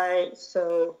votes aye.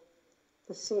 So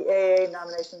the CAA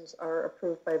nominations are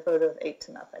approved by a vote of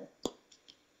 8-0.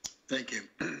 Thank you.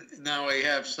 Now I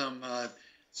have some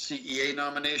CEA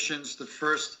nominations. The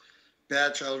first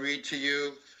batch I'll read to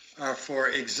you are for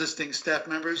existing staff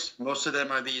members. Most of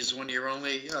them are these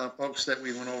one-year-only folks that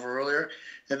we went over earlier.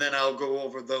 And then I'll go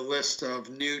over the list of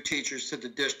new teachers to the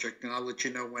district, and I'll let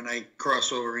you know when I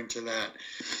cross over into that.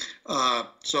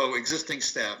 So existing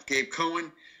staff, Gabe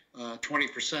Cohen,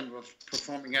 20% of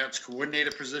performing arts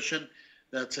coordinator position.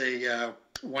 That's a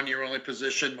one-year-only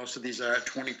position. Most of these are at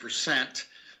 20%.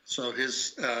 So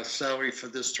his salary for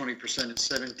this 20% is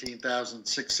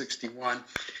 $17,661.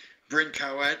 Bryn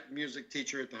Cowett, music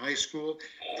teacher at the high school,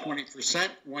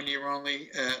 20%, 1 year only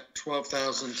at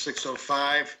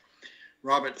 $12,605.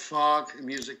 Robert Fogg, a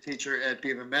music teacher at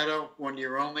Beaver Meadow, 1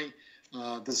 year only.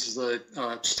 This is the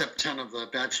step 10 of the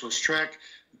bachelor's track,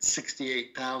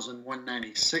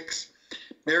 $68,196.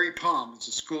 Mary Palm is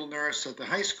a school nurse at the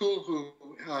high school who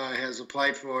has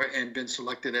applied for and been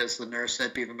selected as the nurse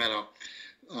at Beaver Meadow.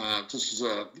 This is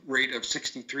a rate of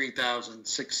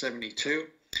 $63,672.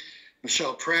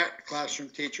 Michelle Pratt, classroom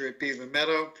teacher at Beaver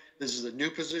Meadow. This is a new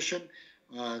position.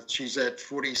 She's at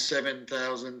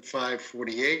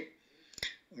 $47,548.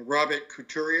 Robert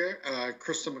Couturier,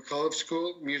 Crystal McCullough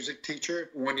School, music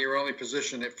teacher, 1 year only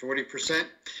position at 40%.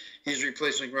 He's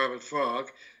replacing Robert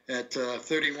Fogg at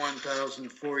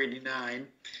 $31,489.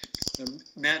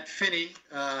 Matt Finney,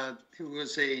 who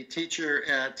was a teacher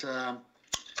at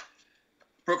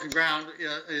Broken Ground,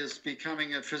 is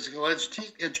becoming a physical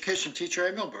education teacher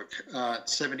at Millbrook,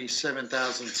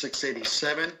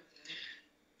 $77,687.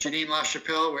 Janine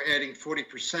LaChapelle, we're adding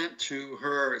 40% to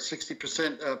her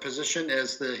 60% position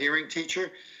as the hearing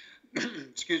teacher.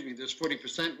 Excuse me, this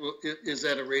 40% is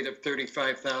at a rate of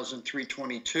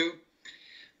 $35,322.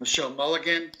 Michelle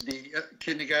Mulligan, the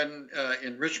kindergarten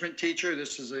enrichment teacher.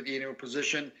 This is an annual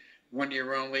position, 1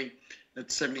 year only, at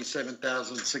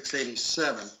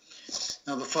 $77,687.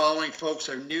 Now, the following folks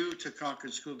are new to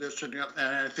Concord School District, and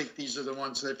I think these are the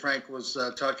ones that Frank was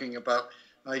talking about.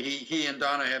 He and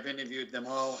Donna have interviewed them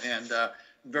all, and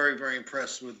very, very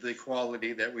impressed with the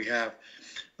quality that we have.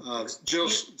 Jill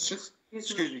St.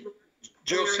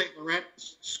 Laurent,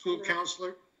 school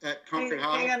counselor at Concord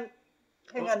High.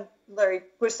 Hang on, Larry.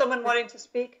 Was someone wanting to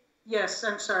speak? Yes,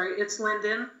 I'm sorry. It's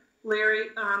Lyndon.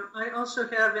 Larry, I also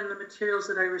have in the materials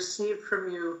that I received from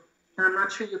you, and I'm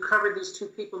not sure you covered these two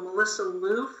people, Melissa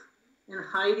Loof and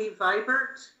Heidi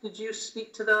Vibert. Did you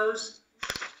speak to those?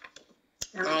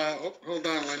 Hold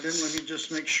on, Lyndon. Let me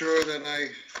just make sure that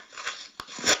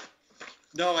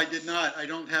No, I did not. I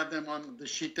don't have them on the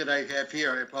sheet that I have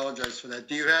here. I apologize for that.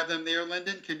 Do you have them there,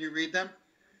 Lyndon? Can you read them?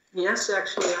 Yes,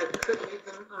 actually, I could read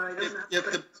them. I don't know.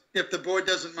 If the board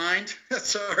doesn't mind,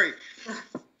 sorry.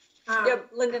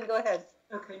 Yep, Lyndon, go ahead.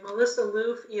 Okay, Melissa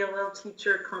Loof, ELL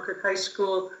teacher, Concord High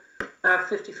School,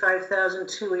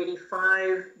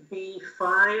 $55,285,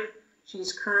 B5.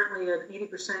 She's currently an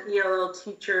 80% ELL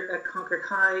teacher at Concord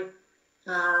High,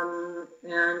 and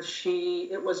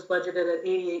it was budgeted at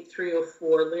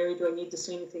 $88,304. Larry, do I need to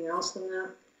say anything else than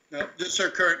that? No, just her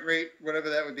current rate, whatever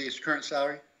that would be, his current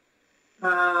salary.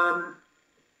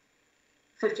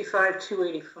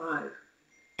 $55,285.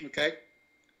 Okay.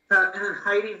 And then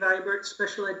Heidi Vibert,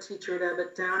 special ed teacher at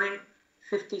Abbott Downing,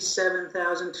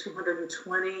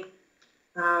 $57,220.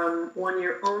 1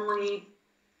 year only.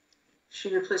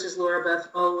 She replaces Laura Beth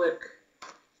Ulwick,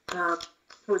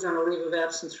 who was on a leave of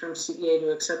absence from CEA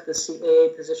to accept the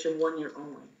CAA position, 1 year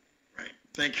only. Right.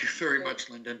 Thank you very much,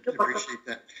 Lyndon. I appreciate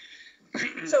that.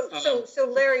 So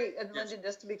Larry and Lyndon,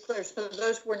 just to be clear, so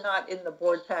those were not in the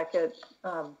board packet,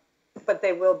 but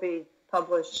they will be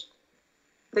published.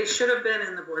 They should have been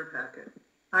in the board packet.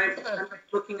 I'm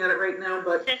looking at it right now,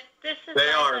 but this is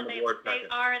they are in the board packet. They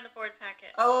are in the board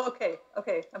packet. Oh, okay.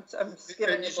 I'm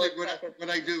skipping the board packet. What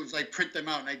I do is I print them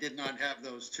out, and I did not have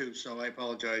those too, so I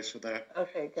apologize for that.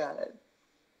 Okay, got it.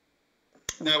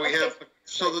 Now we have,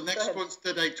 so the next ones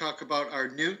that I talk about are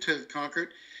new to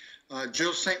Concord.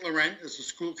 Jill St. Laurent is a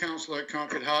school counselor at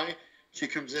Concord High. She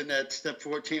comes in at step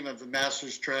 14 of the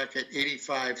master's track at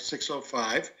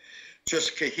 $85,605.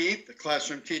 Jessica Heath, a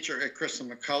classroom teacher at Crystal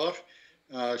McCullough.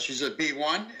 She's a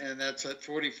B1, and that's at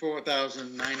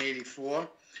 $44,984.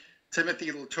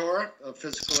 Timothy Latorre, a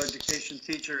physical education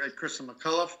teacher at Crystal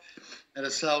McCullough, at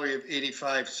a salary of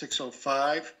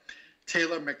 $85,605.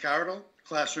 Taylor McArdle,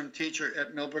 classroom teacher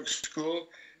at Millbrook School,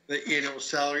 the annual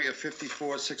salary of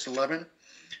 $54,611.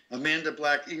 Amanda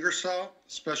Black Ingersoll,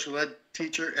 special ed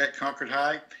teacher at Concord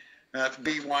High,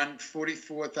 B1,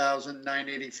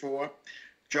 $44,984.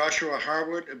 Joshua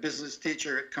Harwood, a business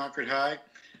teacher at Concord High,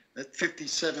 at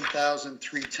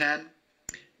 $57,310.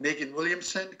 Megan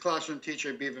Williamson, classroom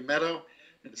teacher at Beaver Meadow,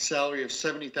 at a salary of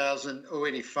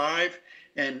 $70,085.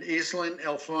 And Aislinn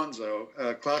Alfonso,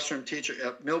 a classroom teacher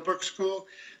at Millbrook School,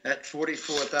 at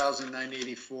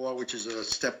 $44,984, which is a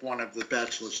step one of the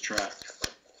bachelor's track.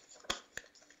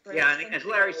 Yeah, and as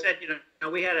Larry said,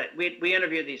 we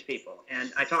interviewed these people,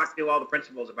 and I talked to all the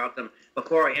principals about them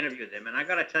before I interviewed them, and I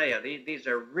got to tell you, these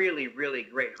are really, really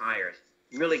great hires,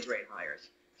 really great hires.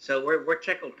 So we're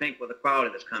tickled pink with the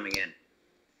quality that's coming in.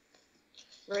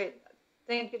 Great.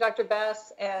 Thank you, Dr.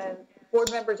 Bass. And board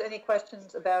members, any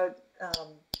questions about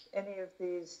any of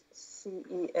these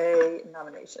CEA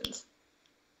nominations?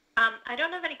 I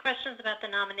don't have any questions about the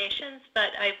nominations,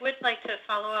 but I would like to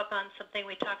follow up on something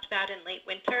we talked about in late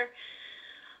winter.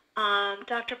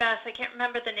 Dr. Bass, I can't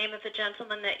remember the name of the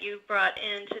gentleman that you brought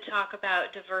in to talk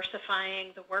about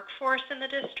diversifying the workforce in the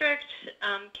district.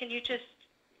 Can you just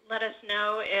let us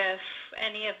know if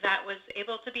any of that was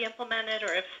able to be implemented,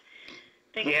 or if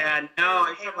things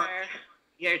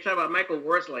you're talking about Michael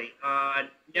Worsley.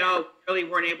 No, really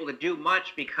weren't able to do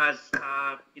much because,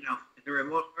 the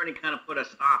remote learning kind of put a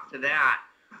stop to that.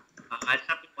 It's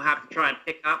something we'll have to try and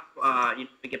pick up,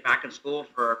 to get back in school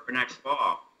for next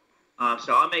fall.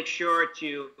 So I'll make sure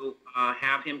to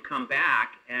have him come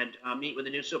back and meet with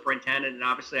the new superintendent. And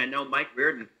obviously, I know Mike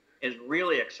Reardon is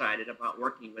really excited about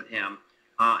working with him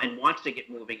and wants to get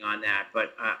moving on that.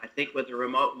 But I think with the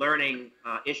remote learning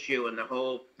issue and the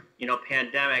whole,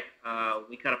 pandemic,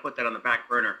 we kind of put that on the back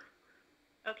burner.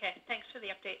 Okay, thanks for the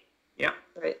update. Yeah.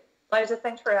 Great. Liza,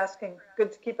 thanks for asking.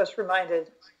 Good to keep us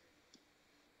reminded.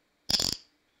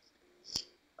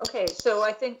 Okay, so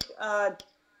I think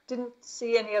didn't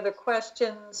see any other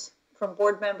questions from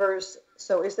board members.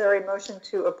 So is there a motion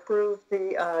to approve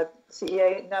the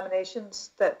CEA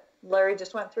nominations that Larry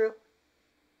just went through?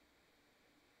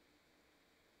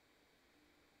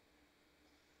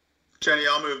 Jenny,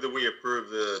 I'll move that we approve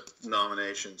the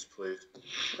nominations, please.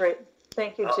 Great.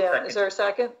 Thank you, Jim. Is there a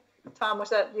second? Tom, was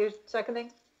that you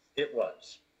seconding? It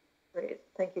was. Great.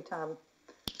 Thank you, Tom.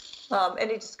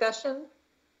 Any discussion?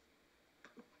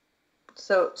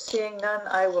 So seeing none,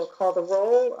 I will call the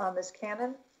roll. Ms.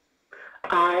 Cannon?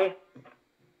 Aye.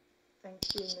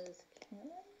 Thank you, Ms.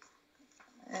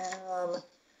 Cannon.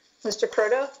 Mr.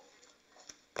 Croto?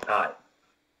 Aye.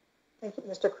 Thank you,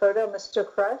 Mr. Croto. Mr.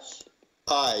 Crush?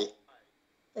 Aye.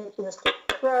 Thank you, Mr.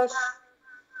 Crush.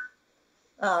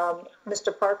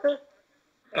 Mr. Parker?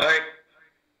 Aye.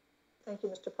 Thank you,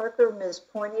 Mr. Parker. Ms.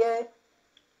 Poinier?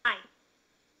 Aye.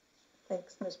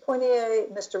 Thanks, Ms. Poinier.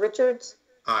 Mr. Richards?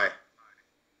 Aye.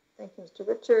 Thank you, Mr.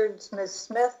 Richards. Ms.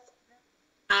 Smith?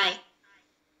 Aye.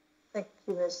 Thank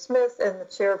you, Ms. Smith. And the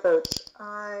chair votes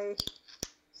aye.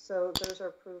 So those are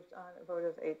approved on a vote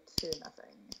of 8-0.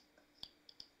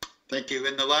 Thank you.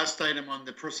 And the last item on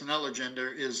the personnel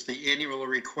agenda is the annual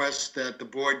request that the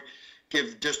board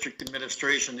give district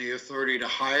administration the authority to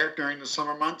hire during the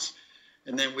summer months.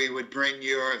 And then we would bring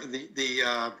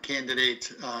the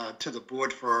candidate to the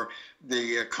board for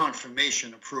the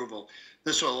confirmation approval.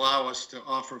 This will allow us to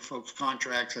offer folks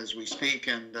contracts as we speak,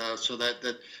 and so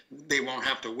that they won't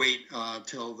have to wait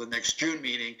till the next June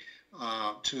meeting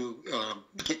to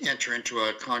enter into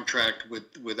a contract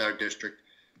with our district.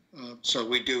 So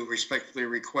we do respectfully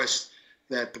request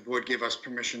that the board give us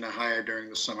permission to hire during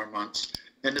the summer months.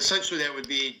 And essentially that would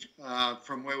be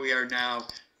from where we are now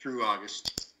through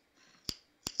August.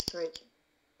 Great.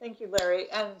 Thank you, Larry.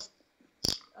 And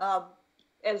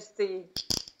as the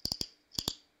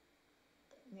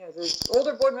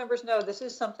older board members know, this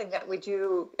is something that we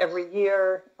do every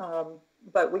year,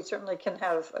 but we certainly can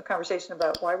have a conversation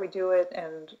about why we do it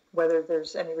and whether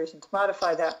there's any reason to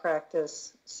modify that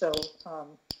practice. So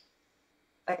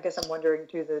I guess I'm wondering,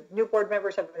 do the new board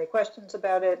members have any questions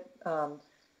about it?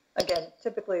 Again,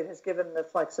 typically it has given the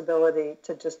flexibility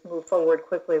to just move forward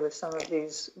quickly with some of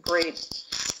these great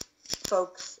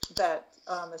folks that,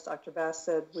 as Dr. Bass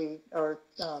said, we are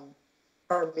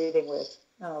meeting with.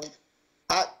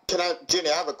 Jenny,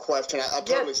 I have a question. I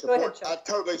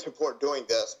totally support doing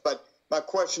this, but my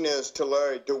question is to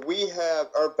Larry, do we have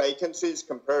our vacancies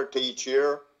compared to each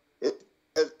year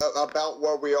about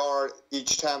where we are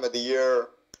each time of the year?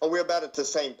 Are we about at the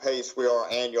same pace we are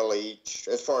annually each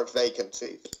as far as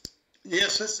vacancies?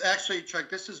 Yes, Chuck,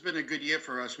 this has been a good year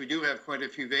for us. We do have quite a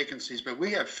few vacancies, but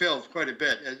we have filled quite a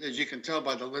bit, as you can tell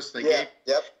by the list they gave.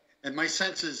 Yep. And my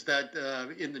sense is that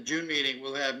in the June meeting,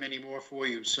 we'll have many more for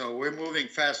you. So we're moving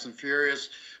fast and furious.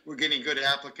 We're getting good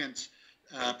applicants.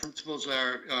 Principals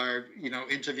are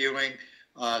interviewing.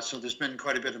 So there's been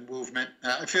quite a bit of movement.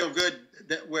 I feel good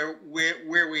that where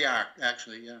we are,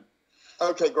 actually, yeah.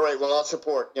 Okay, great. Well, I'll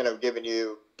support, giving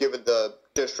the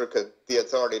district the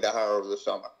authority to hire over the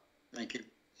summer. Thank you.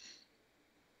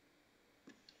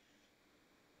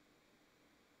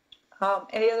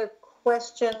 Any other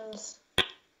questions?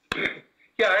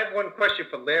 Yeah, I have one question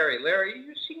for Larry. Larry, are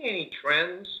you seeing any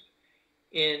trends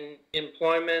in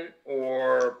employment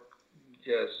or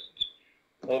just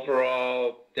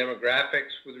overall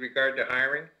demographics with regard to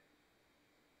hiring?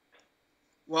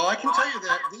 Well, I can tell you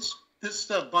that this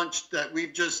bunch that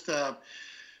we've just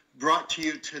brought to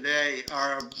you today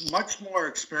are much more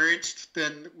experienced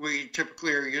than we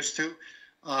typically are used to.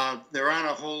 There aren't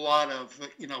a whole lot of,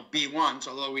 B1s,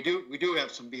 although we do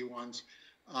have some B1s,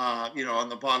 on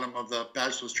the bottom of the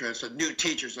bachelor's track, so new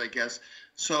teachers, I guess.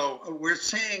 So we're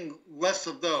seeing less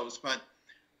of those, but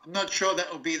I'm not sure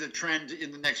that will be the trend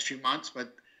in the next few months,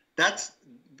 but that's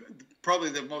probably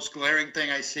the most glaring thing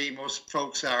I see. Most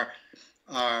folks are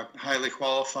highly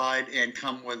qualified and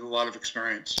come with a lot of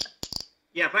experience.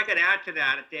 Yeah, if I could add to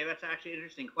that, Dave, that's actually an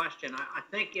interesting question. I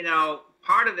think,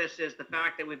 part of this is the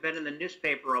fact that we've been in the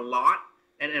newspaper a lot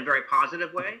and in a very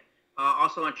positive way.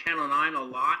 Also on Channel 9 a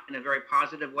lot in a very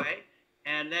positive way.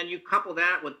 And then you couple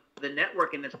that with the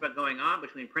networking that's been going on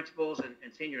between principals and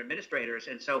senior administrators.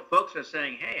 And so folks are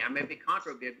saying, hey, maybe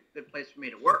Concord would be a good place for me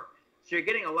to work. So you're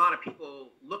getting a lot of people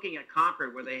looking at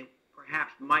Concord where they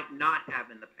perhaps might not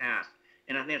have in the past.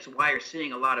 And I think that's why you're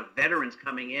seeing a lot of veterans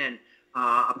coming in,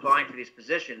 applying for these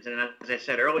positions. And as I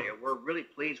said earlier, we're really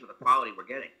pleased with the quality we're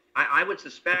getting. I would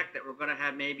suspect that we're going to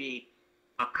have maybe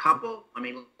a couple,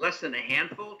 less than a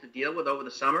handful to deal with over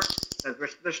the summer.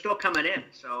 They're still coming in.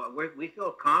 So we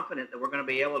feel confident that we're going to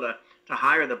be able to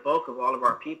hire the bulk of all of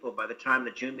our people by the time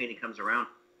the June meeting comes around.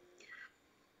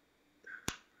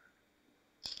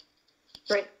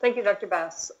 Great. Thank you, Dr.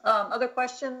 Bass. Other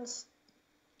questions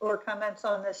or comments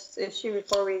on this issue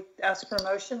before we ask for a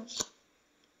motion?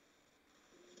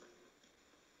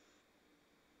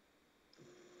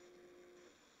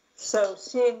 So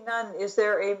seeing none, is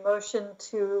there a motion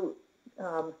to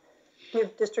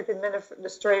give district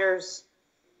administrators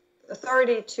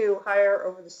authority to hire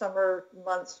over the summer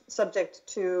months, subject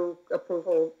to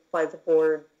approval by the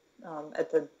board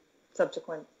at the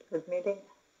subsequent board meeting?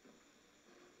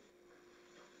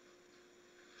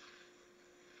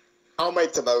 I'll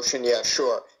make the motion. Yeah,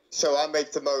 sure. So I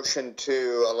make the motion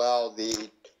to allow the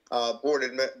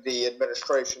the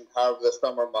administration to hire over the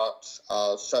summer months,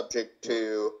 subject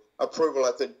to approval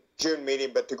at the June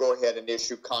meeting, but to go ahead and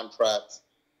issue contracts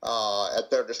at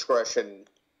their discretion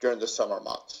during the summer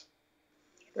months.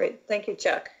 Great. Thank you,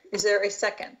 Chuck. Is there a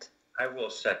second? I will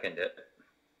second it.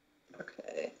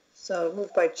 Okay. So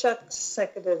moved by Chuck,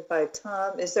 seconded by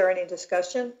Tom. Is there any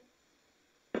discussion?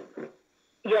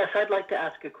 Yes, I'd like to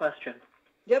ask a question.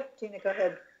 Yep, Gina, go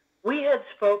ahead. We had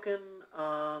spoken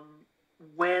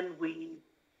when we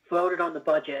voted on the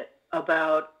budget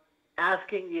about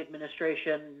asking the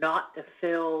administration not to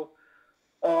fill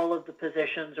all of the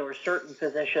positions or certain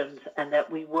positions, and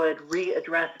that we would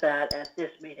readdress that at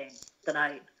this meeting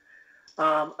tonight,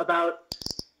 about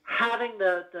having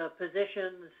the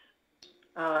positions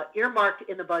earmarked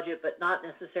in the budget but not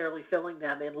necessarily filling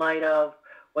them in light of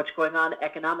what's going on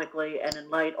economically, and in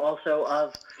light also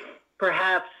of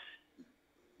perhaps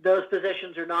those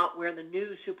positions are not where the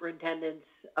new superintendent's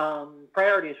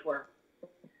priorities were.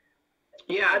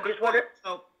 Yeah, I just wonder.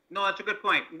 So, no, that's a good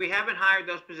point. We haven't hired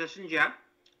those positions yet.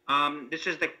 This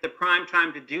is the prime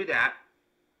time to do that.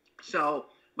 So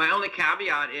my only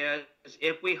caveat is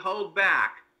if we hold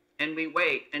back and we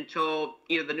wait until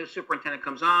either the new superintendent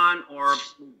comes on or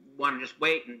want to just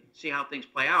wait and see how things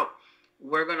play out,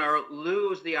 we're going to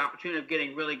lose the opportunity of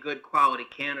getting really good quality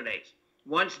candidates.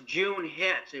 Once June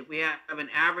hits, if we haven't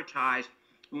advertised,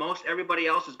 most everybody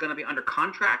else is going to be under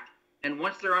contract. And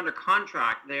once they're under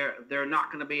contract, they're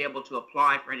not going to be able to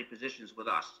apply for any positions with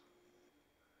us.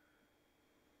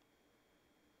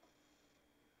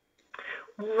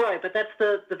 Right, but that's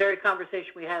the very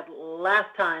conversation we had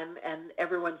last time, and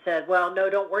everyone said, well, no,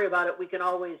 don't worry about it. We can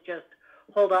always just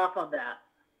hold off on that.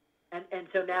 And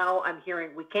so now I'm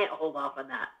hearing we can't hold off on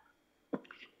that.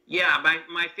 Yeah,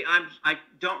 I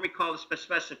don't recall the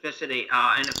specificity,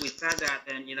 and if we said that,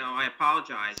 then, I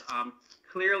apologize.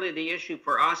 Clearly, the issue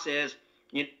for us is,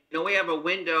 we have a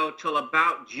window till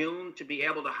about June to be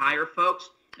able to hire folks.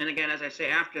 And again, as I say,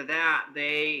 after that,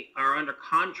 they are under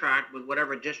contract with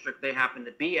whatever district they happen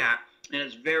to be at, and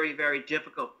it's very, very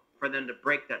difficult for them to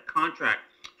break that contract.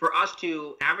 For us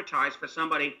to advertise for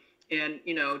somebody in,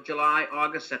 July,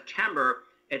 August, September,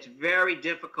 it's very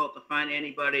difficult to find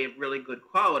anybody of really good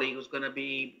quality who's going to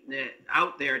be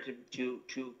out there to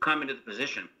come into the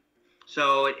position.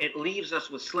 So it leaves us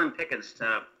with slim pickings,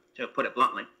 to put it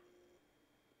bluntly.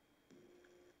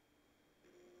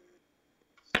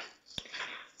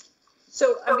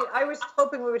 So, I mean, I was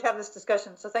hoping we would have this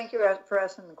discussion, so thank you for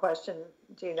asking the question,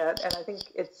 Gina, and I think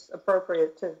it's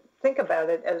appropriate to think about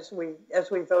it as we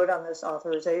vote on this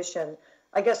authorization.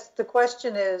 I guess the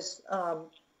question is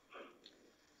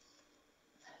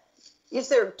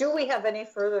do we have any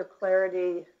further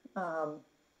clarity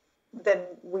than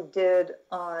we did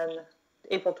on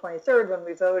April 23rd when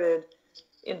we voted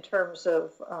in terms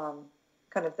of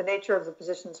kind of the nature of the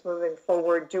positions moving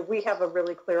forward? Do we have a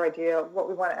really clear idea of what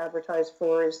we want to advertise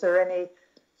for? Is there any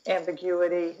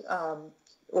ambiguity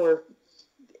or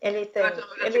anything,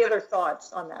 any other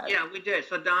thoughts on that? Yeah, we did.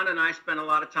 So Don and I spent a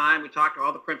lot of time. We talked to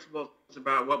all the principals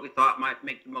about what we thought might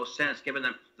make the most sense, given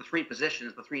them the three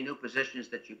new positions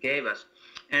that you gave us.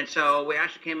 And so we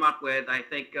actually came up with, I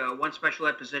think, one special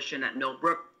ed position at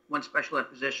Millbrook, one special ed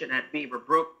position at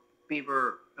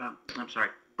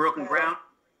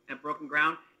Broken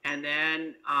Ground, and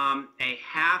then a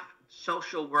half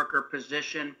social worker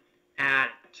position at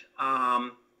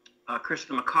Krista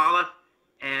McAuliffe,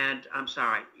 and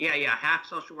half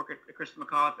social worker at Krista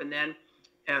McAuliffe, and then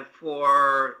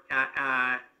for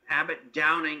Abbott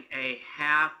Downing, a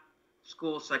half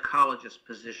school psychologist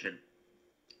position.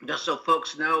 Just so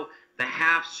folks know, the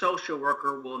half social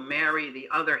worker will marry the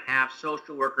other half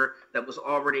social worker that was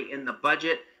already in the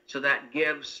budget. So that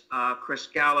gives Chris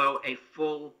Gallo a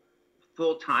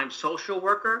full-time social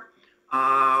worker.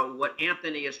 What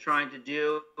Anthony is trying to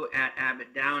do at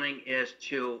Abbott Downing is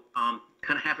to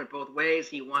kind of have it both ways.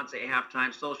 He wants a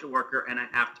half-time social worker and a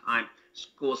half-time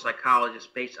school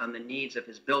psychologist based on the needs of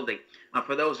his building.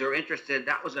 For those who are interested,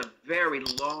 that was a very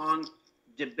long,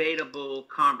 debatable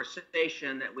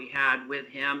conversation that we had with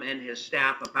him and his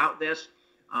staff about this.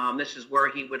 This is where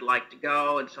he would like to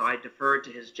go, and so I deferred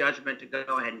to his judgment to go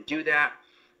ahead and do that.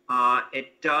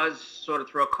 It does sort of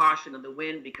throw caution in the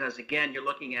wind because, again, you're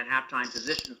looking at half-time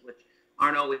positions, which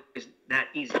aren't always that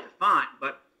easy to find,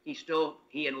 but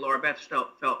he and Laura Beth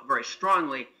felt very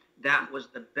strongly that was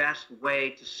the best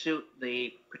way to suit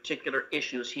the particular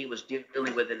issues he was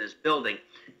dealing with in his building.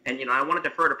 And, I want to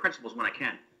defer to principals when I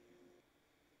can.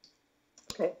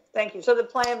 Okay, thank you. So the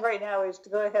plan right now is to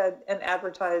go ahead and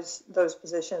advertise those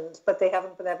positions, but they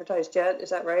haven't been advertised yet,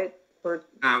 is that right?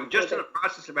 Just in the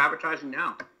process of advertising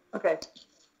now. Okay,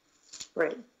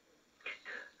 great.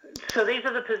 So these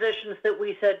are the positions that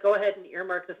we said, go ahead and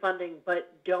earmark the funding,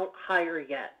 but don't hire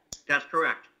yet. That's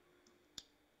correct.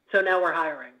 So now we're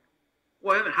hiring.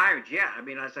 Well, we haven't hired yet. I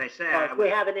mean, as I said, we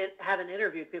haven't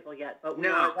interviewed people yet, but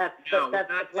that's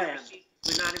the plan.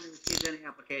 We've not even received any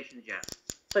applications yet.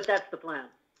 But that's the plan.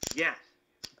 Yes.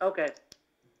 Okay.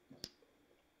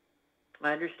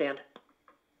 I understand.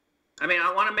 I mean,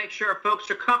 I want to make sure folks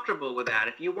are comfortable with that.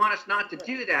 If you want us not to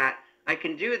do that, I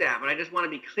can do that. But I just want to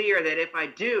be clear that if I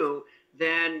do,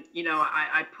 then,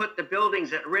 I put the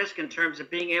buildings at risk in terms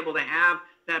of being able to have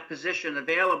that position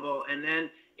available. And then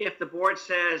if the board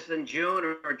says in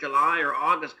June or July or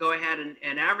August, go ahead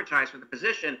and advertise for the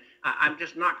position, I'm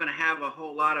just not going to have a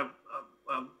whole lot of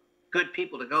good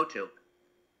people to go to.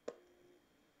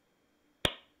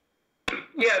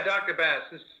 Yeah, Dr. Bass,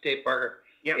 this is Dave Parker.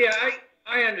 Yep. Yeah,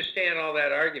 I understand all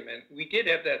that argument. We did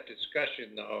have that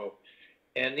discussion, though,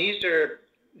 and these are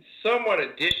somewhat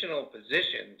additional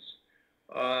positions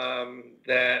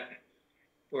that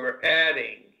we're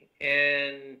adding,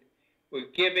 and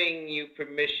we're giving you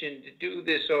permission to do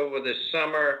this over the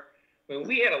summer. I mean,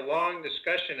 we had a long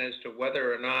discussion as to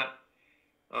whether or not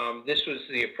this was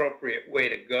the appropriate way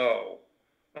to go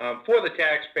for the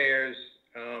taxpayers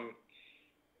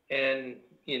and,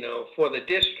 for the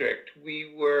district.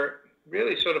 We were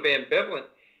really sort of ambivalent.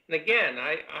 And again,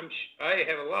 I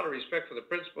have a lot of respect for the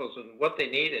principals and what they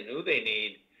need and who they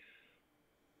need.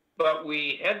 But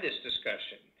we had this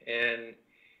discussion, and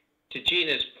to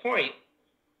Gina's point,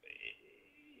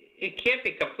 it can't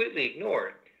be completely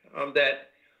ignored that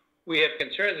we have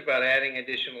concerns about adding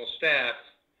additional staff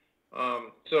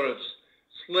sort of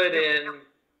slid in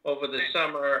over the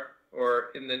summer or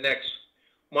in the next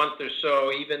month or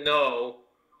so, even though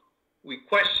we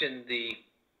questioned the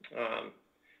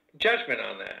judgment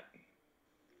on that.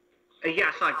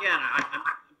 Yes, again, I'm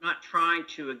not trying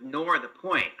to ignore the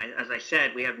point. As I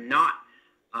said, we have not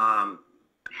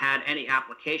had any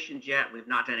applications yet. We've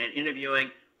not done any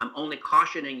interviewing. I'm only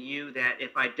cautioning you that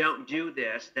if I don't do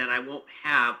this, then I won't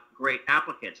have great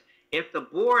applicants. If the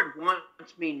board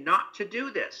wants me not to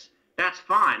do this, that's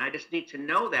fine. I just need to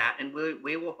know that, and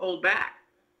we will hold back.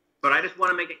 but I just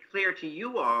want to make it clear to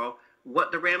you all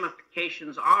what the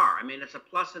ramifications are. I mean, it's a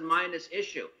plus and minus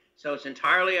issue. So it's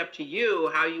entirely up to you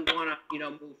how you want to, you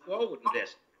know, move forward with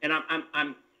this. And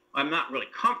I'm not really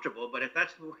comfortable, but if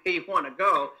that's the way you want to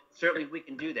go, certainly we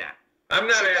can do that. I'm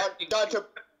not So, asking. Dr.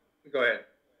 Go ahead.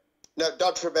 No,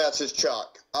 Dr. Bass is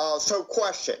Chuck. So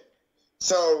question.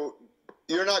 So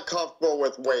you're not comfortable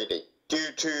with waiting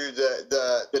due to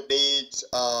the needs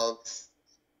of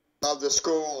the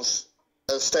schools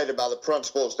as stated by the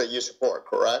principals that you support,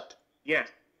 correct? Yes.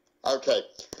 Okay.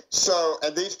 So,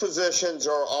 and these positions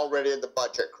are already in the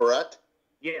budget, correct?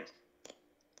 Yes.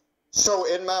 So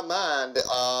in my mind,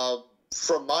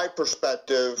 from my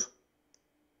perspective,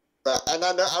 and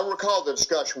I recall the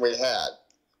discussion we had,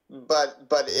 but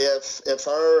if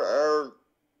our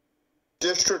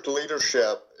district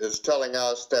leadership is telling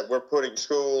us that we're putting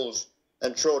schools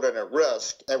and children at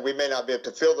risk, and we may not be able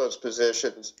to fill those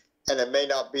positions, and it may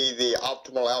not be the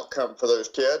optimal outcome for those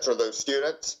kids or those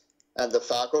students and the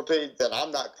faculty, then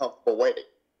I'm not comfortable waiting.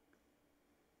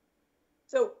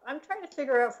 So I'm trying to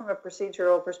figure out from a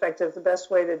procedural perspective the best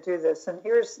way to do this. And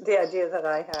here's the idea that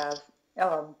I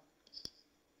have.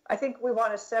 I think we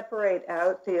want to separate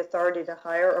out the authority to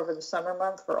hire over the summer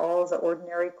month for all of the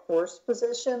ordinary course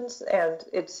positions. And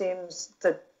it seems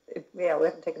that, we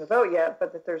haven't taken a vote yet,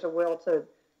 but that there's a will to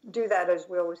do that as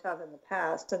we always have in the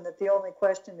past. And that the only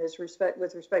question is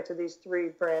with respect to these 3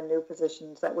 brand new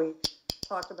positions that we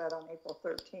talked about on April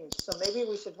 13th. So maybe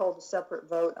we should hold a separate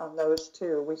vote on those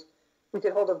 2. We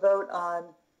could hold a vote on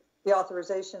the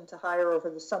authorization to hire over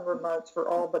the summer months for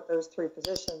all but those 3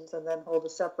 positions, and then hold a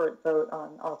separate vote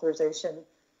on authorization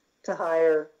to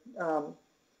hire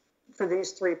for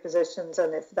these 3 positions.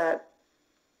 And if that,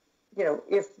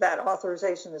 if that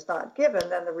authorization is not given,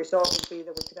 then the result would be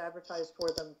that we could advertise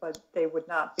for them, but they would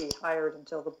not be hired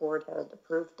until the board had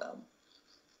approved them.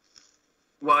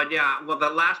 Well, yeah. Well, the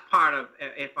last part of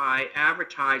if I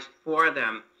advertise for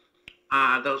them,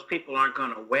 those people aren't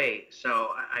going to wait.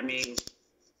 So, I mean,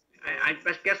 I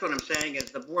guess what I'm saying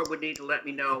is the board would need to let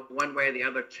me know one way or the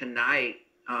other tonight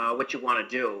what you want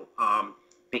to do,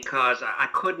 because I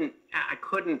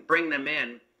couldn't bring them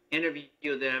in,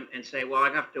 interview them, and say, well,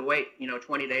 I have to wait,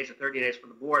 20 days or 30 days for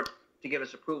the board to give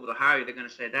us approval to hire you. They're going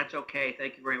to say, that's okay,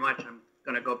 thank you very much. I'm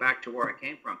going to go back to where I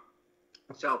came from.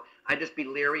 So I'd just be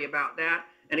leery about that.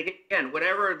 And again,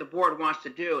 whatever the board wants to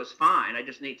do is fine. I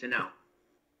just need to know.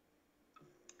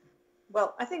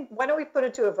 Well, I think, why don't we put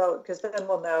it to a vote, because then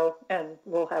we'll know and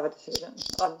we'll have a decision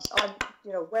on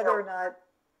whether or not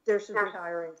there should be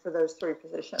hiring for those 3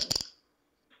 positions.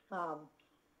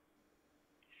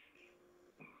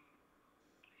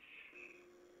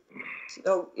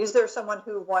 So is there someone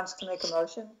who wants to make a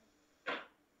motion?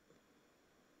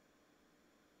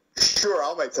 Sure,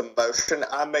 I'll make the motion.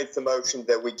 I make the motion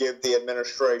that we give the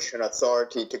administration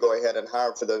authority to go ahead and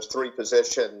hire for those 3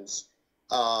 positions,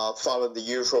 following the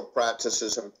usual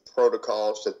practices and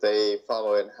protocols that they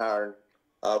follow in hiring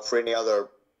for any other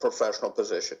professional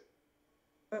position.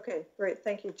 Okay, great.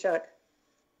 Thank you, Chuck.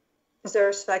 Is there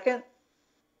a second?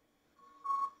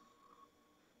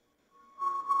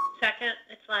 Second,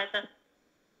 it's Liza.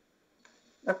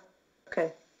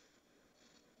 Okay.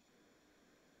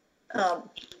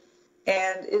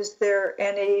 And is there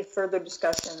any further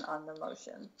discussion on the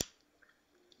motion?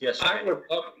 Yes, I would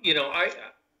love,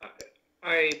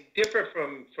 I differ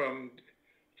from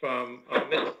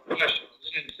Mr. Rush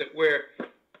in the sense that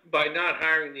by not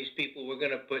hiring these people, we're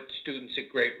going to put students at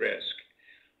great risk.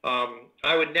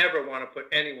 I would never want to put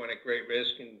anyone at great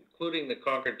risk, including the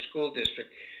Concord School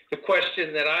District. The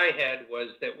question that I had was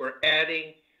that we're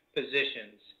adding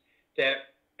positions, that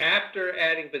after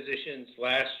adding positions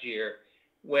last year,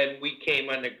 when we came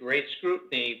under great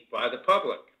scrutiny by the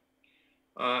public.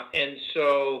 And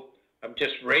so I'm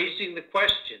just raising the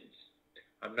questions.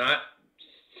 I'm not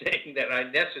saying that I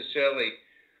necessarily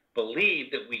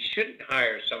believe that we shouldn't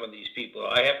hire some of these people.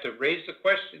 I have to raise the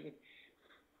question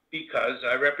because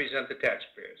I represent the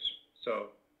taxpayers. So,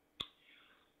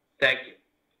 thank you.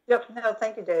 Yep, no,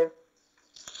 thank you, Dave.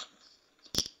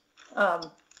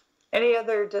 Any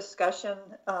other discussion?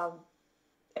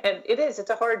 And it's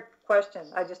a hard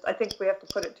question. I think we have to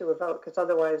put it to a vote, because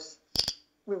otherwise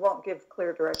we won't give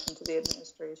clear direction to the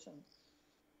administration.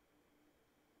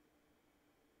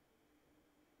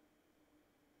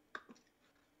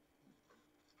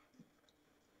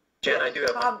 Jen, I do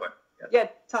have one question. Yeah,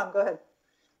 Tom, go ahead.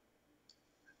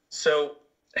 So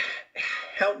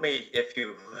help me, if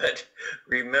you would,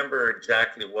 remember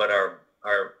exactly what our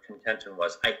contention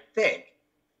was. I think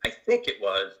it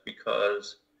was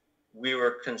because we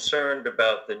were concerned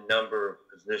about the number of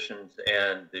positions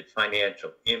and the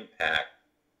financial impact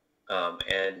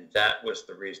And that was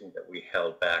the reason that we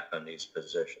held back on these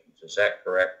positions. Is that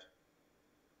correct?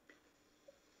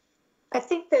 I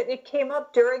think that it came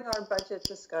up during our budget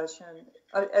discussion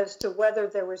as to whether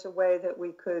there was a way that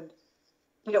we could,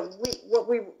 you know,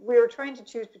 we were trying to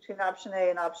choose between option A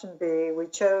and option B. We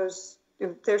chose,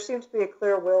 there seemed to be a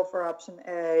clear will for option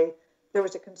A. There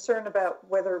was a concern about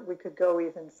whether we could go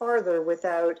even farther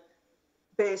without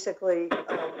basically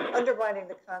undermining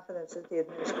the confidence that the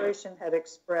administration had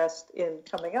expressed in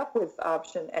coming up with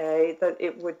option A, that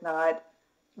it would not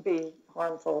be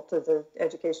harmful to the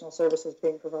educational services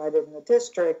being provided in the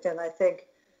district. And I think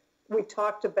we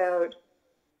talked about,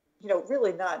 you know,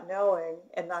 really not knowing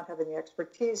and not having the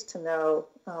expertise to know,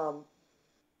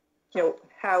 you know,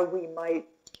 how we might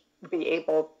be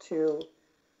able to,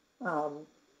 you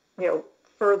know,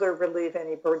 further relieve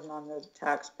any burden on the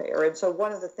taxpayer. And so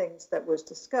one of the things that was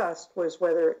discussed was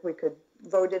whether we could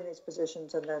vote in these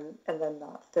positions and then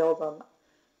not fill them.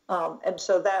 And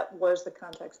so that was the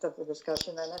context of the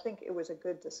discussion, and I think it was a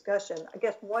good discussion. I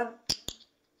guess one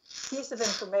piece of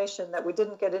information that we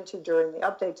didn't get into during the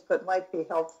updates but might be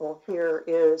helpful here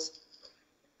is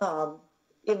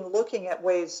in looking at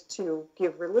ways to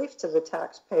give relief to the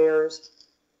taxpayers,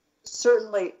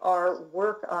 certainly our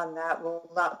work on that will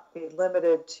not be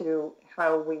limited to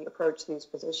how we approach these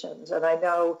positions. And I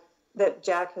know that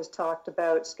Jack has talked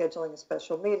about scheduling a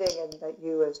special meeting, and that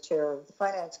you as chair of the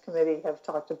finance committee have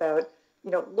talked about,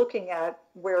 you know, looking at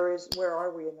where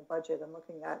are we in the budget and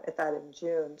looking at that in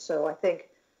June. So I think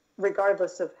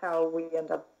regardless of how we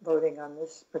end up voting on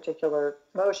this particular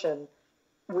motion,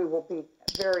 we will be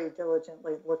very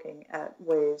diligently looking at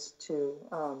ways to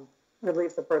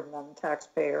relieve the burden on the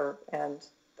taxpayer. And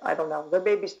I don't know, there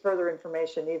may be further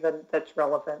information even that's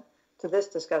relevant to this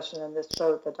discussion and this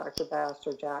vote that Dr. Bass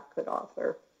or Jack could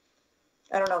offer.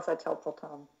 I don't know if that's helpful,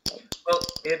 Tom. Well,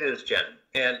 it is, Jen.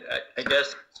 And I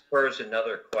guess spurs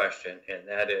another question, and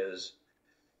that is,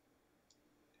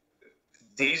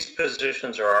 these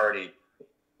positions are already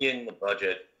in the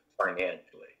budget financially.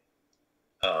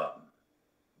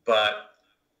 But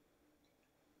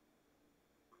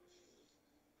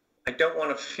I don't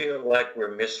want to feel like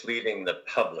we're misleading the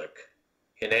public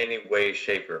in any way,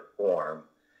 shape, or form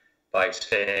by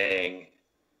saying,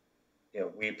 you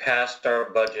know, we passed our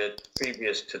budget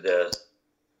previous to this,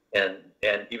 and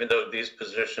even though these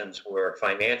positions were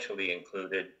financially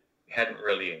included, we hadn't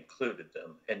really included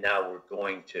them, and now we're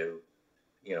going to,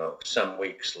 you know, some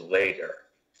weeks later.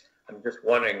 I'm just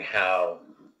wondering how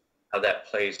that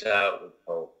plays out with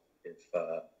hope.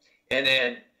 And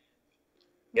then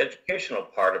the educational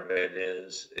part of it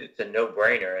is, it's a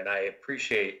no-brainer, and I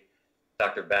appreciate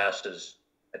Dr. Bass's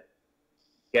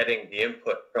getting the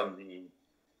input from the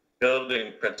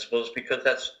building principals, because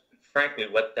that's frankly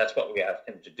that's what we asked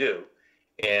him to do,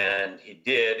 and he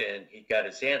did, and he got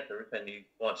his answers, and he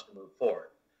wants to move forward.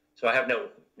 So I have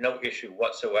no issue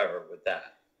whatsoever with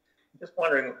that. I'm just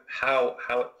wondering how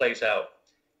it plays out.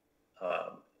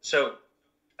 So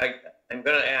I'm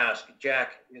going to ask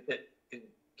Jack, is it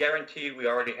guaranteed we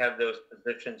already have those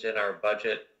positions in our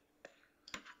budget?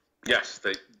 Yes,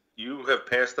 you have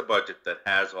passed a budget that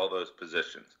has all those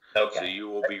positions. Okay. So you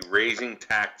will be raising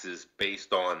taxes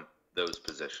based on those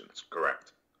positions,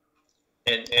 correct?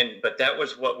 But that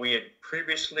was what we had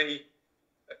previously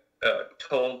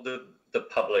told the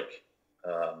public,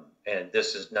 and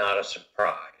this is not a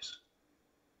surprise.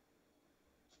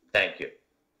 Thank you.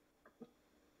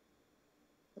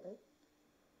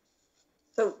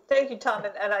 So thank you, Tom.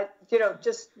 And I, you know,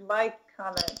 just my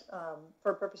comment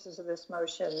for purposes of this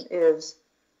motion is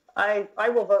I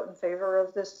will vote in favor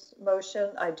of this motion.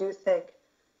 I do think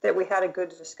that we had a good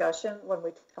discussion when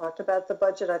we talked about the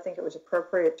budget. I think it was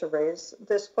appropriate to raise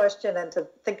this question and to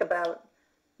think about,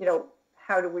 you know,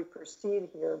 how do we proceed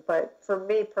here? But for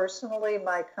me personally,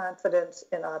 my confidence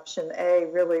in option A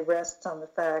really rests on the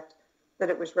fact that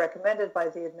it was recommended by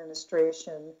the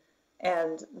administration,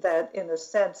 and that in a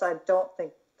sense, I don't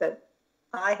think that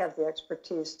I have the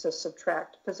expertise to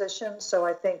subtract positions. So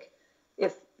I think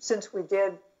since we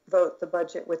did vote the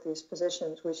budget with these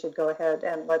positions, we should go ahead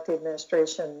and let the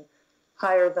administration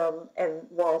hire them, and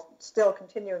while still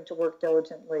continuing to work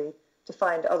diligently to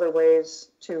find other ways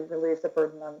to relieve the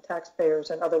burden on the taxpayers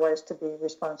and otherwise to be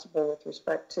responsible with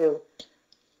respect to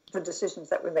the decisions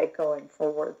that we make going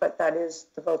forward. But that is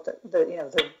the vote that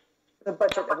the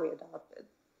budget that we adopted.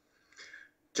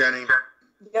 Jenny?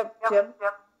 Yep, Jim?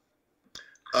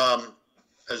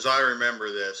 As I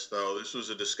remember this, though, this was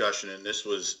a discussion, and this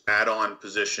was add-on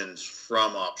positions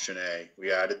from option A. We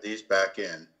added these back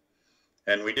in,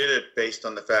 and we did it based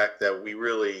on the fact that we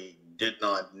really did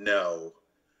not know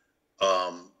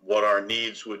what our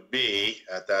needs would be.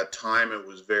 At that time, it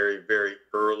was very, very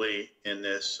early in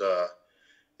this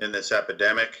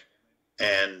epidemic,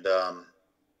 and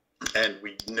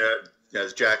we know,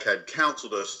 as Jack had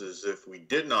counseled us, is if we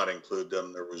did not include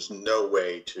them, there was no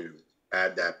way to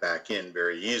add that back in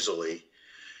very easily.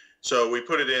 So we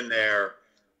put it in there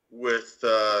with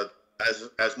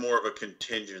as more of a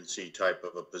contingency type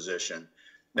of a position.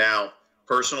 Now,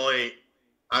 personally,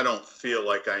 I don't feel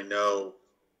like I know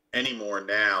any more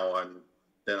now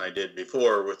than I did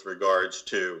before with regards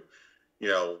to,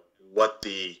 what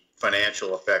the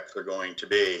financial effects are going to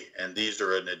be. And these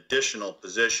are an additional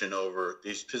position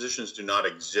these positions do not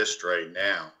exist right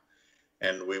now.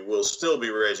 And we will still be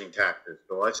raising taxes.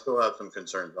 So I still have some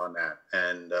concerns on that.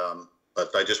 And,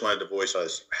 but I just wanted to voice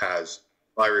as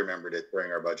I remembered it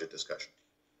during our budget discussion.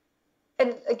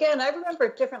 And again, I remember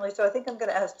it differently, so I think I'm going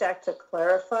to ask Jack to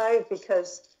clarify,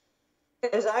 because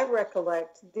as I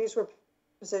recollect, these were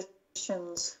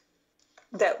positions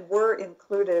that were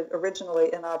included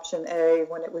originally in option A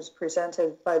when it was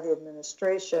presented by the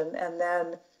administration, and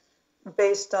then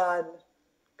based on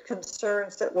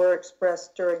concerns that were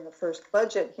expressed during the first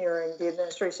budget hearing, the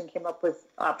administration came up with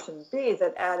option B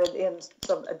that added in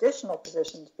some additional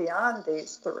positions beyond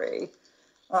these three,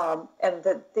 and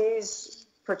that these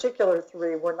particular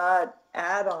three were not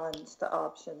add-ons to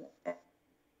option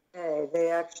A. They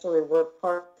actually were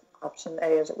part of option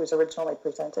A as it was originally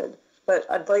presented. But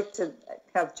I'd like to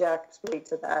have Jack speak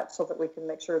to that so that we can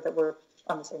make sure that we're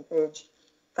on the same page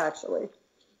factually.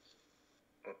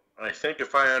 I think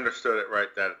if I understood it right,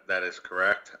 that is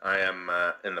correct. I am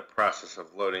in the process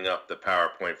of loading up the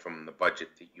PowerPoint from the budget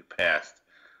that you passed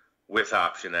with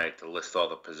option A to list all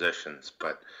the positions.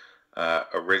 But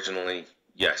originally,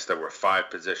 yes, there were 5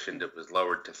 positions. It was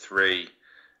lowered to 3.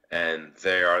 And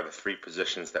they are the 3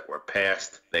 positions that were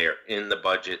passed. They are in the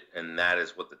budget, and that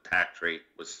is what the tax rate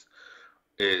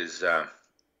is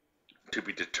to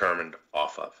be determined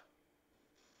off of.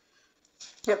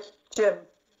 Yep, Jim.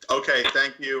 Okay,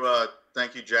 thank you,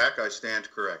 Jack. I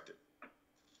stand corrected.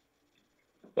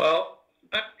 Well,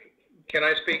 can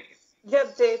I speak?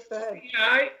 Yep, Dave, go ahead.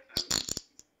 Yeah,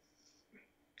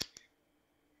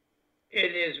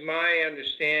 it is my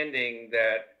understanding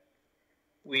that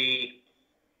we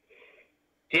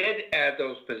did add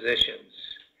those positions.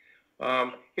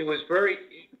 It was very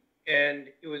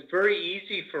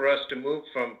easy for us to move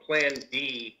from Plan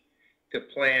B to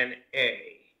Plan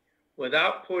A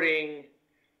without putting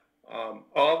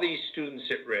all these students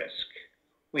at risk.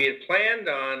 We had planned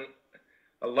on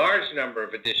a large number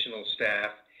of additional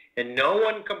staff, and no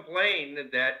one complained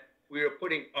that we were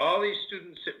putting all these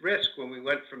students at risk when we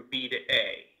went from B to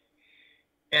A.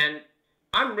 And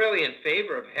I'm really in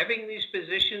favor of having these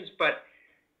positions, but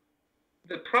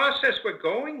the process we're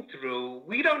going through,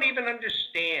 we don't even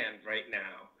understand right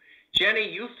now. Jenny,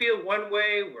 you feel one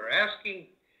way. We're asking,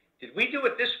 did we do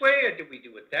it this way or did we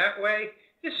do it that way?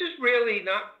 This is really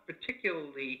not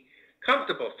particularly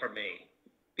comfortable for me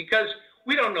because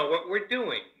we don't know what we're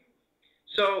doing.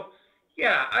 So,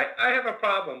 yeah, I have a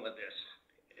problem with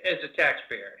this as a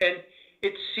taxpayer. And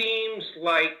it seems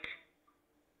like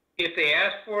if they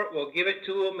ask for it, we'll give it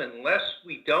to them unless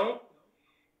we don't.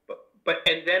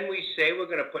 And then we say we're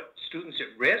going to put students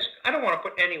at risk. I don't want to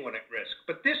put anyone at risk,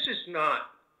 but this is not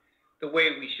the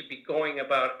way we should be going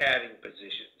about adding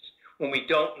positions when we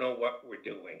don't know what we're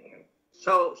doing.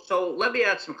 So let me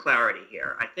add some clarity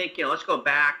here. I think, let's go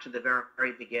back to the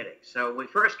very beginning. So when we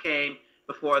first came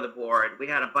before the board, we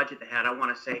had a budget that had, I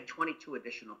want to say, 22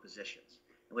 additional positions.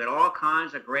 And we had all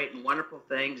kinds of great and wonderful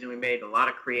things, and we made a lot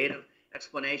of creative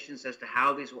explanations as to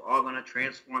how these were all going to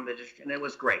transform the district, and it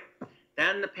was great.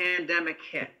 Then the pandemic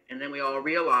hit, and then we all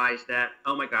realized that,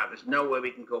 oh my God, there's no way we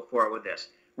can go forward with this.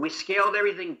 We scaled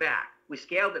everything back. We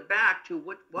scaled it back to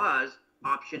what was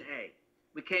option A.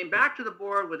 We came back to the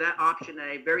board with that option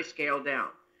A very scaled down.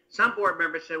 Some board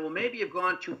members said, well, maybe you've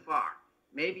gone too far.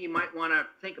 Maybe you might want to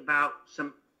think about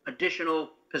some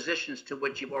additional positions to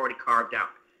which you've already carved out.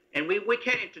 And we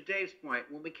came, to Dave's point,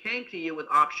 when we came to you with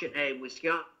option A, we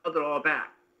scaled it all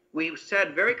back. We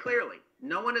said very clearly,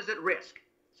 no one is at risk.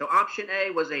 So option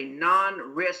A was a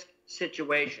non-risk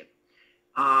situation.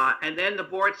 And then the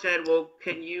board said, well,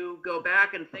 can you go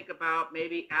back and think about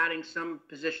maybe adding some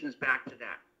positions back to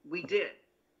that? We did.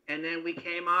 And then we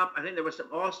came up, I think there was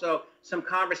also some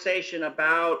conversation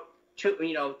about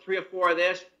 3 or 4 of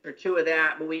this or 2 of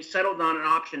that, but we settled on an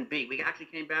option B. We actually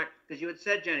came back because you had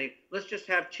said, Jenny, let's just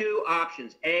have 2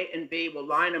 options, A and B. We'll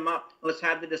line them up. Let's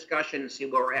have the discussion and see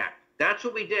where we're at. That's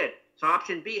what we did. So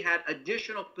option B had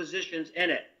additional positions in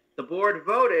it. The board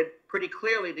voted pretty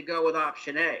clearly to go with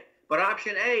option A. But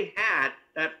option A had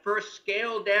that first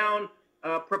scaled down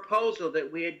proposal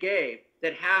that we had gave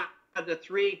that had the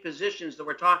 3 positions that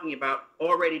we're talking about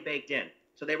already baked in.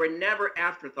 So they were never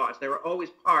afterthoughts. They were always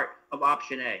part of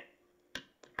option A.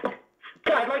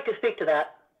 So I'd like to speak to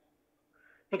that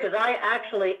because I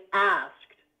actually asked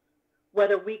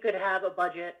whether we could have a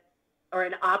budget or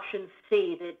an option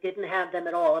C that didn't have them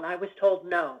at all, and I was told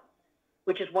no,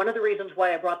 which is one of the reasons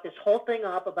why I brought this whole thing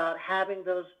up about having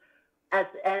those as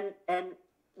and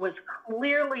was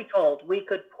clearly told we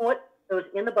could put those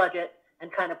in the budget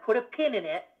and kind of put a pin in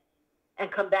it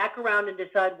and come back around and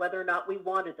decide whether or not we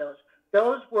wanted those.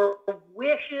 Those were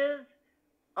wishes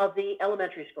of the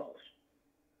elementary schools.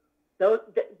 Those,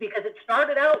 because it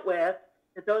started out with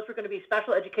that those were going to be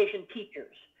special education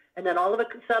teachers. And then all of a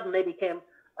sudden they became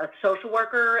a social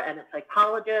worker and a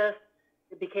psychologist.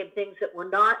 It became things that were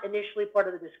not initially part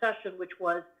of the discussion, which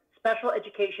was special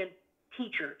education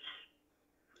teachers.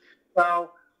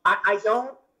 So I'm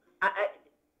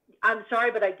sorry,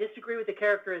 but I disagree with the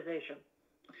characterization.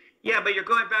 Yeah, but you're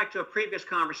going back to a previous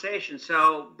conversation.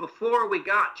 So before we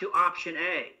got to option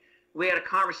A, we had a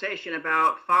conversation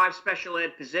about 5 special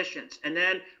ed positions. And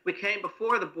then we came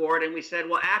before the board and we said,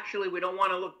 well, actually, we don't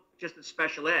want to look just at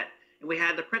special ed. And we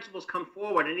had the principals come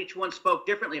forward and each one spoke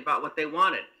differently about what they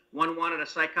wanted. One wanted a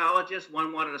psychologist,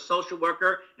 one wanted a social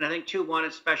worker, and I think 2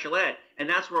 wanted special ed. And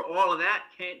that's where all of that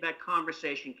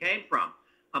conversation came from.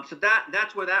 So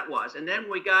that's where that was. And then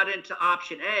when we got into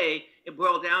option A, it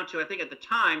boiled down to, I think at the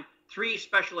time, 3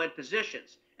 special ed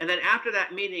positions. And then after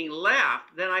that meeting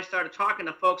left, then I started talking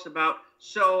to folks about,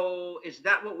 so is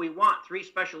that what we want, 3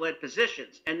 special ed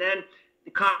positions? And then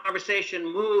the conversation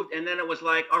moved, and then it was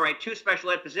like, all right, 2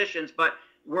 special ed positions, but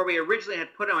where we originally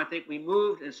had put them, I think we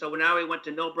moved, and so now we went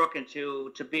to Millbrook and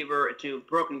to Beaver, to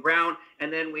Broken Ground,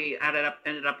 and then we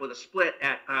ended up with a split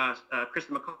at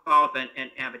Kristen McAuliffe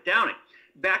and Abbott Downing.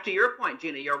 Back to your point,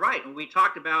 Gina, you're right. When we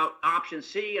talked about option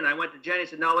C, and I went to Jenny and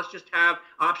said, no, let's just have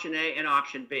option A and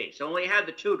option B. So only had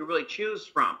the 2 to really choose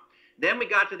from. Then we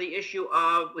got to the issue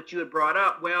of what you had brought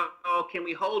up. Well, can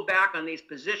we hold back on these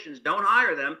positions? Don't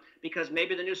hire them because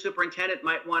maybe the new superintendent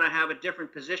might want to have a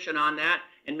different position on that.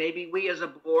 And maybe we as a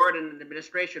board and an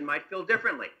administration might feel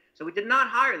differently. So we did not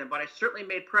hire them, but I certainly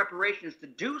made preparations to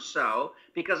do so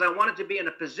because I wanted to be in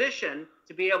a position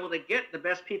to be able to get the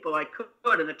best people I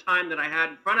could in the time that I had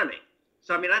in front of me.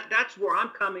 So, I mean, that's where I'm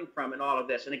coming from in all of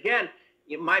this. And again,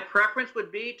 my preference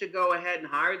would be to go ahead and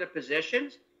hire the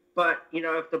positions. But, you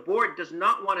know, if the board does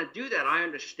not want to do that, I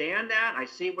understand that. I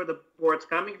see where the board's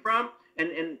coming from.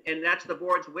 And that's the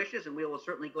board's wishes. And we will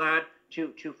certainly glad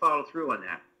to follow through on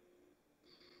that.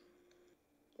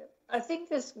 I think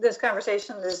this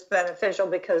conversation is beneficial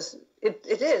because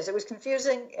it was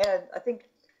confusing, and I think,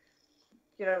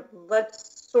 you know,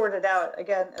 let's sort it out.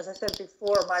 Again, as I said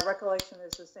before, my recollection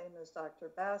is the same as Dr.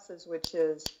 Bass's, which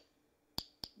is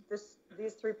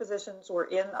these 3 positions were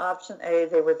in option A.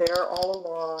 They were there all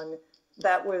along.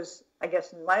 That was, I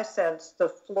guess, in my sense, the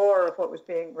floor of what was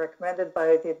being recommended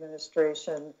by the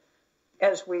administration.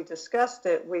 As we discussed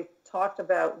it, we talked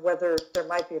about whether there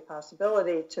might be a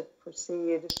possibility to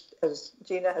proceed, as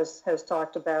Gina has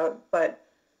talked about, but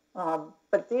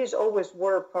these always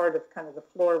were part of kind of the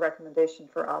floor recommendation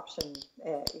for option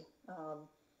A.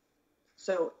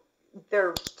 So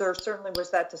there certainly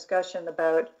was that discussion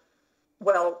about,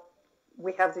 well,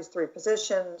 we have these 3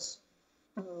 positions,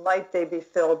 might they be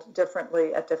filled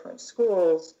differently at different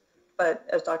schools? But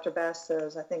as Dr. Bass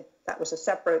says, I think that was a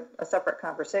separate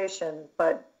conversation,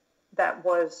 but that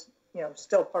was, you know,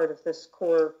 still part of this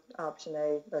core option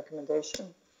A recommendation.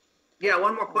 Yeah,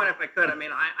 one more point if I could. I mean,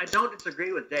 I don't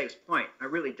disagree with Dave's point. I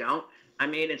really don't. I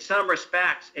mean, in some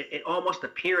respects, it almost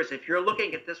appears, if you're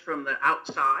looking at this from the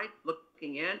outside,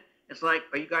 looking in, it's like,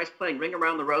 are you guys playing Ring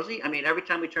Around the Rosie? I mean, every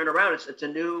time we turn around, it's a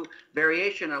new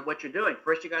variation of what you're doing.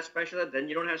 First you got special ed, then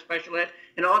you don't have special ed.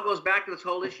 And it all goes back to this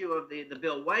whole issue of the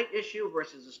Bill White issue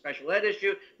versus the special ed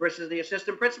issue versus the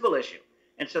assistant principal issue.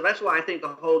 And so that's why I think the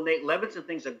whole Nate Levinson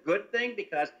thing's a good thing,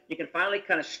 because you can finally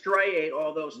kind of striate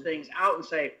all those things out and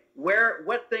say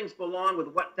what things belong with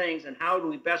what things and how do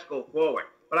we best go forward.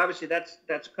 But obviously that's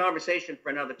a conversation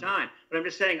for another time. But I'm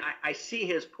just saying I see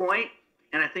his point.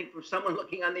 And I think from someone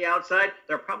looking on the outside,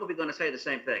 they're probably going to say the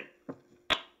same thing.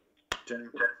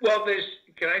 Well,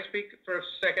 can I speak for a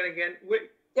second again?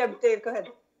 Yeah, Dave, go ahead.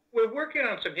 We're working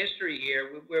on some history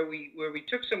here where we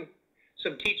took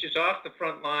some teachers off the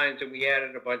front lines and we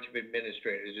added a bunch of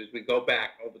administrators as we go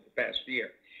back over the past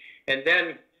year. And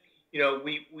then, you know,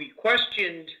 we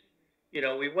questioned, you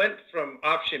know, we went from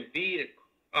option B to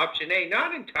option A,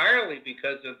 not entirely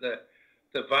because of the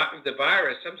the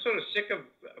virus. I'm sort of sick of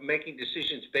making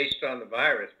decisions based on the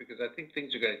virus because I think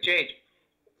things are going to change.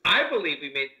 I believe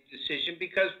we made the decision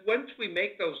because once we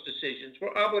make those decisions,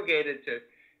 we're obligated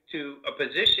to a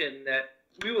position that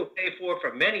we will pay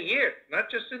for many years, not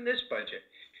just in this budget.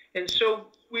 And so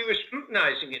we were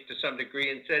scrutinizing it to some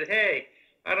degree and said, hey,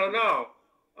 I don't know.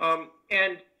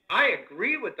 And I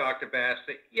agree with Dr. Bass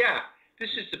that, yeah,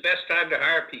 this is the best time to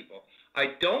hire people.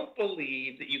 I don't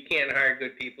believe that you can't hire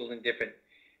good people on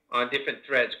different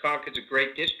threads. Concord's a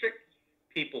great district.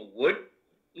 People would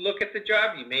look at the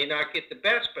job. You may not get the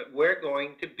best, but we're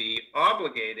going to be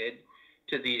obligated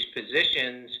to these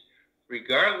positions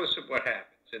regardless of what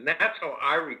happens. And that's how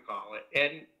I recall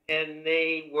it. And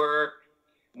they were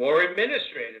more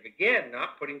administrative, again,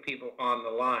 not putting people on the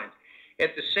line.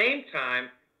 At the same time,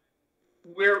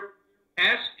 we're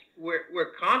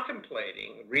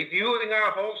contemplating reviewing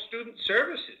our whole student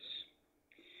services.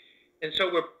 And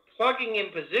so we're plugging in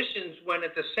positions when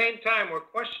at the same time we're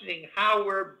questioning how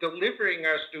we're delivering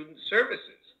our student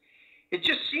services. It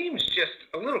just seems just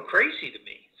a little crazy to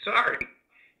me. Sorry.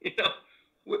 You know,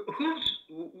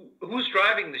 who's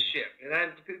driving the ship?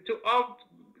 And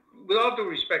with all due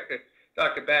respect to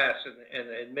Dr. Bass and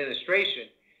the administration,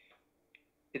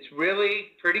 it's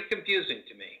really pretty confusing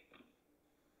to me.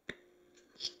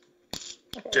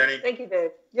 Okay. Jenny? Thank you,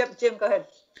 Dave. Yep, Jim, go ahead.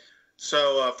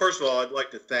 So first of all, I'd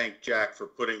like to thank Jack for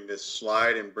putting this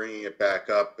slide and bringing it back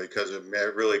up because it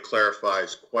really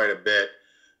clarifies quite a bit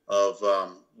of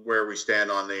where we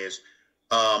stand on these.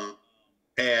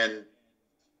 And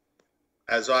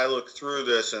as I look through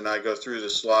this and I go through the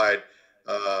slide,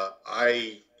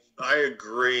 I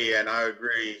agree, and I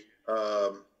agree,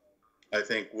 I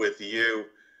think, with you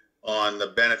on the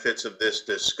benefits of this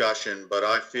discussion, but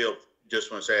I just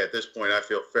want to say at this point, I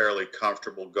feel fairly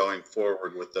comfortable going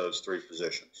forward with those three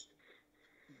positions.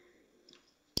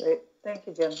 Great, thank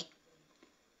you, Jim.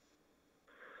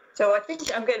 So I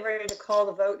think I'm getting ready to call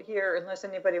the vote here unless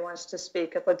anybody wants to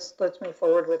speak. Let's move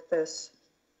forward with this.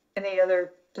 Any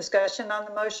other discussion on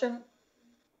the motion?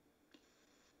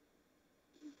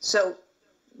 So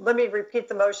let me repeat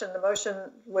the motion. The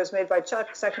motion was made by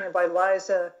Chuck, seconded by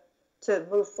Liza, to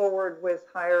move forward with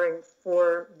hiring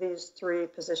for these three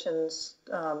positions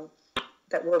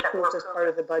that were approved as part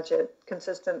of the budget,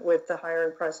 consistent with the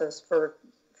hiring process for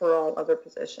all other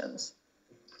positions.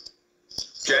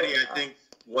 Jenny, I think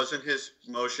wasn't his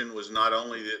motion was not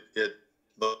only it,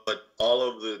 but all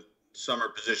of the summer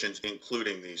positions,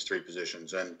 including these three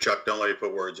positions. And Chuck, don't let me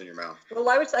put words in your mouth. Well,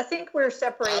 I think we're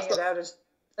separating it out as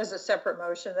a separate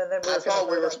motion, and then I thought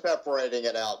we were separating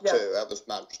it out too. That was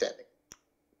my understanding.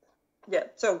 Yeah,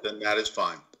 so then that is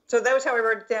fine. So that was how we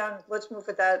wrote it down. Let's move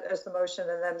with that as the motion,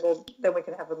 and then we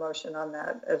can have a motion on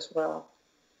that as well.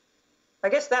 I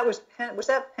guess that was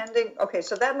that pending? Okay,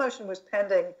 so that motion was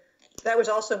pending. That was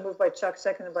also moved by Chuck,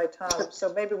 seconded by Tom.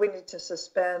 So maybe we need to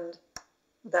suspend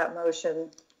that motion.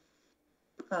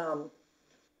 Gosh,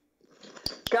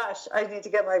 I need to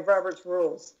get my Robert's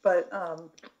rules, but well,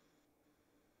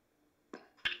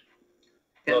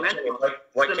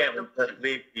 why can't we just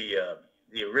leave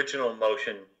the original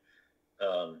motion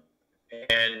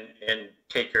and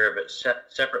take care of it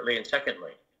separately and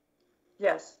secondly?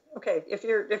 Yes. Okay. If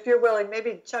you're willing,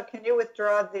 maybe Chuck, can you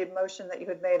withdraw the motion that you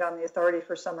had made on the authority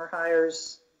for summer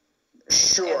hires?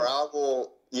 Sure, I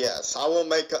will. Yes, I will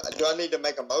make. Do I need to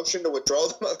make a motion to withdraw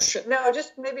the motion? No,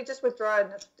 maybe just withdraw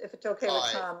it, if it's okay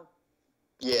with Tom.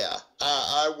 Yeah,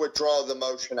 I withdraw the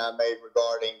motion I made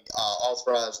regarding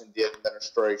authorizing the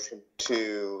administration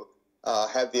to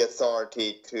have the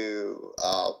authority to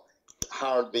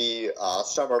hire the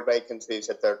summer vacancies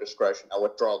at their discretion. I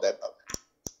withdraw that motion.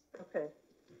 Okay.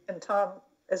 And Tom,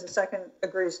 as a second,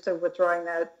 agrees to withdrawing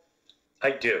that?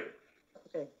 I do.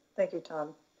 Okay. Thank you,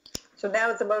 Tom. So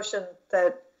now the motion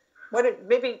that,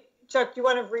 maybe, Chuck, do you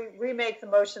want to remake the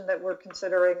motion that we're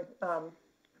considering?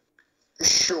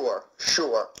 Sure.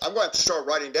 I'm going to start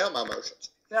writing down my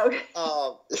motions. Okay.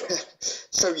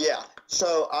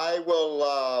 So I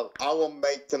will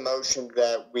make the motion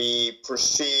that we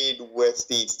proceed with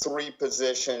the three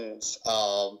positions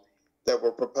that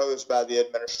were proposed by the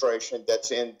administration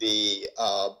that's in the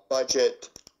budget,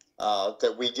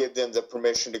 that we give them the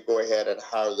permission to go ahead and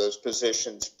hire those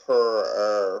positions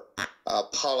per our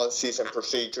policies and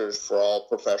procedures for all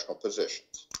professional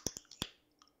positions.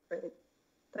 Great.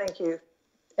 Thank you.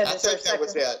 And I think that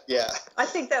was it, yeah. I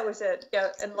think that was it, yeah.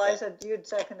 And Liza, you had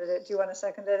seconded it. Do you want to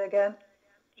second it again?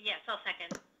 Yes, I'll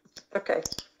second. Okay,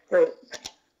 great.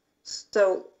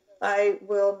 So I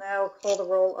will now call the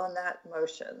roll on that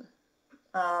motion.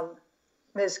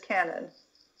 Ms. Cannon?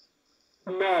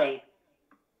 Nay.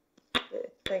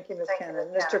 Thank you, Ms. Cannon.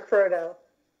 Mr. Croto?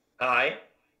 Aye.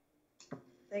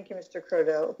 Thank you, Mr.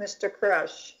 Croto. Mr.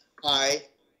 Crush. Aye.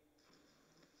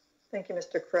 Thank you,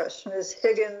 Mr. Crush. Ms.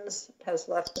 Higgins has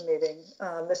left the meeting.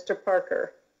 Mr.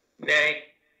 Parker. Nay.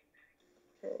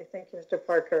 Okay, thank you, Mr.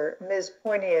 Parker. Ms.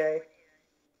 Poinier.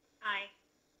 Aye.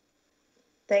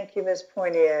 Thank you, Ms.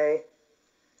 Poinier.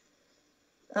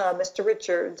 Mr.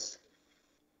 Richards.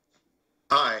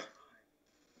 Aye.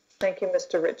 Thank you,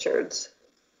 Mr. Richards.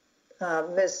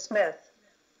 Ms. Smith.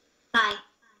 Aye.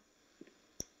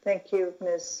 Thank you,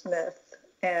 Ms. Smith.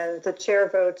 And the chair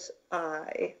votes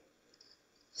aye.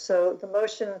 So the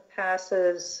motion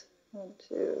passes 1,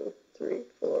 2, 3,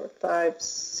 4, 5,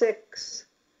 6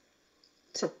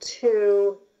 to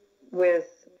 2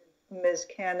 with Ms.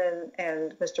 Cannon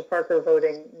and Mr. Parker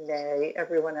voting nay,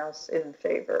 everyone else in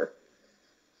favor.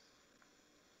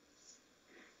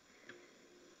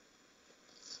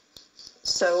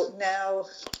 So now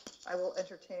I will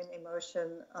entertain a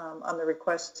motion on the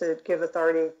request to give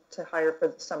authority to hire for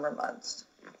the summer months.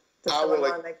 Does someone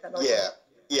want to make that motion?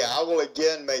 Yeah, I will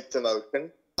again make the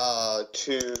motion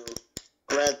to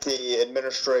grant the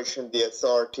administration the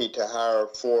authority to hire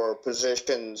for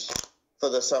positions for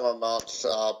the summer months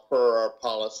per our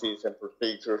policies and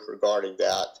procedures regarding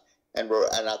that. And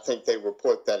I think they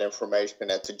report that information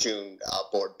at the June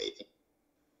board meeting.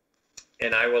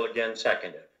 And I will again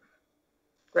second it.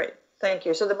 Great, thank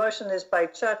you. So the motion is by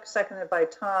Chuck, seconded by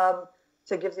Tom,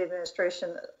 to give the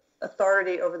administration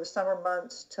authority over the summer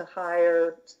months to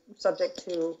hire, subject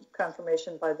to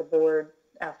confirmation by the board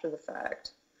after the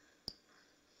fact.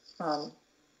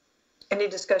 Any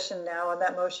discussion now on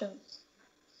that motion?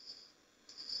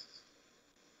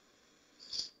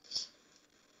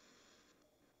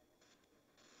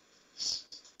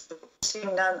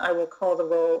 Seeing none, I will call the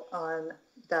roll on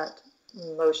that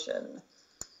motion.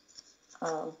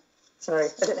 Sorry, I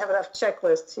didn't have enough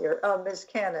checklists here. Ms.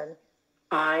 Cannon.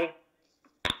 Aye.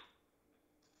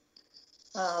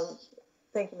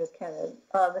 Thank you, Ms. Cannon.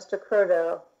 Mr.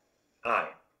 Croto. Aye.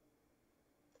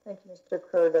 Thank you, Mr.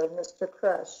 Croto. Mr.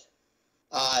 Crush.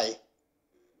 Aye.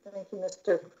 Thank you,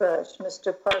 Mr. Crush.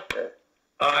 Mr. Parker.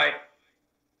 Aye.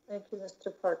 Thank you,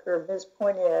 Mr. Parker. Ms.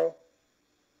 Poinier.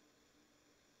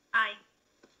 Aye.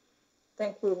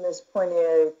 Thank you, Ms.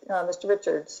 Poinier. Mr.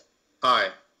 Richards.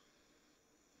 Aye.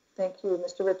 Thank you,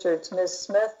 Mr. Richards. Ms.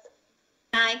 Smith.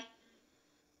 Aye.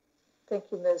 Thank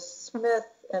you, Ms. Smith.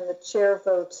 And the chair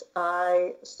votes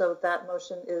aye, so that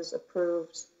motion is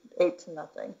approved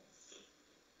 8-0.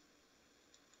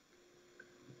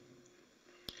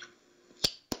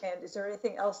 And is there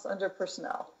anything else under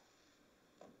personnel?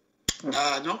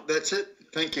 No, that's it.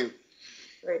 Thank you.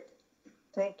 Great.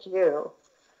 Thank you.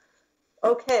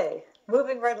 Okay,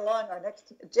 moving right along, our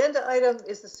next agenda item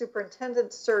is the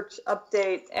superintendent search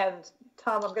update. And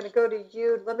Tom, I'm going to go to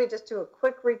you. Let me just do a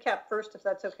quick recap first, if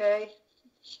that's okay.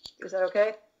 Is that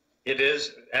okay? It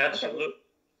is, absolutely.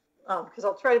 Because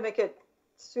I'll try to make it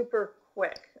super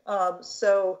quick.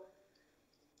 So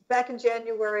back in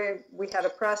January, we had a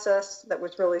process that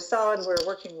was really solid. We were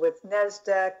working with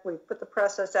NESDEC. We put the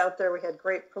process out there. We had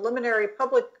great preliminary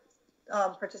public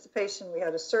participation. We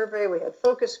had a survey. We had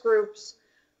focus groups.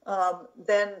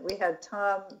 Then we had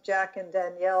Tom, Jack, and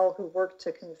Danielle who worked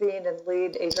to convene and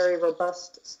lead a very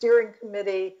robust steering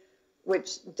committee,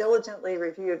 which diligently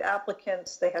reviewed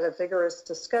applicants. They had a vigorous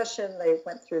discussion. They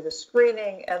went through the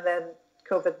screening, and then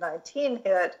COVID-19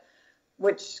 hit,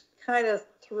 which kind of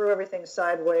threw everything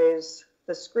sideways.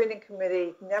 The screening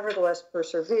committee nevertheless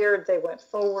persevered. They went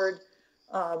forward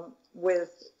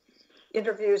with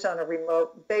interviews on a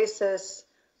remote basis.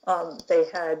 They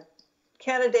had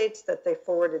candidates that they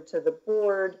forwarded to the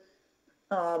board.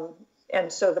 And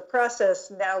so the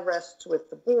process now rests with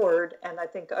the board. And I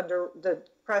think under the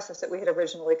process that we had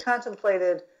originally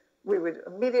contemplated, we would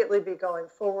immediately be going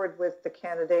forward with the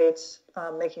candidates,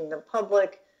 making them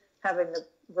public, having the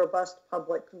robust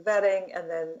public vetting, and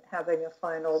then having a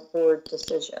final board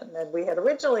decision. And we had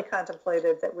originally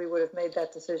contemplated that we would have made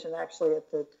that decision actually at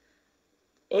the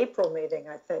April meeting,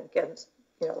 I think. And,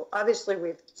 you know, obviously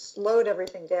we've slowed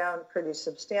everything down pretty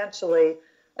substantially.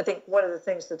 I think one of the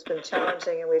things that's been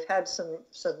challenging, and we've had some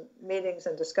meetings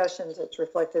and discussions, it's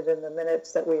reflected in the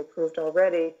minutes that we approved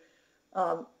already,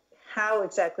 how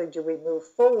exactly do we move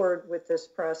forward with this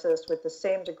process with the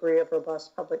same degree of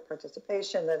robust public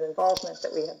participation and involvement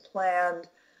that we had planned?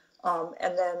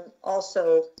 And then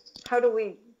also, how do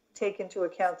we take into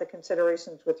account the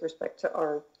considerations with respect to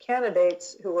our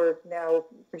candidates who are now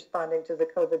responding to the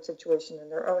COVID situation in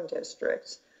their own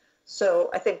districts? So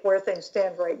I think where things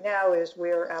stand right now is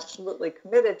we're absolutely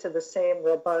committed to the same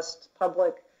robust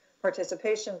public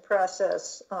participation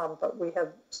process, but we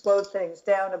have slowed things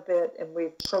down a bit, and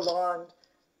we've prolonged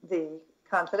the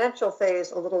confidential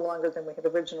phase a little longer than we had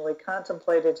originally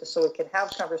contemplated, just so we can have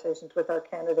conversations with our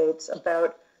candidates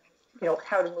about,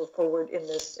 how to move forward in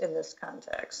this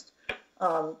context.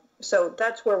 So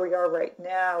that's where we are right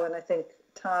now, and I think,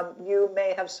 Tom, you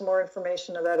may have some more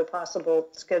information about a possible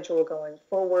schedule going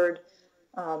forward.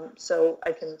 So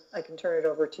I can turn it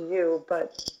over to you,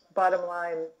 but bottom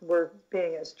line, we're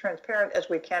being as transparent as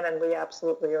we can, and we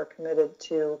absolutely are committed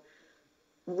to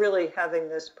really having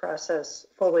this process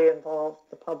fully involve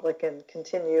the public and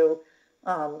continue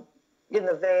in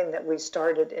the vein that we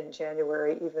started in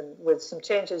January, even with some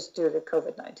changes due to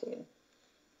COVID-19.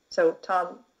 So,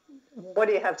 Tom, what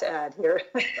do you have to add here?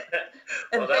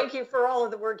 And thank you for all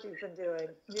of the work you've been doing,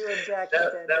 you and Jack.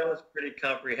 That was pretty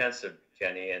comprehensive,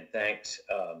 Jenny, and thanks.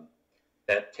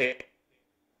 That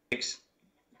takes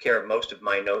care of most of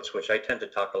my notes, which I tend to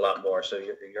talk a lot more, so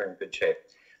you're in good shape.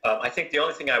 I think the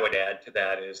only thing I would add to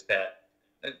that is that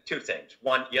two things.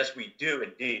 One, yes, we do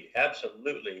indeed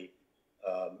absolutely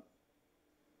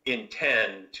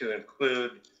intend to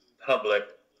include public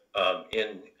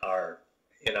in our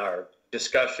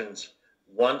discussions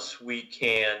once we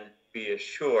can be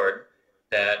assured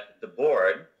that the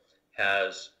board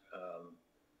has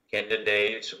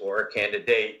candidates or a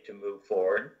candidate to move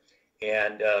forward,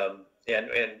 and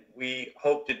we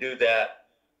hope to do that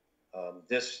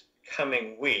this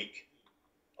coming week.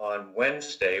 On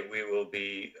Wednesday, we will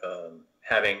be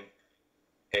having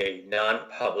a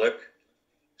non-public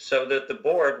so that the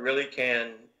board really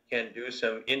can do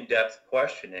some in-depth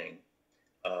questioning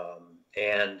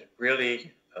and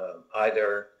really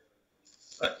either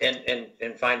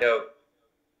and find out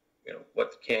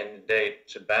what the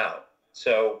candidate's about.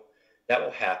 So that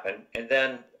will happen, and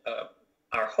then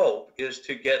our hope is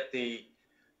to get the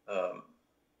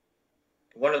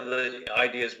one of the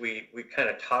ideas we kind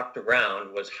of talked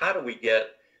around was, how do we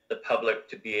get the public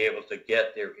to be able to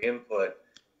get their input,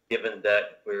 given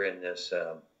that we're in this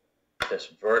this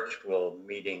virtual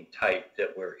meeting type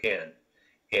that we're in,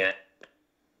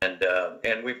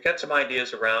 and we've got some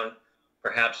ideas around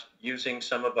perhaps using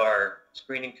some of our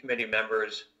screening committee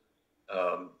members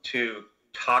to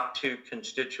talk to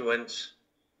constituents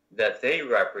that they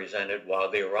represented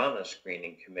while they were on the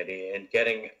screening committee, and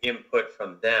getting input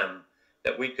from them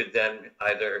that we could then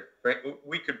either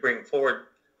bring forward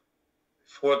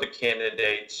for the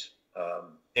candidates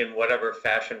in whatever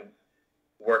fashion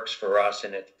works for us.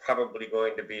 And it's probably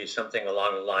going to be something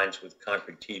along the lines with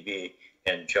Concord TV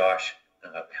and Josh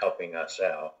helping us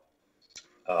out.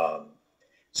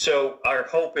 So our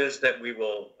hope is that we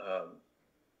will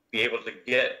be able to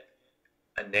get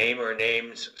a name or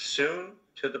names soon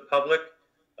to the public.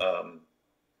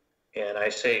 And I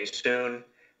say soon,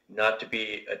 not to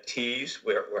be a tease.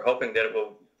 We're hoping that it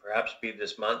will perhaps be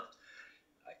this month.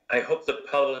 I hope the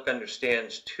public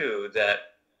understands too that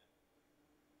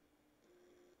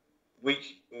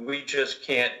we just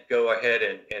can't go ahead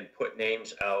and put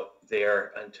names out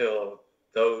there until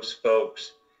those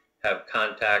folks have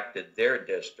contacted their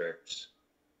districts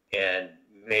and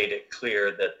made it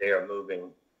clear that they are moving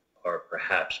or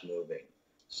perhaps moving.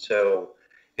 So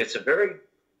it's a very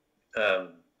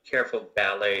careful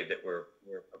ballet that we're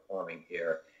performing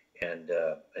here, and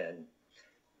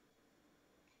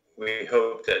we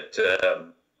hope that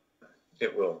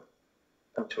it will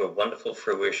come to a wonderful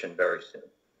fruition very soon.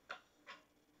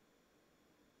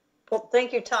 Well,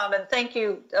 thank you, Tom, and thank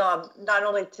you not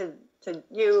only to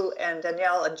you and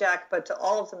Danielle and Jack, but to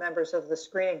all of the members of the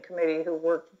screening committee who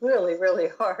worked really, really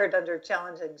hard under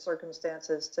challenging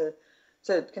circumstances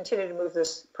to continue to move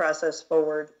this process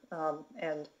forward,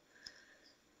 and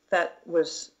that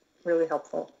was really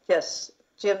helpful. Yes,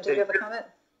 Jim, do you have a comment?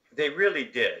 They really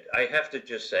did. I have to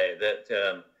just say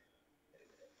that,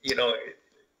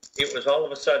 it was all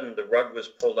of a sudden the rug was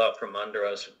pulled out from under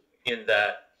us, in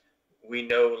that we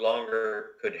no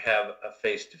longer could have a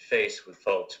face-to-face with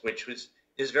folks, which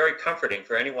is very comforting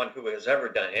for anyone who has ever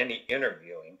done any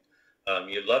interviewing.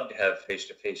 You love to have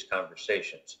face-to-face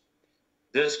conversations.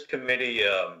 This committee,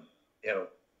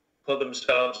 pulled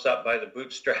themselves up by the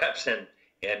bootstraps and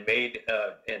made,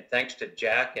 and thanks to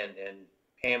Jack and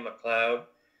Pam McLeod,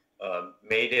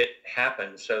 made it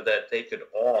happen so that they could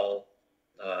all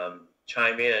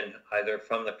chime in either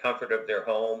from the comfort of their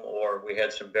home, or we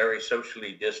had some very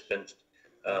socially distanced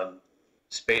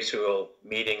spatial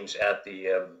meetings at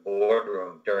the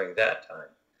boardroom during that time.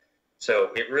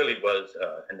 So it really was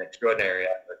an extraordinary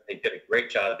effort. They did a great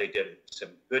job. They did some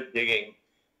good digging,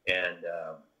 and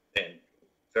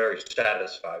very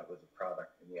satisfied with the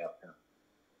product and the outcome.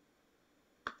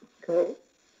 Great.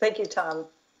 Thank you, Tom.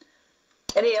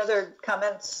 Any other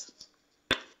comments?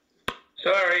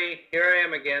 Sorry, here I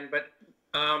am again, but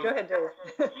Go ahead,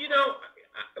 Dave. You know,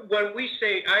 when we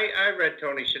say, I read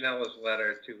Tony Chanella's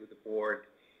letter to the board,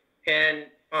 and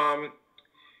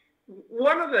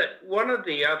one of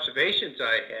the observations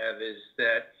I have is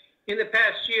that in the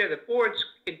past year, the board's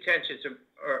intentions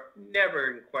are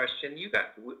never in question.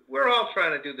 We're all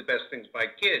trying to do the best things by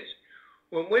kids.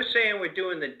 When we're saying we're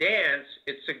doing the dance,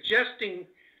 it's suggesting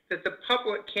that the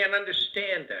public can't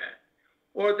understand that,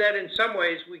 or that in some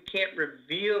ways we can't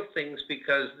reveal things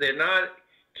because they're not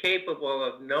capable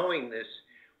of knowing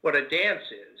what a dance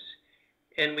is,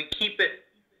 and we keep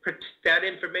that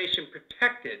information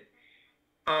protected.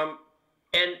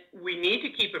 And we need to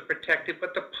keep it protected,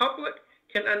 but the public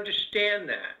can understand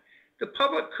that. The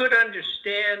public could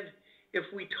understand if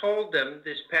we told them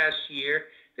this past year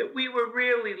that we were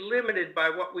really limited by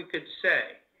what we could say.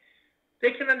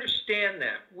 They can understand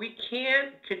that. We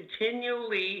can't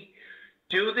continually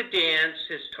do the dance,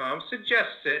 as Tom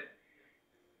suggested,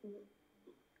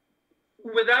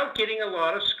 without getting a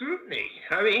lot of scrutiny.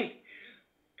 I mean,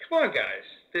 come on, guys.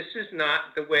 This is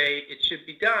not the way it should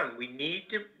be done. We need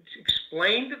to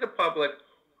explain to the public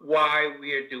why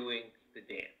we are doing the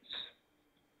dance.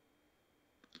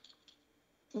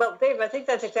 Well, Dave, I think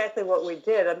that's exactly what we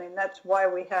did. I mean, that's why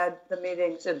we had the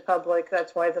meetings in public.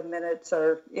 That's why the minutes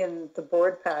are in the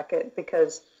board packet,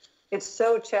 because it's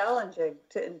so challenging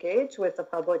to engage with the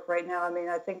public right now. I mean,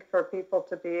 I think for people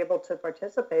to be able to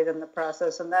participate in the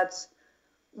process, and that's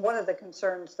one of the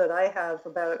concerns that I have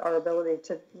about our ability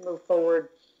to move forward,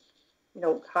 you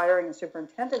know, hiring a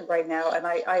superintendent right now. And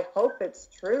I hope it's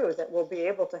true that we'll be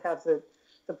able to have the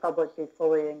public be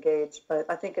fully engaged. But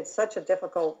I think it's such a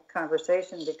difficult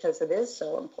conversation because it is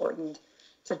so important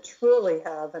to truly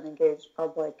have an engaged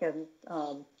public. And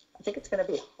I think it's going to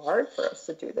be hard for us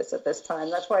to do this at this time.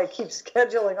 That's why I keep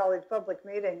scheduling all these public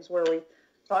meetings where we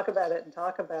talk about it.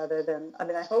 And I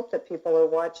mean, I hope that people are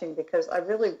watching, because I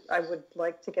would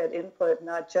like to get input,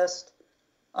 not just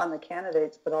on the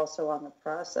candidates, but also on the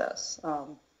process.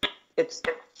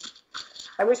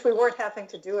 I wish we weren't having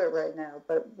to do it right now,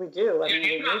 but we do. I mean,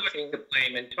 You're not looking to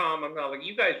blame, and Tom, I'm not.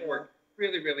 You guys work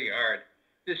really, really hard.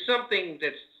 There's something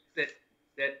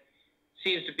that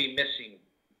seems to be missing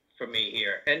for me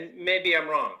here, and maybe I'm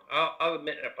wrong. I'll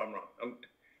admit if I'm wrong,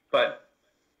 but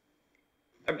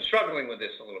I'm struggling with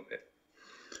this a little bit.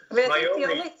 I mean, I think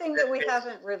the only thing that we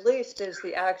haven't released is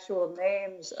the actual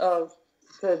names of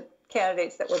the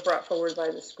candidates that were brought forward by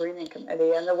the screening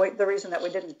committee. And the reason that we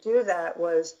didn't do that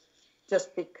was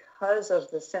just because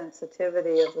of the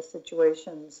sensitivity of the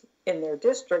situations in their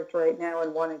district right now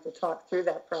and wanting to talk through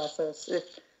that process.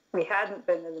 If we hadn't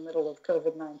been in the middle of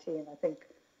COVID-19, I think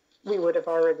we would have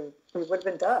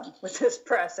been done with this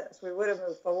process. We would have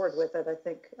moved forward with it. I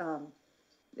think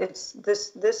it's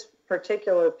this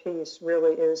particular piece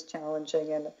really is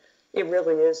challenging, and it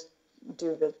really is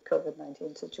due to the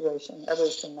COVID-19 situation, at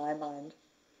least in my mind.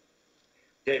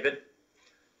 David,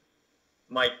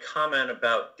 my comment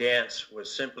about dance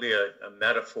was simply a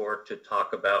metaphor to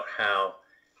talk about how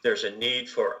there's a need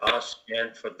for us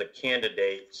and for the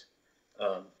candidates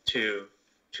to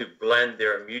blend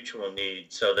their mutual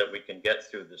needs so that we can get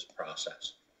through this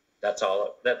process. That's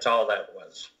all that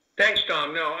was. Thanks,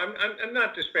 Tom. No, I'm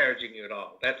not disparaging you at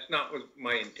all. That's not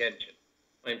my intention.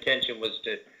 My intention was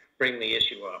to bring the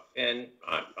issue up, and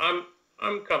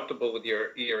I'm comfortable with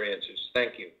your answers.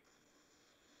 Thank you.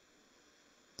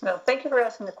 Well, thank you for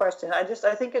asking the question. I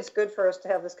think it's good for us to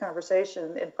have this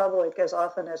conversation in public as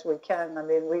often as we can. I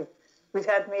mean, we've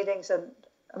had meetings, and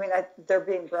I mean, they're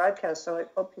being broadcast, so I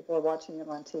hope people are watching them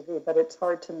on TV, but it's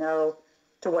hard to know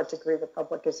to what degree the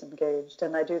public is engaged.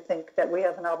 And I do think that we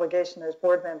have an obligation as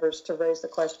board members to raise the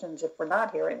questions if we're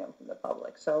not hearing them from the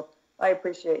public. So I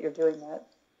appreciate you doing that.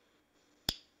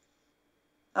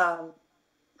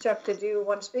 Chuck, did you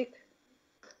want to speak?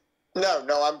 No,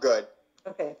 I'm good.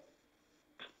 Okay.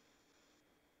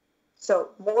 So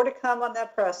more to come on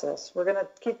that process. We're going to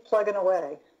keep plugging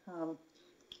away.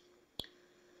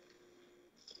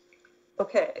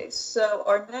 Okay, so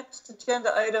our next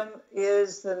agenda item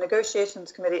is the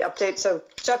negotiations committee update. So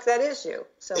Chuck, that is you.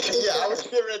 So yeah, I was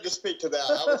getting ready to speak to that.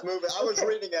 I was moving. I was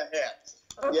reading ahead.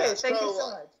 Okay, yeah, thank you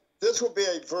so much. This will be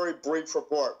a very brief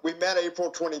report. We met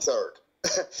April 23rd.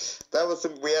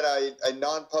 We had a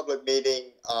non-public meeting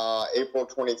April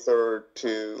 23rd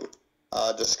to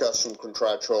discuss some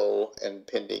contractual and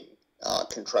pending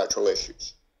contractual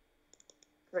issues.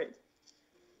 Great.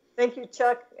 Thank you,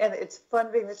 Chuck. And it's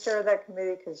fun being the chair of that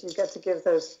committee because you get to give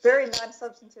those very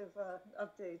non-substantive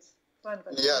updates. Fun,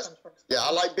 but yes. Yeah,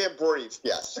 I like being brief.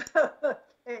 Yes.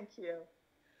 Thank you.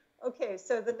 Okay,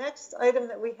 so the next item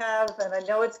that we have, and I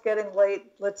know it's getting late,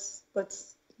 let's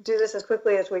do this as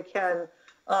quickly as we can.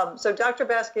 So Dr.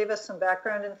 Bass gave us some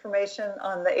background information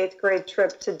on the 8th grade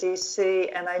trip to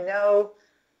DC, and I know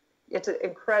it's an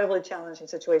incredibly challenging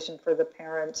situation for the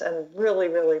parents and really,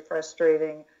 really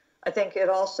frustrating. I think it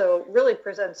also really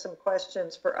presents some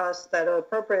questions for us that are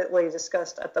appropriately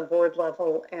discussed at the board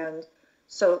level. And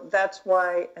so that's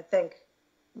why I think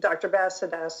Dr. Bass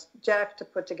had asked Jack to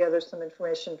put together some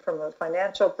information from a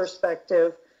financial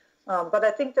perspective. But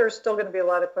I think there's still going to be a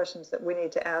lot of questions that we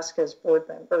need to ask as board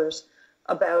members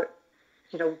about,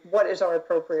 you know, what is our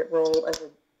appropriate role as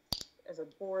a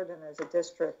board and as a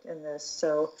district in this.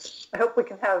 So I hope we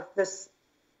can have this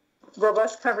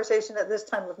robust conversation at this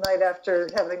time of night after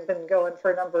having been going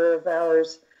for a number of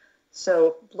hours.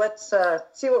 So let's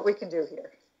see what we can do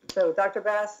here. So Dr.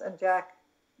 Bass and Jack,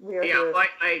 we are here. Well,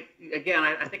 I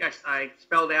think I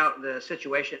spelled out the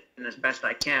situation as best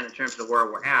I can in terms of where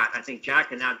we're at. I think Jack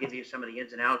can now give you some of the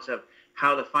ins and outs of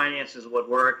how the finances would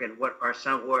work and what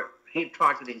he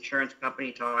talked to the insurance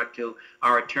company, talked to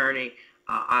our attorney.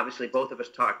 Obviously, both of us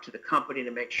talked to the company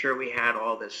to make sure we had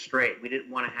all this straight. We didn't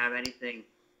want to have anything,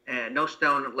 no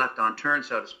stone left unturned,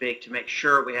 so to speak, to make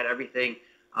sure we had everything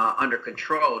under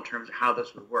control in terms of how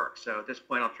this would work. So at this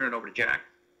point, I'll turn it over to Jack.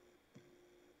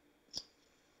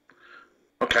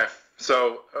 Okay,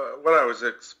 so what I was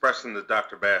expressing to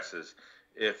Dr. Bass is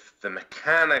if the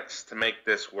mechanics to make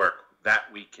this work, that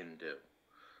we can do.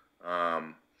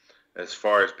 As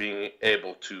far as being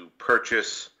able to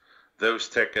purchase those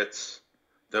tickets,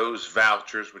 those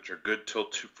vouchers, which are good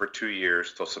for 2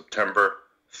 years, till September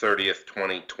 30th,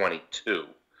 2022,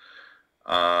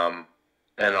 and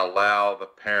allow the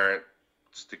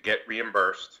parents to get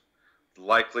reimbursed.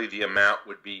 Likely the amount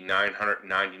would be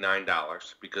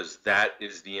 $999 because that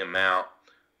is the amount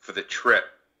for the trip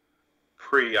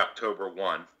pre-October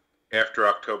 1. After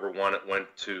October 1, it went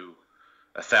to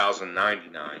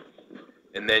 $1,099.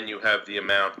 And then you have the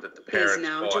amount that the parents Is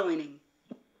now bought. joining.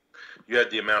 You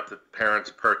had the amount that the parents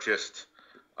purchased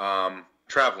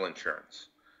travel insurance.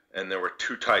 And there were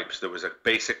two types. There was a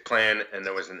basic plan and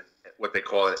there was what they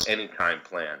call an anytime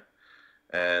plan.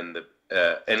 And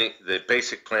the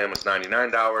basic plan was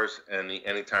 $99 and the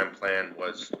anytime plan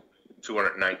was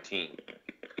 $219.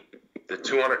 The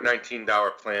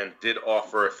 $219 plan did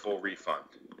offer a full refund.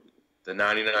 The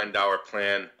 $99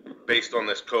 plan, based on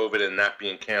this COVID and that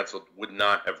being canceled, would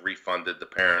not have refunded the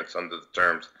parents under the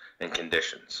terms and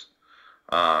conditions.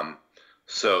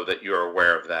 So that you're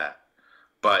aware of that.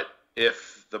 But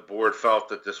if the board felt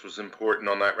that this was important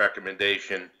on that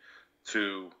recommendation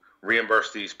to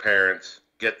reimburse these parents,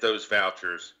 get those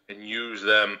vouchers, and use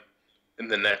them in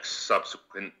the next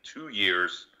subsequent 2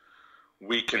 years,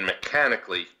 we can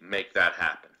mechanically make that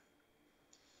happen.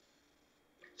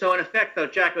 So in effect, though,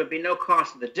 Jack, it would be no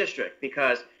cost to the district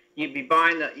because you'd be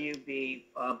buying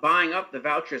up the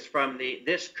vouchers from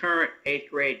this current 8th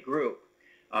grade group,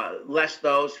 less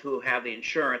those who have the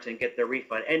insurance and get their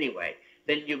refund anyway.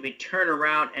 Then you'd be turn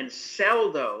around and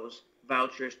sell those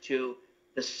vouchers to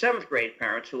the 7th grade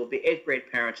parents who will be 8th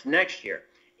grade parents next year.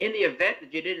 In the event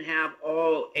that you didn't have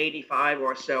all 85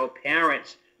 or so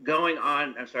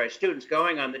students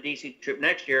going on the DC trip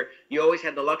next year, you always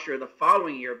had the luxury of the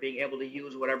following year being able to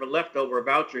use whatever leftover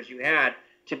vouchers you had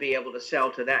to be able to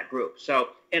sell to that group. So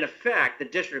in effect, the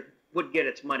district would get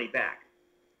its money back.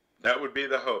 That would be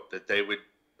the hope, that they would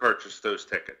purchase those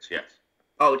tickets, yes.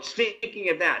 Oh, speaking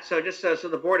of that, so just so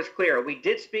the board is clear, we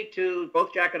did speak to,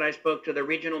 both Jack and I spoke to the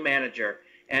regional manager,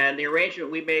 and the arrangement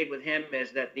we made with him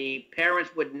is that the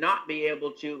parents would not be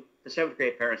able to, the 7th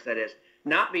grade parents that is,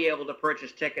 not be able to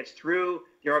purchase tickets through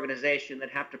the organization, that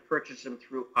have to purchase them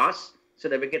through us, so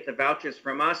they would get the vouchers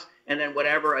from us, and then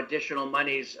whatever additional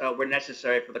monies were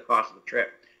necessary for the cost of the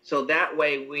trip. So that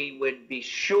way we would be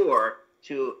sure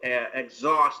to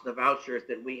exhaust the vouchers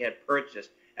that we had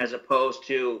purchased, as opposed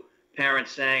to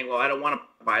parents saying, well, I don't want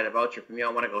to buy the voucher from you,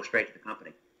 I want to go straight to the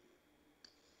company.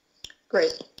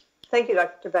 Great. Thank you,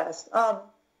 Dr. Bass.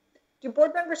 Do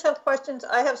board members have questions?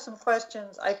 I have some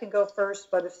questions. I can go first,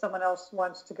 but if someone else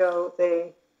wants to go,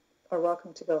 they are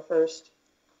welcome to go first.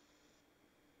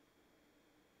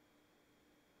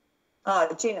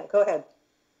 Gina, go ahead.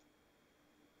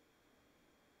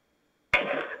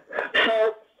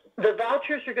 So the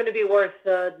vouchers are going to be worth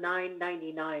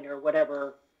 $9.99 or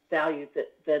whatever value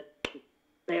that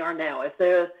they are now. If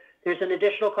there's an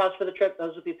additional cost for the trip,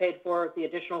 those would be paid for. The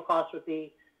additional cost would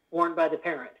be borne by the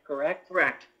parent, correct?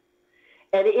 Correct.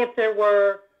 And if there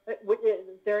are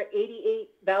 88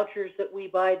 vouchers that we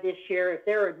buy this year, if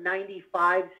there are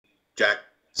 95. Jack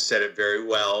said it very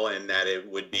well, and that it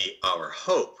would be our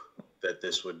hope that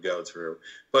this would go through.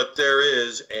 But there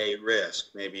is a risk.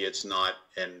 Maybe it's not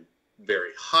a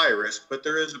very high risk, but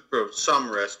there is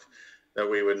some risk that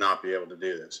we would not be able to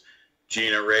do this.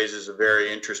 Gina raises a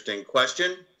very interesting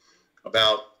question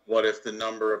about what if the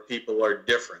number of people are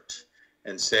different,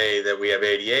 and say that we have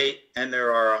 88 and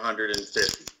there are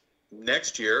 150.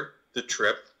 Next year, the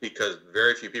trip, because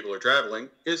very few people are traveling,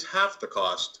 is half the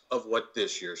cost of what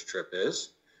this year's trip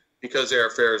is, because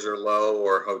airfares are low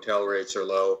or hotel rates are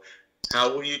low. How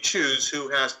will you choose who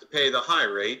has to pay the high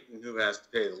rate and who has to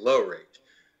pay the low rate?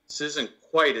 This isn't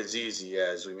quite as easy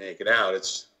as we make it out.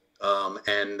 It's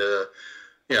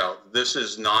you know, this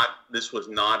was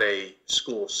not a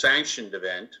school sanctioned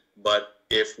event, but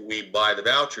if we buy the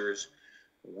vouchers,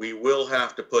 we will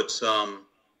have to put some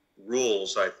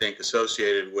rules, I think,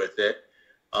 associated with it.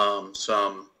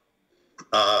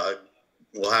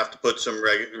 We'll have to put some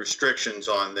restrictions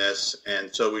on this,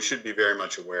 and so we should be very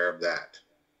much aware of that.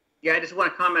 Yeah, I just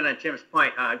want to comment on Jim's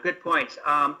point. Good points.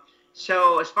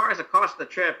 So as far as the cost of the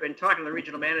trip, and talking to the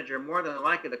regional manager, more than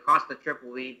likely the cost of the trip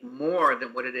will be more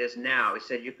than what it is now. He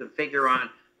said you can figure on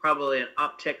probably an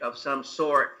uptick of some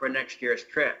sort for next year's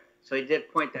trip. So he did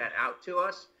point that out to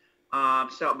us.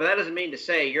 But that doesn't mean to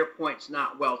say your point's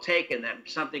not well taken, that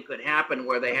something could happen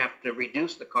where they have to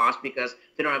reduce the cost because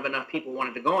they don't have enough people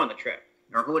wanting to go on the trip.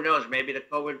 Or who knows, maybe the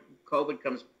COVID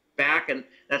comes back and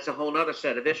that's a whole other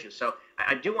set of issues. So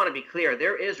I do want to be clear,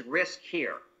 there is risk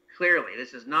here. Clearly,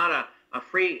 this is not a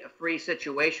free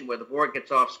situation where the board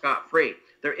gets off scot-free.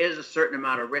 There is a certain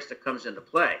amount of risk that comes into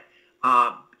play.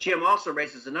 Jim also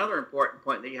raises another important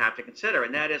point that you have to consider,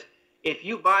 and that is if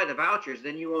you buy the vouchers,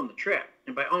 then you own the trip.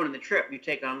 And by owning the trip, you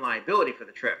take on liability for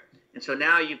the trip. And so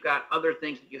now you've got other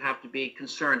things that you have to be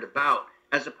concerned about,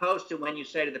 as opposed to when you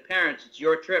say to the parents, it's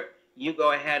your trip, you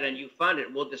go ahead and you fund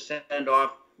it. We'll just send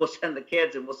off, we'll send the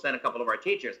kids and we'll send a couple of our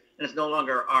teachers. And it's no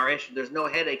longer our issue. There's no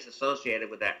headaches associated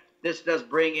with that. This does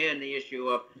bring in the issue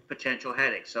of potential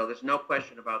headaches. So there's no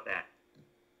question about that.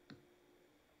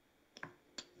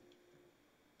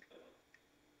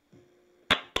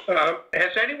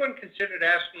 Has anyone considered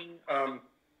asking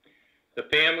the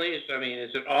families, I mean,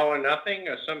 is it all or nothing?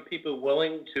 Are some people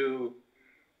willing to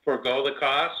forego the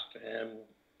cost and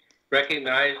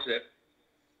recognize that,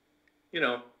 you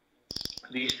know,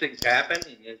 these things happen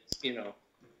and it's, you know.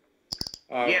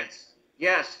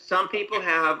 Yes. Some people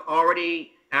have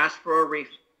already asked for a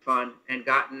refund and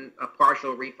gotten a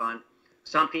partial refund.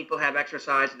 Some people have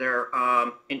exercised their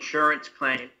insurance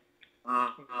claim.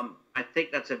 I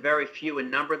think that's a very few in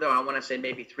number, though. I want to say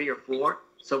maybe 3 or 4.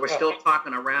 So we're still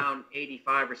talking around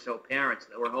 85 or so parents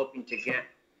that we're hoping to get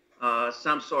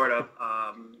some sort of,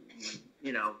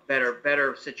 you know,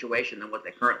 better situation than what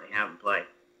they currently have in play.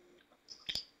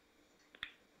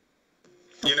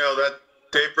 You know, that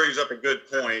Dave brings up a good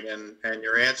point, and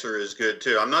your answer is good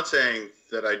too. I'm not saying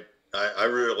that I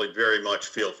really very much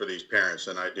feel for these parents,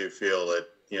 and I do feel that,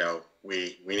 you know,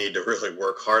 we need to really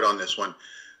work hard on this one.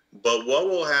 But what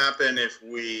will happen if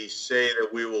we say that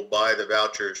we will buy the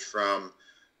vouchers from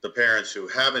the parents who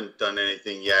haven't done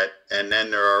anything yet, and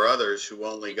then there are others who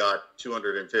only got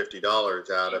 $250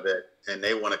 out of it, and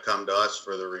they want to come to us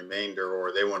for the remainder,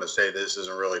 or they want to say this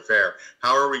isn't really fair?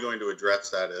 How are we going to address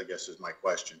that, I guess, is my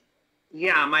question.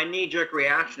 Yeah, my knee-jerk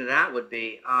reaction to that would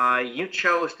be, you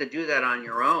chose to do that on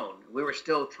your own. We were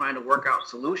still trying to work out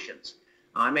solutions.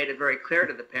 I made it very clear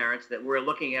to the parents that we're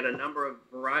looking at a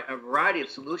variety of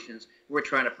solutions we're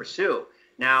trying to pursue.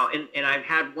 Now, and I've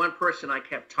had one person I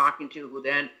kept talking to who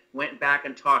then went back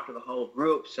and talked to the whole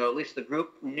group. So at least the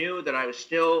group knew that I was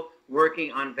still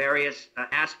working on various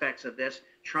aspects of this,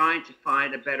 trying to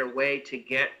find a better way to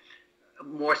get a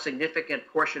more significant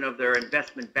portion of their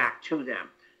investment back to them.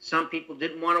 Some people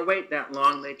didn't want to wait that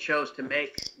long. They chose to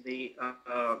make the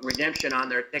redemption on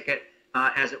their ticket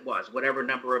as it was, whatever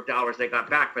number of dollars they got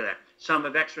back for that. Some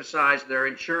have exercised their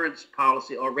insurance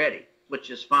policy already, which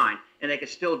is fine. And they can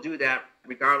still do that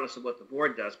regardless of what the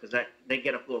board does, because they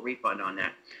get a full refund on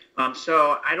that.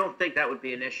 So I don't think that would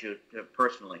be an issue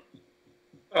personally.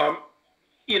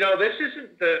 You know, this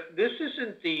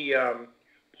isn't the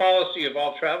policy of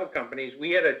all travel companies.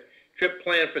 We had a trip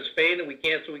planned for Spain and we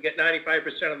canceled. We get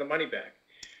 95% of the money back.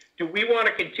 Do we want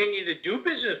to continue to do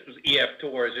business with EF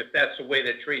Tours if that's the way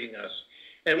they're treating us?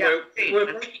 And let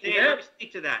me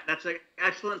speak to that. That's an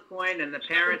excellent point, and the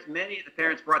parents, many of the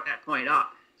parents brought that point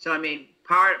up. So, I mean,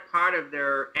 part of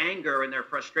their anger and their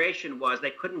frustration was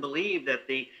they couldn't believe that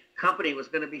the company was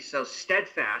going to be so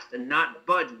steadfast and not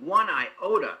budge one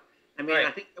iota. I mean, right.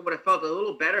 I think it would have felt a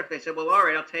little better if they said, well, all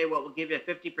right, I'll tell you what, we'll give you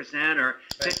 50% or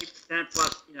 50%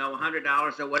 plus, you know,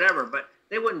 $100 or whatever. But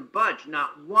they wouldn't budge,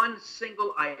 not one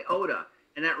single iota.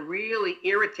 And that really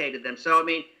irritated them. So, I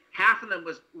mean, half of them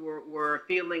were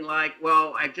feeling like,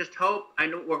 well, I just hope, I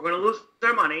know we're going to lose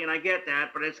their money, and I get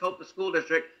that, but I just hope the school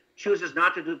district chooses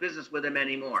not to do business with them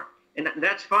anymore. And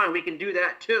that's fine. We can do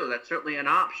that too. That's certainly an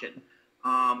option.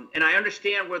 And I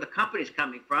understand where the company's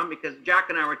coming from, because Jack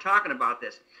and I were talking about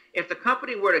this. If the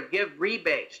company were to give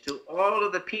rebates to all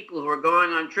of the people who are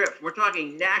going on trips, we're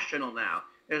talking national now.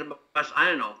 There's about, I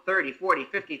don't know, 30, 40,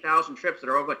 50,000 trips that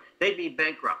are over. They'd be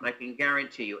bankrupt. I can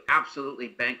guarantee you, absolutely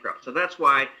bankrupt. So that's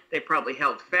why they probably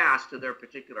held fast to their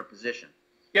particular position.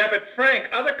 Yeah, but Frank,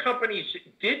 other companies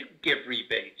did give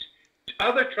rebates.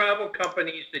 Other travel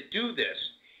companies that do this.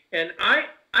 And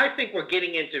I think we're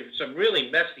getting into some really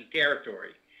messy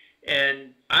territory.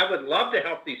 And I would love to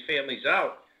help these families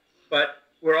out, but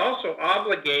we're also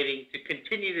obligating to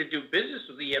continue to do business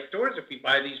with EF Tours if we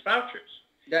buy these vouchers.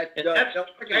 I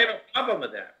have a problem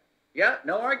with that. Yeah,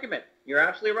 no argument. You're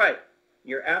absolutely right.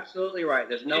 You're absolutely right.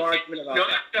 There's no argument about that.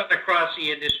 It's not done across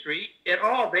the industry at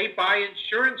all. They buy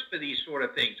insurance for these sort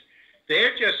of things.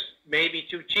 They're just maybe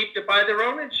too cheap to buy their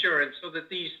own insurance, so that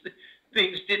these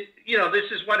things did,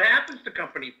 this is what happens to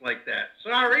companies like that.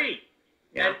 Sorry.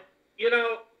 Yeah. And,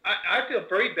 I feel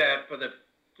very bad for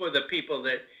the people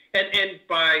that,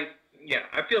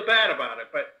 I feel bad about it,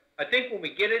 but I think when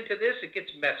we get into this, it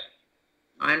gets messy.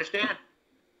 I understand.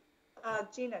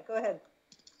 Gina, go ahead.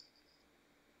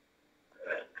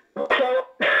 So,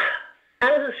 as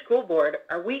a school board,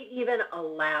 are we even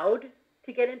allowed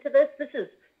to get into this? This is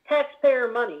taxpayer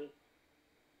money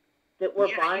that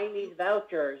we're buying these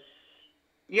vouchers.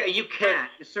 Yeah, you can.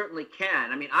 You certainly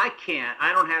can. I mean, I can't.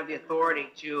 I don't have the authority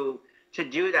to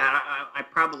do that. I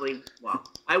probably,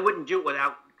 I wouldn't do it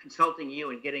without consulting you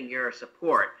and getting your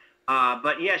support.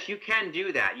 But yes, you can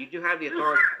do that. You do have the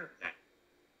authority to do that.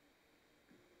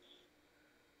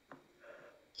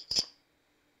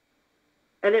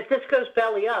 And if this goes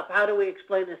belly up, how do we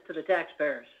explain this to the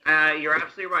taxpayers? You're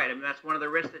absolutely right. I mean, that's one of the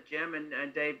risks that Jim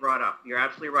and Dave brought up. You're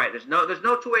absolutely right. There's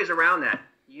no two ways around that.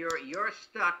 You're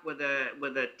stuck with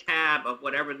a tab of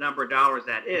whatever number of dollars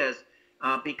that is,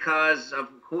 because of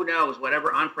who knows,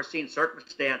 whatever unforeseen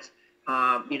circumstance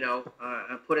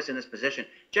put us in this position.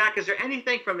 Jack, is there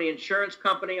anything from the insurance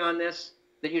company on this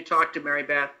that you talked to Mary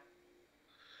Beth?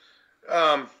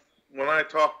 When I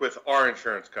talk with our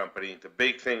insurance company, the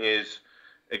big thing is,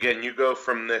 again, you go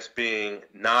from this being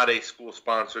not a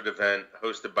school-sponsored event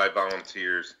hosted by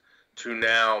volunteers to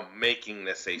now making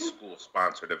this a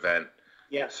school-sponsored event.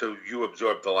 Yeah. So you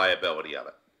absorb the liability of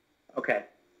it. Okay.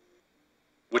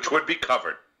 Which would be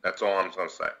covered. That's all I'm going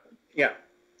to say. Yeah.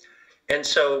 And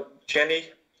so, Jenny?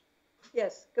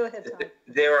 Yes, go ahead, Tom.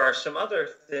 There are some other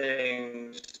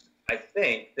things, I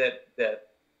think, that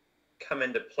come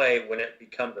into play when it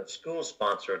becomes a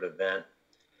school-sponsored event.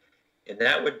 And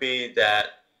that would be that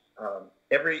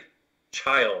every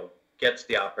child gets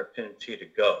the opportunity to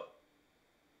go.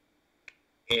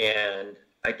 And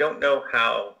I don't know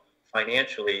how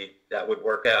financially that would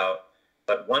work out,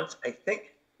 but once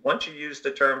you use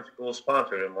the term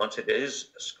school-sponsored, and once it is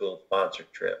a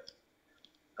school-sponsored trip,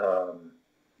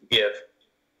 if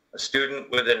a student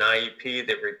with an IEP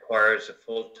that requires a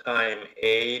full-time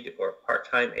aide or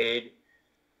part-time aide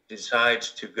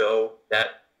decides to go,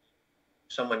 that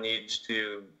someone needs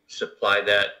to supply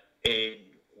that aid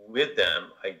with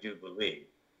them, I do believe.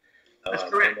 That's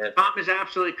correct. Tom is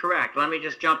absolutely correct. Let me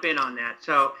just jump in on that.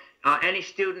 So any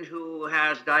student who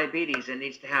has diabetes and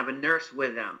needs to have a nurse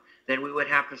with them, then we would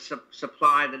have to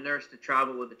supply the nurse to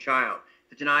travel with the child.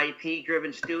 If it's an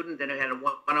IEP-driven student, then it had a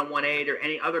one-on-one aid or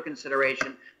any other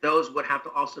consideration, those would have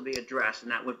to also be addressed,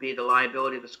 and that would be the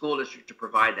liability of the school district to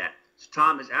provide that. So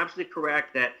Tom is absolutely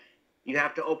correct that you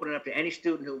have to open it up to any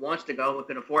student who wants to go, who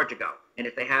can afford to go. And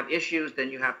if they have issues,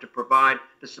 then you have to provide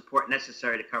the support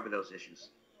necessary to cover those issues.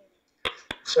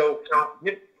 So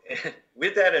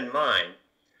with that in mind,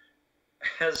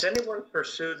 has anyone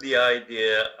pursued the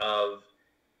idea of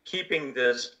keeping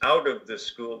this out of the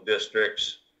school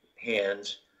district's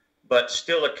hands, but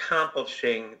still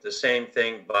accomplishing the same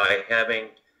thing by having,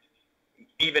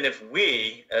 even if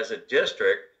we as a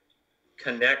district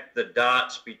connect the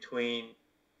dots between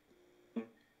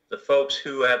the folks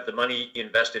who have the money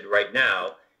invested right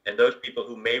now and those people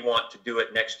who may want to do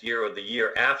it next year or the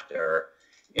year after,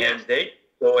 and they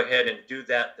go ahead and do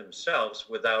that themselves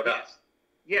without us?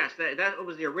 Yes, that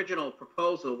was the original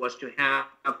proposal, was to have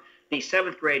the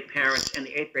 7th grade parents and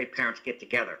the 8th grade parents get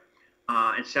together.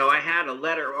 And so I had a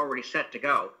letter already set to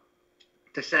go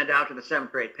to send out to the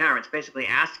 7th grade parents, basically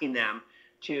asking them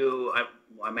to,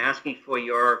 I'm asking for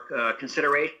your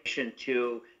consideration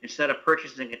to, instead of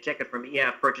purchasing a ticket from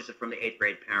EF, purchase it from the 8th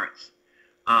grade parents.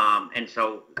 And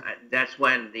so that's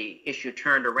when the issue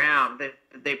turned around.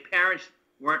 The parents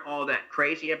weren't all that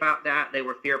crazy about that. They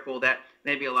were fearful that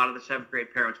maybe a lot of the 7th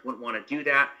grade parents wouldn't want to do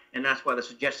that, and that's why the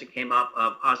suggestion came up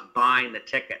of us buying the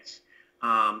tickets,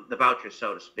 the vouchers,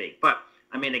 so to speak. But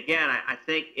I mean, again, I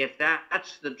think if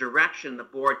that's the direction the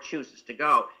board chooses to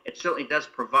go, it certainly does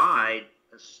provide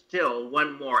still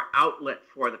one more outlet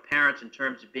for the parents in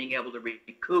terms of being able to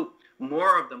recoup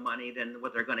more of the money than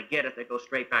what they're going to get if they go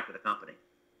straight back to the company.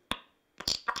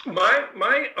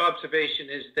 My observation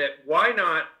is that why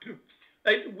not,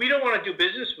 we don't want to do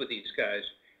business with these guys.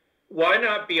 Why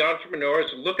not be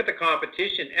entrepreneurs and look at the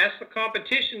competition, ask the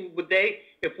competition, would they,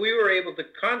 if we were able to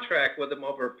contract with them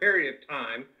over a period of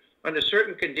time under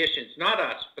certain conditions, not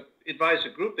us, but advisor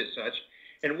group as such,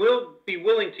 and we'll be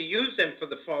willing to use them for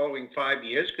the following 5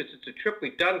 years because it's a trip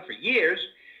we've done for years,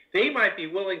 they might be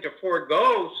willing to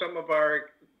forego some of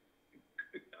our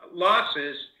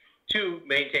losses to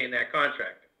maintain that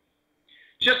contract.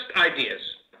 Just ideas.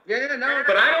 Yeah, no.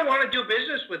 But I don't want to do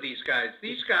business with these guys.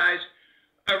 These guys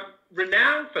are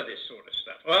renowned for this sort of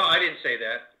stuff. Well, I didn't say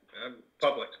that. I'm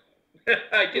public.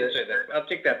 I didn't say that. I'll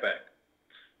take that back.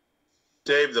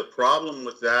 Dave, the problem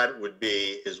with that would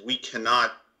be is we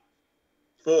cannot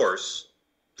force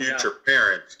future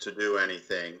parents to do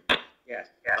anything. Yes.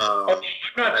 I'm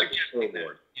not suggesting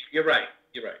that. You're right.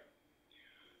 You're right.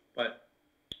 But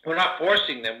we're not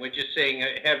forcing them. We're just saying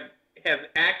have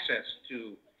access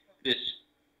to this.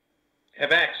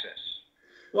 Have access.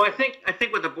 Well, I think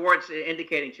what the board's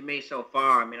indicating to me so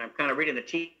far, I mean, I'm kind of reading the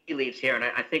tea leaves here, and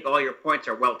I think all your points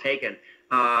are well taken.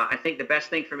 I think the best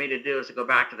thing for me to do is to go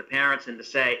back to the parents and to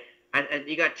say, and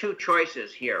you got two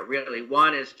choices here, really.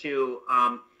 One is to,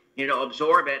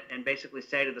 absorb it and basically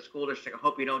say to the school district, I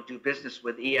hope you don't do business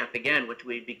with EF again, which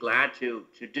we'd be glad to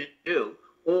do.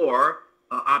 Or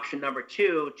option number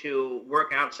two, to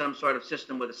work out some sort of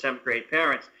system with the 7th grade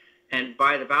parents and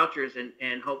buy the vouchers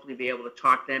and hopefully be able to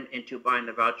talk them into buying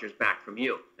the vouchers back from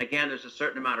you. Again, there's a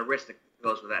certain amount of risk that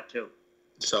goes with that too.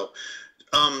 So,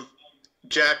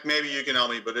 Jack, maybe you can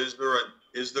help me, but is there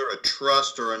a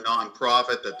trust or a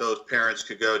nonprofit that those parents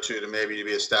could go to maybe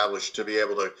be established to be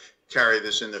able to carry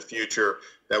this in the future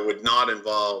that would not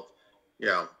involve,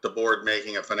 the board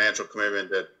making a financial commitment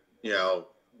that,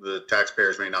 the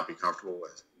taxpayers may not be comfortable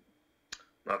with?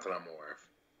 Not that I'm aware of.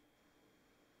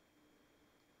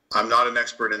 I'm not an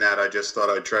expert in that. I just thought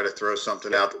I'd try to throw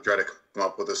something out to try to come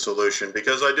up with a solution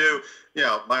because I do,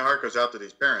 my heart goes out to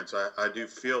these parents. I do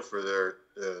feel for their,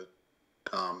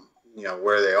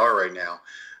 where they are right now.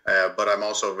 But I'm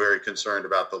also very concerned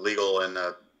about the legal and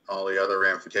all the other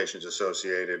ramifications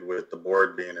associated with the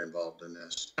board being involved in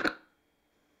this.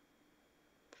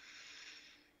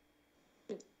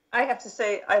 I have to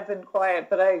say I've been quiet,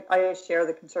 but I share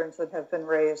the concerns that have been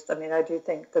raised. I mean, I do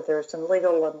think that there's some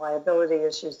legal and liability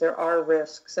issues. There are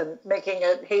risks, and making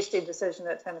a hasty decision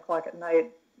at 10 o'clock at night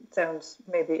sounds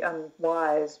maybe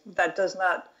unwise. That does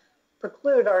not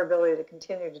preclude our ability to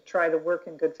continue to try to work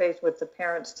in good faith with the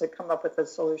parents to come up with a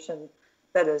solution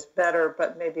that is better,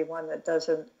 but maybe one that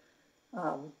doesn't,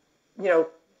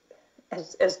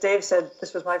 as Dave said,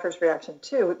 this was my first reaction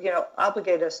too,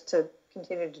 obligate us to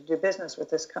continue to do business with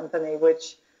this company,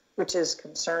 which is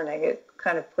concerning. It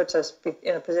kind of puts us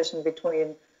in a position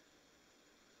between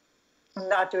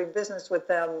not doing business with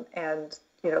them and,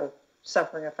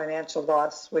 suffering a financial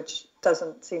loss, which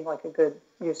doesn't seem like a good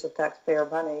use of taxpayer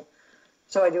money.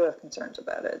 So I do have concerns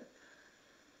about it.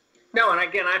 No, and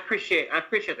again, I appreciate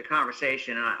the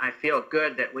conversation, and I feel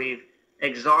good that we've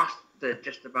exhausted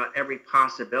just about every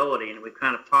possibility, and we've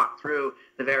kind of talked through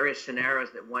the various scenarios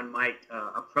that one might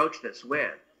approach this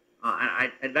with.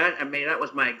 That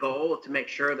was my goal, to make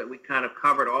sure that we kind of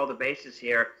covered all the bases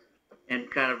here and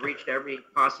kind of reached every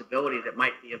possibility that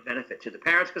might be of benefit to the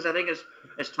parents. Because I think,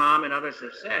 as Tom and others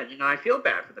have said, I feel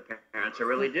bad for the parents, I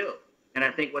really do. And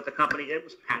I think what the company did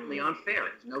was patently unfair.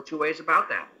 There's no two ways about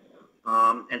that.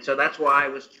 And so that's why I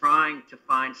was trying to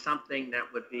find something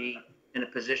that would be in a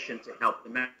position to help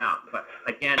them out. But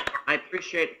again, I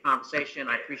appreciate the conversation.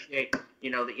 I appreciate,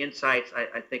 the insights.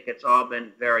 I think it's all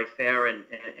been very fair and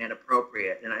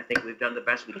appropriate. And I think we've done the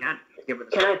best we can.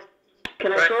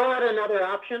 Can I throw out another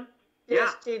option?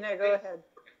 Yes, Tina, go ahead.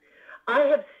 I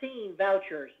have seen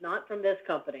vouchers, not from this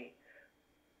company,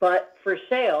 but for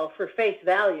sale, for face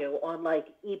value on like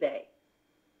eBay.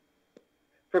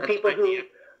 For people who,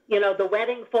 the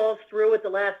wedding falls through at the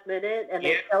last minute and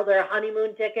they sell their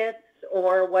honeymoon tickets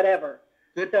or whatever.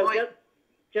 Good point.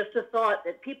 Just a thought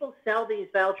that people sell these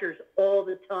vouchers all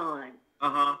the time.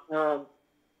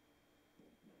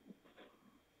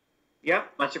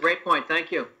 Yep, that's a great point.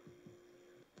 Thank you.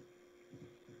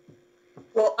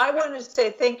 Well, I wanted to say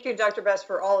thank you, Dr. Best,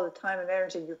 for all of the time and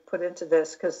energy you've put into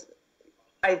this, because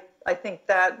I I think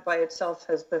that by itself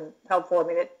has been helpful. I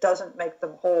mean, it doesn't make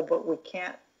them whole, but we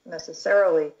can't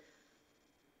necessarily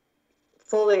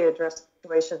fully address the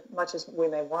situation much as we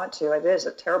may want to. It is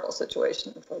a terrible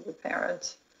situation for the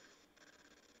parents.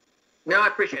 No, I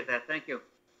appreciate that. Thank you.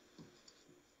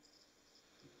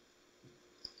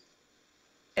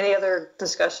 Any other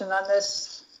discussion on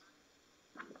this?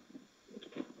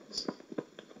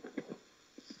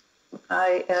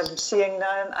 I am seeing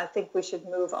none. I think we should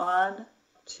move on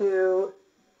to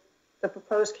the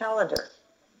proposed calendar.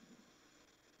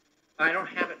 I don't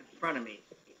have it in front of me.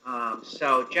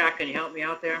 So Jack, can you help me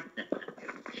out there?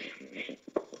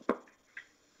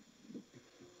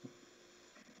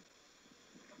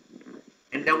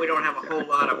 And then we don't have a whole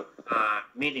lot of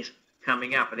meetings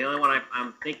coming up. But the only one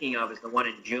I'm thinking of is the one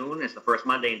in June. It's the first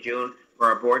Monday in June for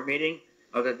our board meeting,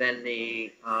 other than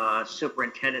the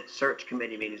superintendent search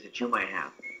committee meetings that you might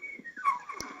have.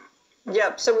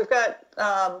 Yep, so we've got,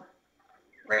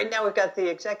 right now we've got the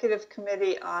executive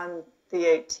committee on the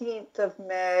 18th of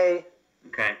May.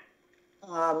 Okay.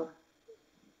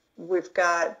 We've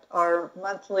got our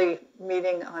monthly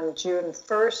meeting on June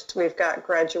 1st. We've got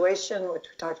graduation, which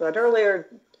we talked about earlier,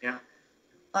 Yeah.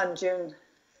 on June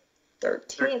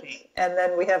 13th. And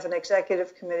then we have an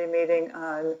executive committee meeting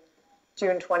on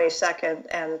June 22nd.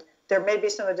 And there may be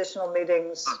some additional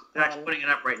meetings. Jack's putting it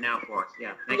up right now for us.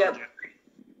 Yeah. Thank Yep. you, Jack.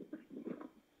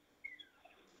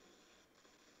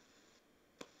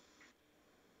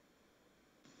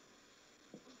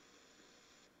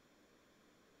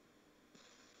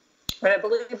 And I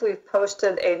believe we've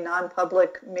posted a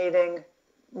non-public meeting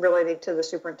relating to the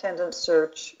superintendent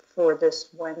search for this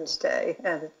Wednesday,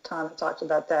 and Tom talked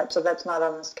about that. So that's not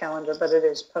on this calendar, but it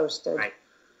is posted. Right.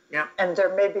 Yeah. And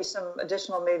there may be some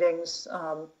additional meetings.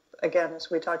 Again, as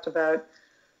we talked about,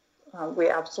 we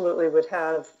absolutely would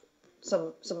have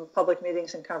some public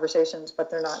meetings and conversations, but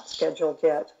they're not scheduled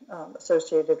yet,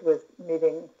 associated with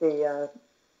meeting the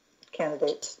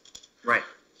candidates. Right.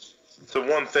 So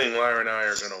one thing Larry and I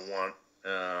are going to want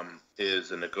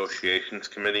is a negotiations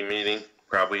committee meeting,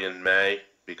 probably in May,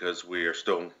 because we are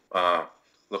still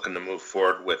looking to move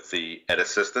forward with the ed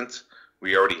assistants.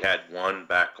 We already had one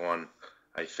back on,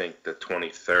 I think, the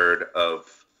 23rd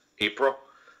of April,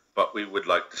 but we would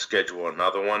like to schedule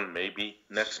another one maybe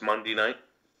next Monday night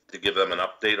to give them an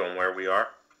update on where we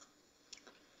are.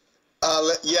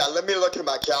 Yeah, let me look at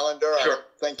my calendar. Sure. I don't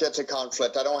think it's a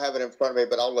conflict. I don't have it in front of me,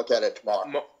 but I'll look at it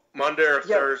tomorrow. Monday or Yep.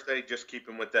 Thursday, just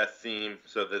keeping with that theme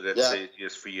so that it's Yeah.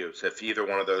 easiest for you. So if either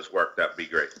one of those work, that'd be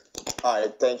great. All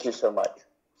right, thank you so much.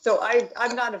 So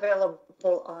I'm not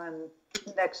available on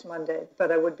next Monday,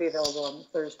 but I would be available on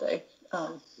Thursday.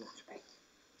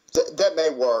 That may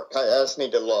work. I just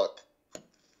need to look.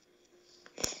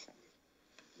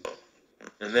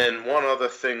 And then one other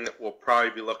thing that we'll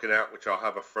probably be looking at, which I'll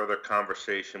have a further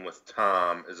conversation with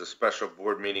Tom, is a special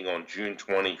board meeting on June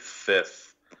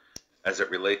 25th as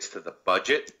it relates to the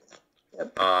budget.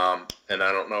 Yep. And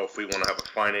I don't know if we want to have a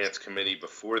finance committee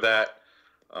before that.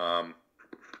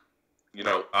 You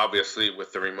know, obviously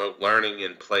with the remote learning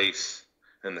in place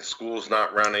and the schools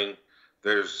not running,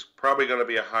 there's probably going to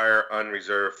be a higher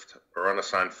unreserved or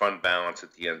unassigned fund balance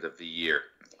at the end of the year.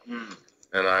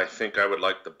 And I think I would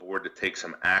like the board to take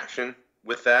some action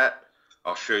with that.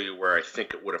 I'll show you where I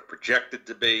think it would have projected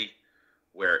to be,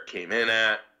 where it came in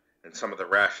at, and some of the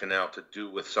rationale to do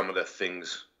with some of the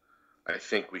things I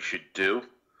think we should do.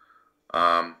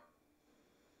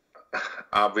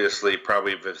 Obviously,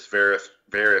 probably this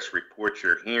various reports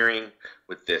you're hearing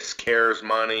with this CARES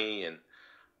money, and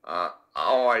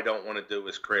all I don't want to do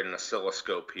is create an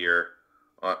oscilloscope here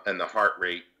and the heart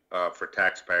rate for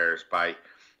taxpayers by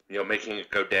making it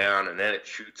go down and then it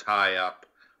shoots high up.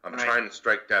 I'm trying to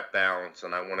strike that balance,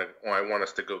 and I want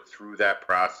us to go through that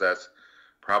process,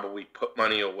 probably put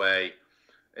money away,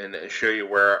 and show you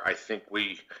where I think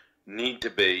we need to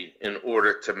be in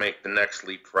order to make the next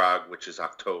leapfrog, which is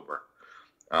October,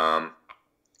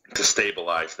 to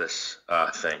stabilize this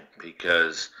thing,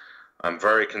 because I'm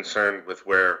very concerned with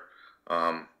where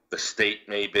the state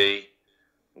may be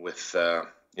with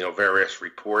various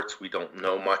reports. We don't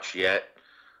know much yet.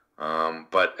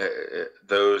 But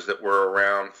those that were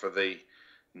around for the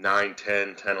 9,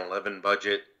 10, 10, 11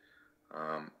 budget,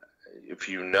 if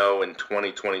you know, in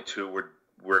 2022,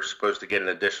 we're supposed to get an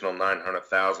additional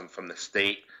 $900,000 from the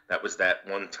state. That was that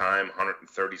one-time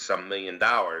 $130-some million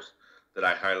that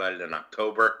I highlighted in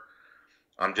October.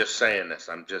 I'm just saying this.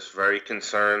 I'm just very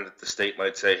concerned that the state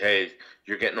might say, hey,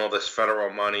 you're getting all this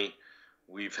federal money.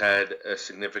 We've had a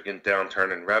significant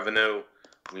downturn in revenue.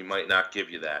 We might not give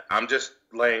you that. I'm just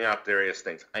laying out various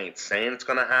things. I ain't saying it's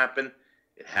going to happen.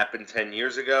 It happened 10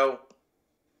 years ago.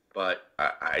 but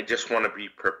I just want to be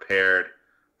prepared.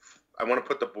 I want to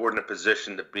put the board in a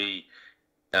position to be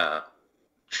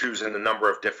choosing a number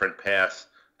of different paths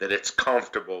that it's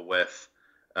comfortable with.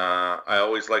 I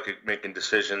always like making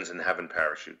decisions and having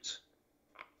parachutes.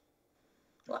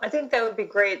 Well, I think that would be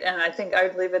great, and I think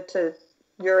I'd leave it to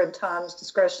your and Tom's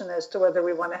discretion as to whether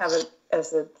we want to have it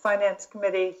as a finance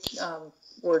committee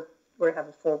or have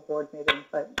a full board meeting,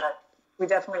 but we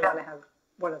definitely want to have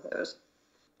one of those.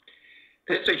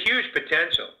 It's a huge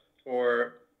potential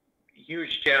for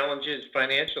huge challenges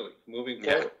financially moving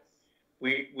forward.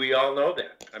 We all know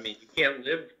that. I mean, you can't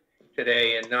live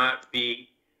today and not be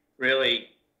really,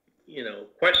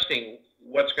 questioning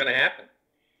what's going to happen.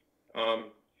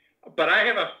 But I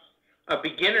have a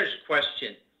beginner's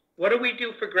question. What do we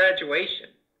do for graduation?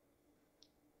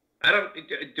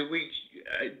 Do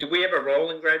we have a role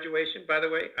in graduation, by the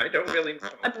way? I don't really know.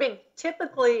 I mean,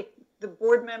 typically the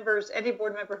board members, any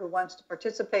board member who wants to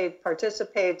participate,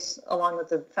 participates along with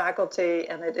the faculty,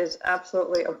 and it is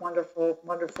absolutely a wonderful,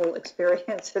 wonderful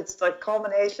experience. It's the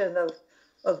culmination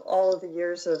of all of the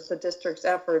years of the district's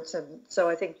efforts, and so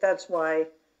I think that's why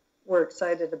we're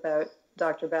excited about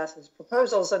Dr. Bass's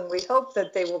proposals, and we hope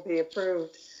that they will be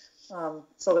approved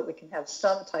so that we can have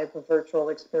some type of virtual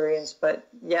experience. But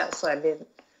yes, I mean,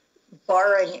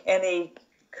 barring any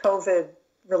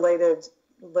COVID-related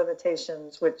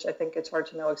limitations, which I think it's hard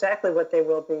to know exactly what they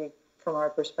will be from our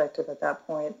perspective at that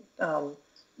point,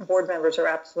 board members are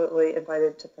absolutely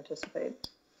invited to participate.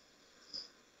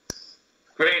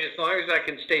 Great, as long as I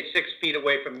can stay 6 feet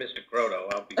away from Mr.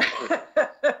 Croto, I'll be fine.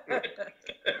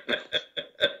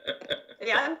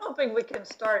 Yeah, I'm hoping we can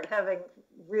start having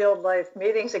real-life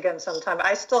meetings again sometime.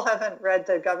 I still haven't read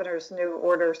the governor's new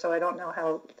order, so I don't know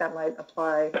how that might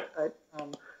apply. But,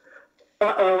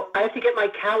 uh-oh, I have to get my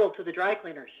cowl to the dry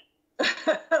cleaners.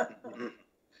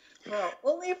 Well,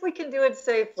 only if we can do it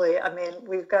safely. I mean,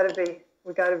 we've got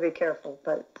to be careful.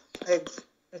 But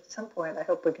at some point, I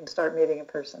hope we can start meeting in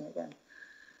person again.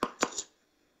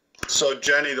 So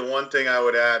Jenny, the one thing I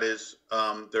would add is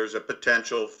there's a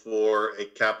potential for a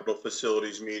capital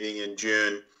facilities meeting in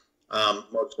June,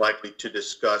 most likely to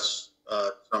discuss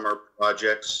summer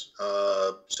projects,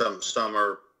 some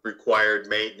summer required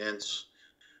maintenance,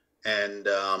 and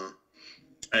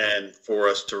for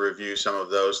us to review some of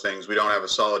those things. We don't have a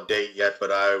solid date yet,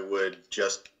 but I would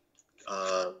just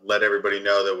let everybody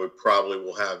know that we probably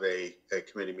will have a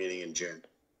committee meeting in June.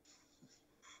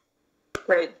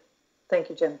 Great. Thank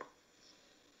you, Jim.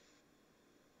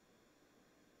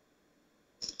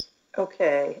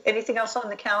 Okay, anything else on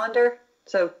the calendar?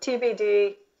 So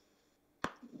TBD,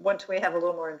 once we have a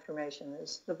little more information,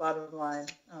 is the bottom line.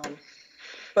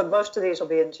 But most of these will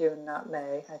be in June, not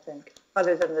May, I think,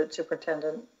 other than the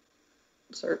superintendent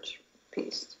search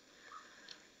piece.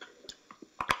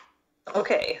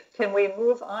 Okay, can we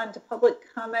move on to public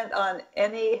comment on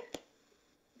any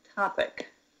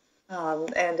topic?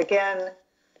 And again,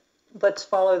 let's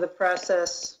follow the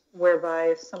process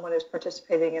whereby if someone is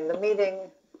participating in the meeting,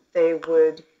 they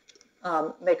would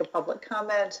make a public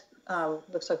comment.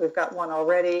 Looks like we've got one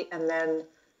already, and then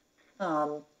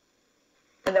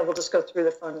we'll just go through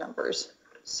the phone numbers.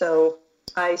 So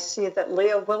I see that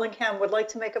Leah Willingham would like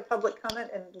to make a public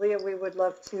comment, and Leah, we would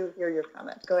love to hear your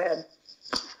comment. Go ahead.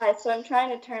 Hi, so I'm trying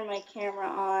to turn my camera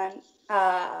on.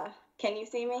 Can you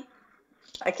see me?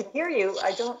 I can hear you.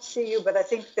 I don't see you, but I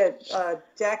think that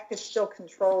Jack is still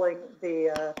controlling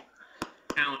the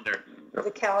calendar. The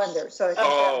calendar. So I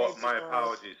think my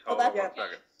apologies. Hold on 1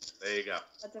 second. There you go.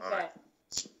 That's okay. All right.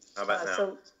 How about now?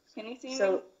 So, can you see me?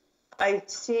 So I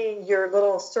see your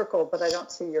little circle, but I don't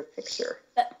see your picture.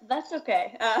 That's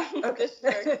okay. Okay.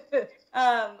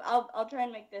 I'll try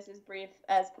and make this as brief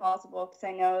as possible because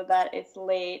I know that it's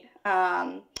late.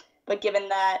 But given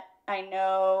that I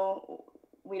know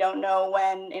we don't know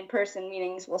when in-person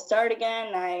meetings will start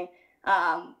again, I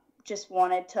just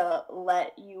wanted to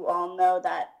let you all know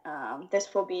that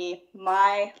this will be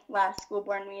my last school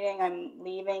board meeting. I'm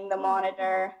leaving the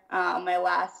monitor. My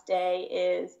last day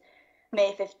is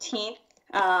May 15th.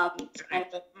 It's kind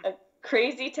of a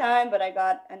crazy time, but I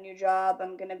got a new job.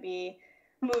 I'm going to be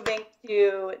moving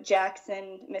to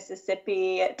Jackson,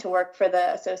 Mississippi to work for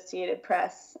the Associated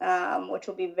Press, which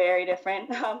will be very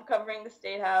different, covering the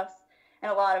State House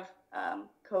and a lot of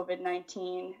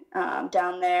COVID-19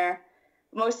 down there.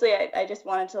 Mostly, I just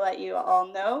wanted to let you all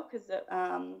know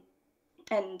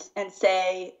and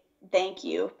say thank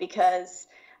you because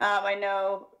I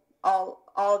know all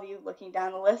of you looking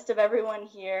down the list of everyone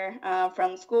here,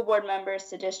 from school board members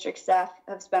to district staff,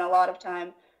 have spent a lot of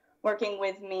time working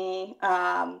with me.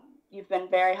 You've been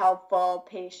very helpful,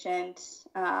 patient,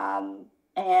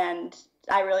 and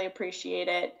I really appreciate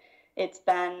it. it's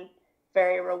been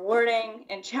very rewarding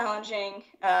and challenging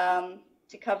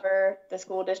to cover the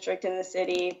school district in the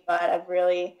city, but I've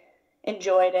really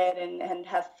enjoyed it and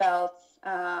have felt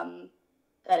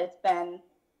that it's been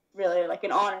really like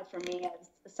an honor for me as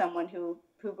someone who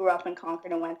grew up in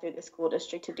Concord and went through the school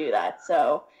district to do that.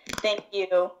 So thank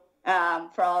you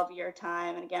for all of your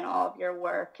time and again, all of your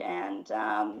work. And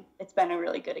it's been a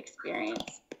really good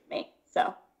experience for me.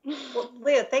 So. Well,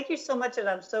 Leah, thank you so much. And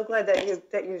I'm so glad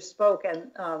that you spoke.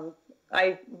 And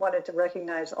I wanted to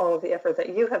recognize all of the effort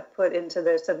that you have put into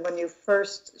this. And when you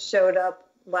first showed up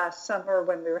last summer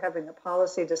when we were having the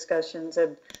policy discussions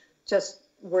and just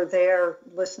were there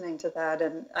listening to that.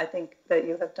 And I think that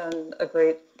you have done a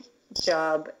great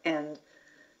job, and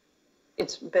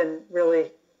it's been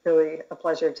really, really a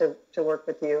pleasure to work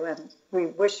with you, and we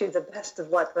wish you the best of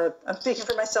luck. I'm speaking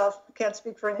for myself, can't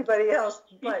speak for anybody else,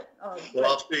 but well,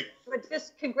 I'll speak. But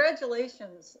just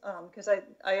congratulations, because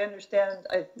I understand,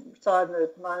 I saw in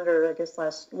the Monitor, I guess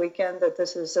last weekend, that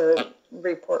this is a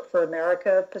Report for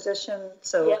America position,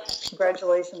 so yes.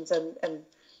 Congratulations and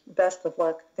best of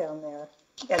luck down there.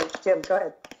 And Jim, go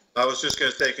ahead. I was just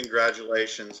going to say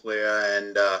congratulations,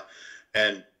 Leah,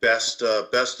 and best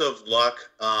of luck.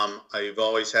 I've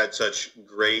always had such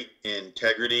great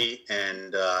integrity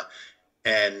and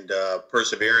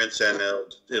perseverance, and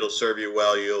it'll serve you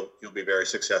well. You'll be very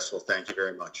successful. Thank you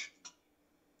very much.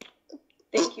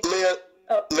 Thank you, Leah.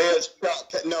 Leah, it's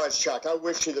Chuck. No, it's Chuck. I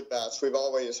wish you the best. We've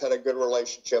always had a good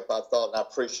relationship, I thought, and I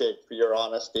appreciate for your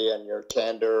honesty and your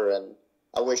candor, and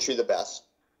I wish you the best.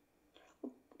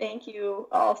 Thank you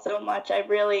all so much. I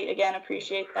really, again,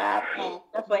 appreciate that.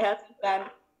 Definitely hasn't been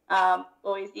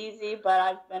always easy, but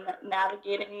I've been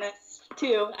navigating this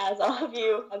too, as all of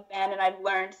you have been, and I've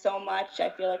learned so much. I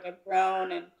feel like I've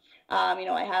grown, and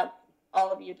I have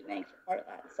all of you to thank for part of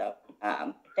that. So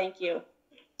thank you.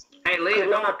 Hey, Leah,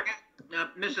 don't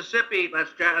forget, Mississippi,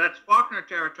 that's Faulkner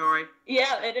territory.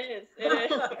 Yeah, it is.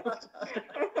 It is.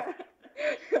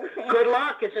 Good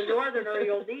luck. It's a northerner.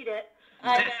 You'll need it.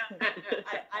 I know.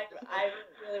 I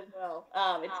really will.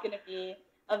 It's going to be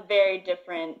a very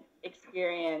different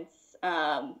experience.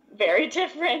 Very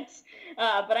different.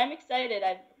 But I'm excited.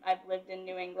 I've lived in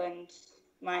New England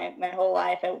my whole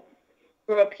life. I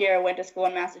grew up here, went to school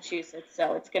in Massachusetts,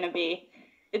 so there's going to be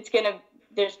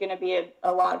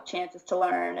a lot of chances to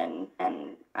learn,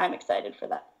 and I'm excited for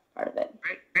that part of it.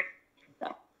 Right.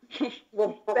 So.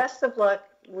 Well, best of luck.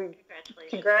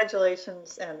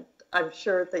 Congratulations, and I'm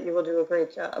sure that you will do a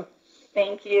great job.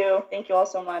 Thank you. Thank you all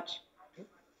so much.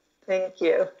 Thank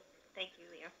you. Thank you,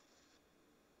 Leah.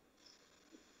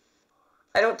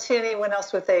 I don't see anyone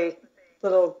else with a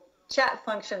little chat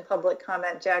function public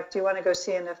comment. Jack, do you want to go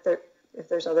see if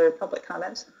there's other public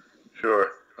comments?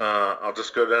 Sure. I'll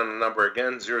just go down the number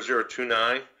again, 0029.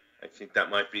 I think that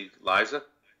might be Liza.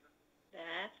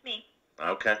 That's me.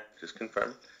 Okay, just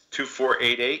confirm.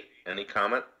 2488, any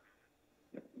comment?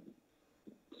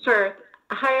 Sure.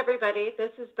 Hi, everybody.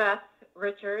 This is Beth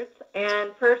Richards.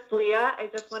 And first, Leah, I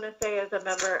just want to say as a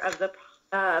member of the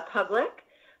public,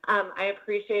 I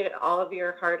appreciate all of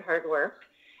your hard work.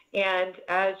 And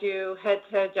as you head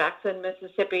to Jackson,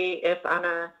 Mississippi, if on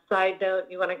a side note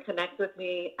you want to connect with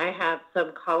me, I have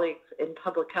some colleagues in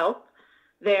public health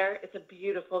there. It's a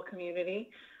beautiful community.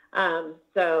 And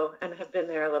have been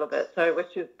there a little bit. So I wish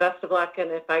you best of luck.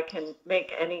 And if I can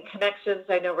make any connections,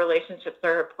 I know relationships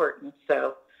are important.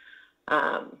 So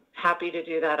happy to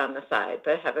do that on the side,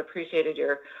 but have appreciated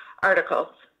your articles.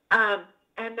 And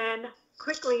then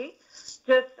quickly,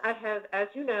 I have, as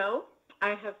you know,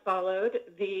 I have followed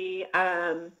the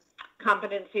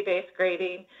competency-based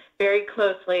grading very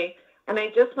closely. And I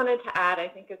just wanted to add, I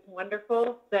think it's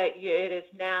wonderful that it is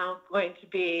now going to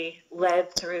be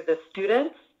led through the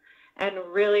students, and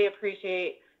really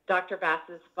appreciate Dr.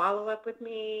 Bass's follow-up with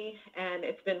me, and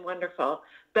it's been wonderful.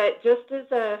 But just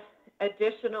as a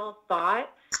additional thought,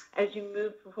 as you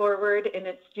move forward in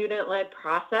a student-led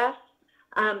process,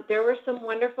 there were some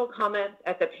wonderful comments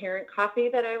at the parent coffee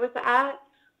that I was at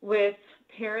with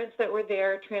parents that were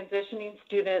there transitioning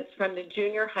students from the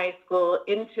junior high school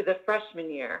into the freshman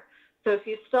year. So if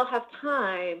you still have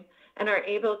time and are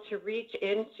able to reach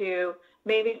into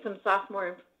maybe some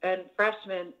sophomore and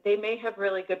freshmen, they may have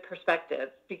really good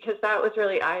perspective, because that was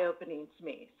really eye-opening to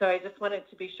me. So I just wanted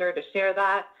to be sure to share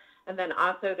that, and then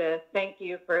also to thank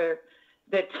you for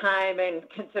the time and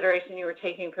consideration you were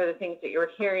taking for the things that you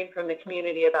were hearing from the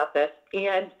community about this,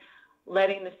 and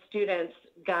letting the students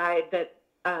guide that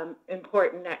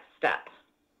important next step.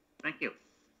 Thank you.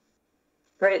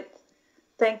 Great.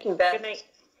 Thank you, Beth. Good night.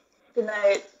 Good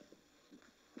night.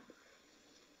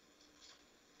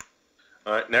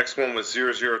 All right, next one was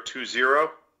 0020.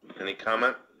 Any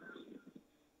comment?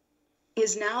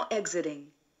 Is now exiting.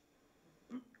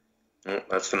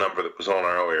 That's the number that was on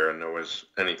earlier, and there was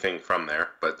anything from there.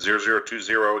 But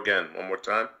 0020 again, one more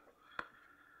time.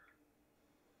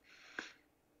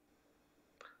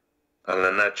 Other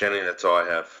than that, Jenny, that's all I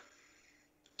have.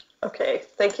 Okay,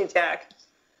 thank you, Jack.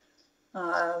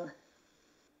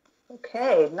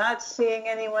 Okay, not seeing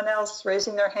anyone else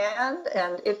raising their hand,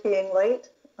 and it being late,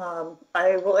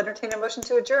 I will entertain a motion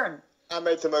to adjourn. I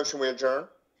make the motion, we adjourn.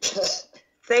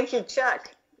 Thank you, Chuck.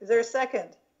 Is there a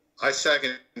second? I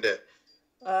second it.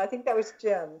 I think that was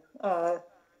Jim.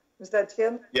 Was that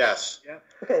Jim? Yes. Yeah.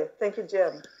 Okay, thank you,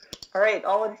 Jim. All right,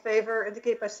 all in favor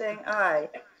indicate by saying aye.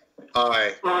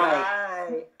 Aye.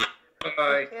 Aye.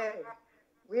 Aye. Okay,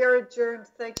 we are adjourned.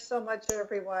 Thanks so much,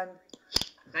 everyone.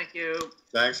 Thank you.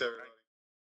 Thanks, everybody.